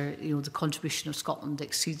where the contribution of Scotland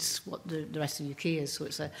exceeds what the rest of the UK is. So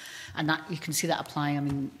it's and that you can see that applying. I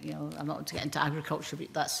mean, I'm not going to get into agriculture,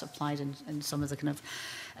 but that's applied in some of the kind of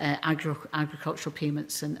agricultural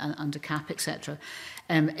payments and under CAP, etc.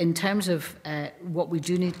 In terms of what we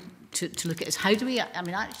do need to look at is how do we, I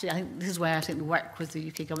mean, actually, I think this is where I think the work with the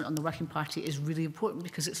UK government on the Working Party is really important,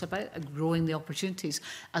 because it's about growing the opportunities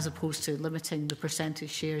as opposed to limiting the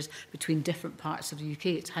percentage shares between different parts of the UK.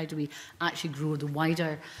 It's how do we actually grow the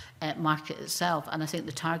wider market itself. And I think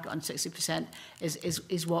the target on 60%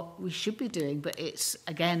 is what we should be doing. But it's,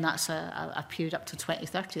 again, that's a period up to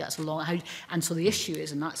 2030. That's a long, and so the issue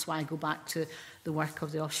is, and that's why I go back to the work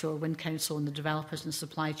of the Offshore Wind Council and the developers and the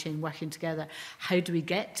supply chain working together. How do we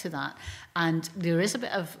get to that? And there is a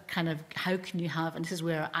bit of kind of how can you have, and this is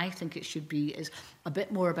where I think it should be, is a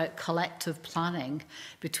bit more about collective planning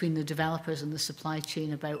between the developers and the supply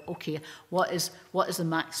chain about, okay, what is the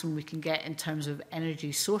maximum we can get in terms of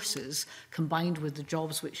energy sources combined with the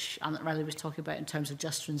jobs which Annette Riley was talking about in terms of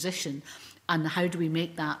just transition, and how do we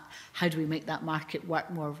make that market work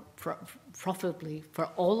more profitably for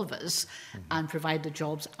all of us and provide the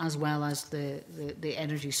jobs as well as the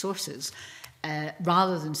energy sources.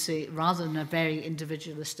 Rather than a very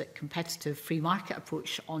individualistic, competitive free market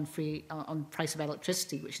approach on price of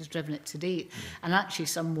electricity, which has driven it to date, and actually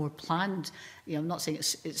some more planned. I'm not saying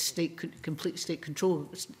it's complete state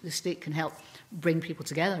control. The state can help bring people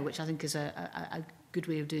together, which I think is a good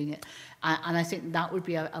way of doing it, and I think that would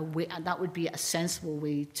be a sensible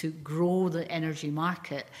way to grow the energy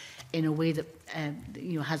market in a way that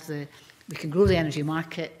we can grow the energy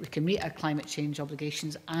market, we can meet our climate change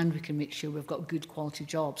obligations, and we can make sure we've got good quality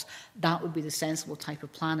jobs. That would be the sensible type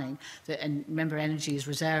of planning. And remember, energy is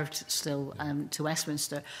reserved still to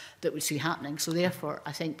Westminster, that we see happening. So therefore,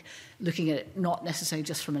 I think looking at it not necessarily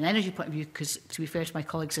just from an energy point of view, because to be fair to my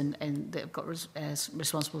colleagues that have got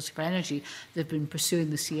responsibility for energy, they've been pursuing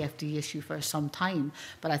the CFD issue for some time.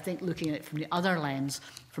 But I think looking at it from the other lens,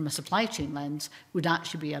 from a supply chain lens, would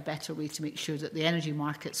actually be a better way to make sure that the energy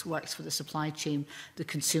markets works for the supply chain, the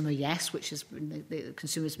consumer, yes, which has been, the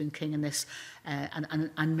consumer's been king in this,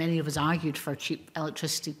 and many of us argued for cheap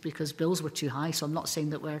electricity because bills were too high. So I'm not saying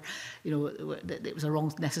that that it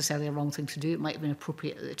was necessarily a wrong thing to do. It might have been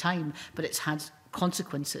appropriate at the time, but it's had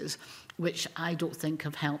consequences which I don't think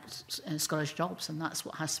have helped Scottish jobs, and that's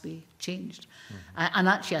what has to be changed. And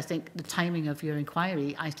actually, I think the timing of your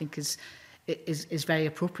inquiry, I think, is very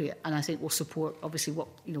appropriate, and I think will support obviously what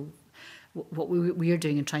we are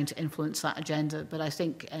doing in trying to influence that agenda. But I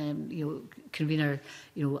think convener,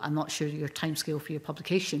 I'm not sure your timescale for your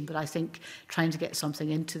publication, but I think trying to get something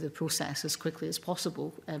into the process as quickly as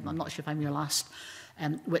possible. I'm not sure if I'm your last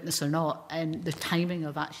witness or not, and the timing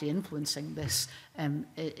of actually influencing this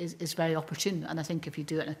is very opportune. And I think if you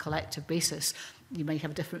do it on a collective basis, you might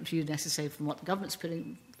have a different view necessarily from what the government's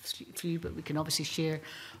putting through, but we can obviously share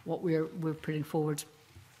what we're putting forward,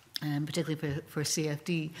 particularly for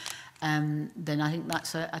CFD. Then I think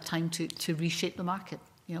that's a time to reshape the market.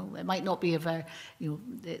 It might not be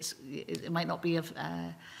it might not be of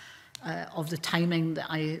the timing that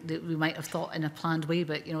we might have thought in a planned way,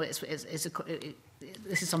 but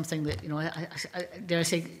this is something that I dare I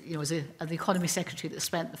say, as the Economy Secretary that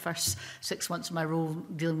spent the first 6 months of my role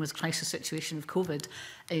dealing with the crisis situation of COVID,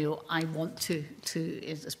 I want to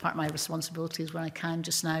as part of my responsibilities when I can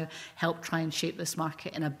just now help try and shape this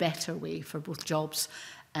market in a better way for both jobs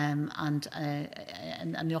and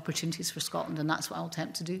the opportunities for Scotland, and that's what I'll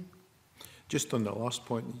attempt to do. Just on that last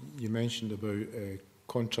point, you mentioned about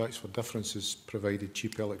contracts for differences provided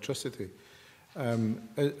cheap electricity.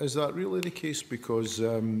 Is that really the case? Because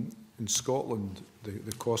in Scotland,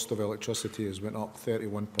 the cost of electricity has went up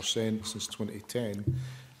 31% since 2010,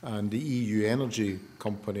 and the EU Energy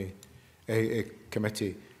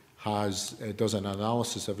Committee does an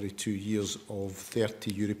analysis every 2 years of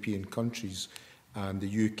 30 European countries, and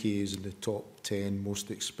the UK is in the top 10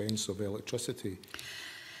 most expensive electricity.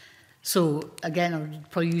 So again, I would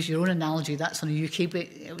probably use your own analogy. That's on a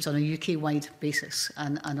it was on a UK-wide basis,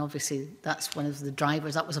 and obviously that's one of the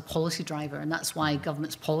drivers. That was a policy driver, and that's why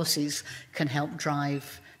government's policies can help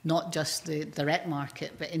drive not just the direct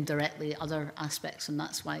market, but indirectly other aspects, and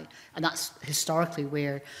that's historically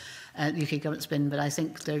where the UK government's been. But I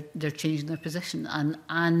think they're changing their position,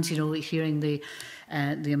 and you know, hearing the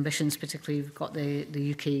ambitions, particularly we've got the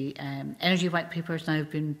UK energy white paper has now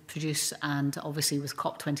been produced, and obviously with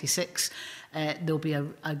COP26 there'll be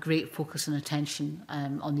a great focus and attention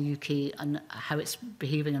on the UK and how it's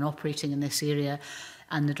behaving and operating in this area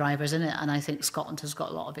and the drivers in it. And I think Scotland has got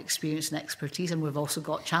a lot of experience and expertise, and we've also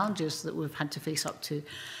got challenges that we've had to face up to,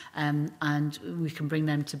 and we can bring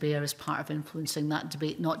them to bear as part of influencing that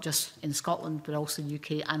debate, not just in Scotland but also the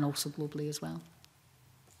UK and also globally as well.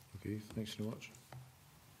 Okay, thanks very much.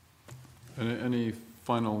 Any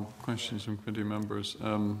final questions from committee members?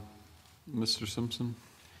 Mr. Simpson?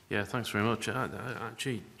 Yeah, thanks very much. I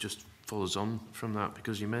actually just follows on from that,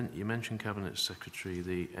 because you mentioned, Cabinet Secretary,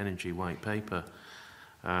 the Energy White Paper,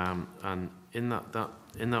 and in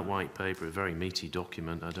that white paper, a very meaty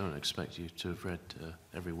document. I don't expect you to have read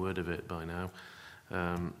every word of it by now,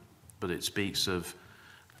 but it speaks of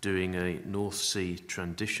doing a North Sea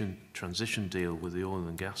transition deal with the oil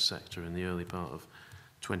and gas sector in the early part of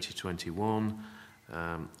 2021,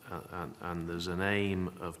 and there's an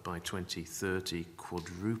aim of by 2030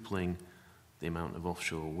 quadrupling the amount of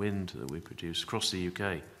offshore wind that we produce across the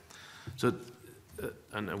UK. So,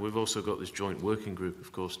 and we've also got this joint working group,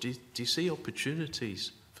 of course. Do you see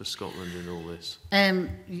opportunities for Scotland in all this?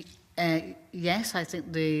 Yes, I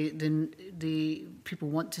think the people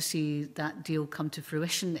want to see that deal come to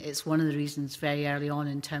fruition. It's one of the reasons very early on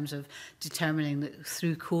in terms of determining that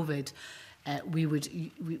through COVID, we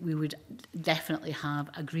would definitely have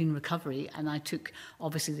a green recovery, and I took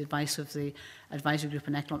obviously the advice of the advisory group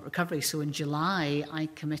on economic recovery. So in July I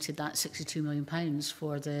committed that £62 million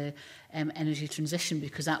for the energy transition,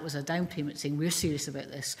 because that was a down payment saying we're serious about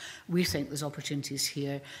this. We think there's opportunities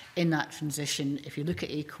here in that transition. If you look at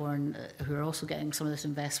Acorn, who are also getting some of this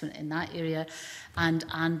investment in that area,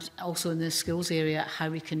 and also in the skills area, how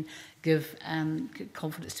we can give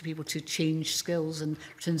confidence to people to change skills and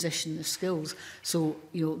transition the skills. So,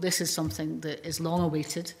 you know, this is something that is long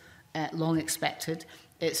awaited, long expected.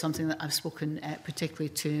 It's something that I've spoken particularly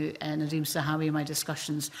to Nadeem Sahawi in my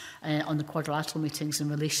discussions on the quadrilateral meetings in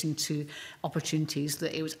relation to opportunities,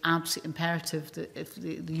 that it was absolutely imperative that if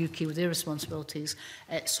the UK with their responsibilities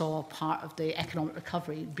saw part of the economic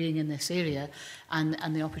recovery being in this area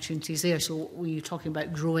and the opportunities there. So when you're talking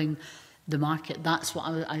about growing the market, that's what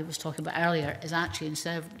I was talking about earlier, is actually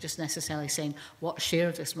instead of just necessarily saying what share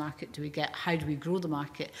of this market do we get, how do we grow the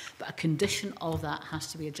market, but a condition of that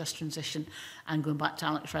has to be a just transition, and going back to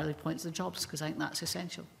Alex Riley's points of the jobs, because I think that's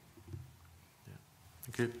essential. Yeah.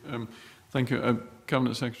 Thank you. Thank you.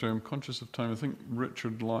 Cabinet Secretary, I'm conscious of time. I think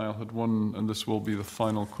Richard Lyle had one, and this will be the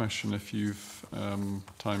final question if you've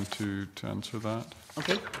time to answer that.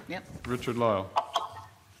 Okay, yep. Richard Lyle.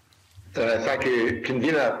 Thank you,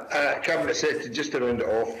 Convener. Cabinet Secretary, just to round it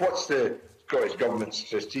off, what's the Scottish Government's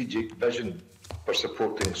strategic vision for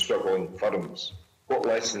supporting struggling firms? What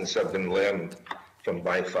lessons have been learned from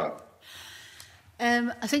BIFAB?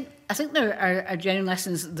 I think there are genuine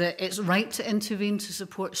lessons that it's right to intervene to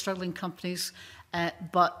support struggling companies,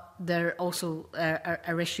 but there also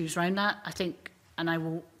are issues around that. I think, and I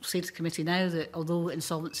will say to the committee now, that although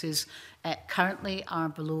insolvencies currently are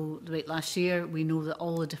below the rate last year, we know that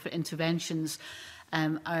all the different interventions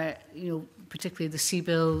are, you know, particularly the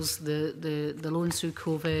CBILS, the loans through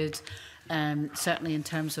COVID, certainly in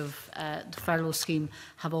terms of the furlough scheme,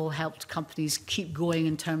 have all helped companies keep going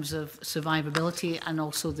in terms of survivability, and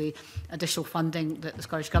also the additional funding that the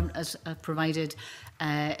Scottish Government has provided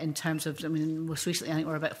in terms of, I mean, most recently I think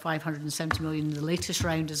we're about 570 million in the latest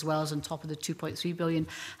round, as well as on top of the 2.3 billion,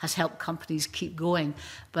 has helped companies keep going.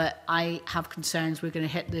 But I have concerns we're going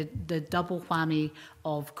to hit the double whammy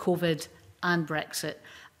of COVID and Brexit,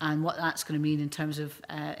 and what that's going to mean in terms of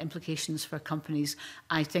implications for companies.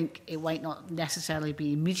 I think it might not necessarily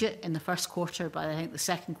be immediate in the first quarter, but I think the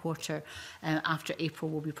second quarter after April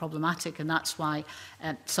will be problematic, and that's why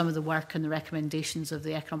some of the work and the recommendations of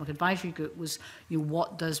the Economic Advisory Group was, you know,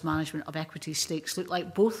 what does management of equity stakes look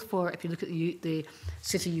like, both for, if you look at the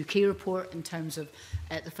City UK report in terms of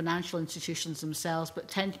the financial institutions themselves, but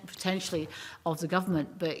potentially of the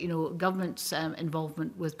government. But, you know, government's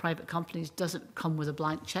involvement with private companies doesn't come with a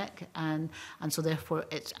blank check, and so therefore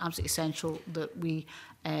it's absolutely essential that we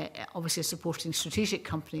obviously supporting strategic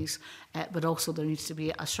companies, but also there needs to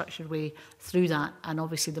be a structured way through that, and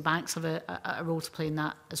obviously the banks have a role to play in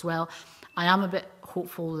that as well. I am a bit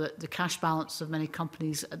hopeful that the cash balance of many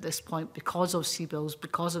companies at this point, because of CBILS,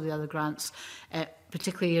 because of the other grants,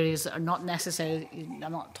 particularly areas that are not necessarily,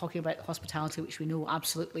 I'm not talking about hospitality, which we know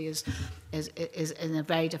absolutely is in a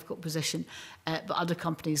very difficult position, but other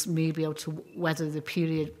companies may be able to weather the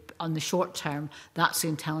period on the short term. That's the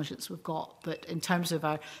intelligence we've got. But in terms of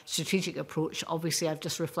our strategic approach, obviously I've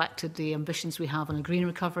just reflected the ambitions we have on a green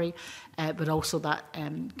recovery, but also that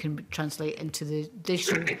can translate into the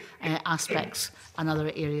digital aspects and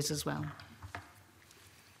other areas as well.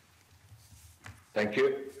 Thank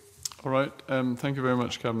you. All right. Thank you very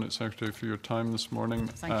much, Cabinet Secretary, for your time this morning.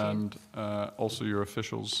 Thank and also your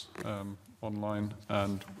officials online.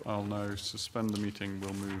 And I'll now suspend the meeting.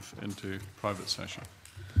 We'll move into private session.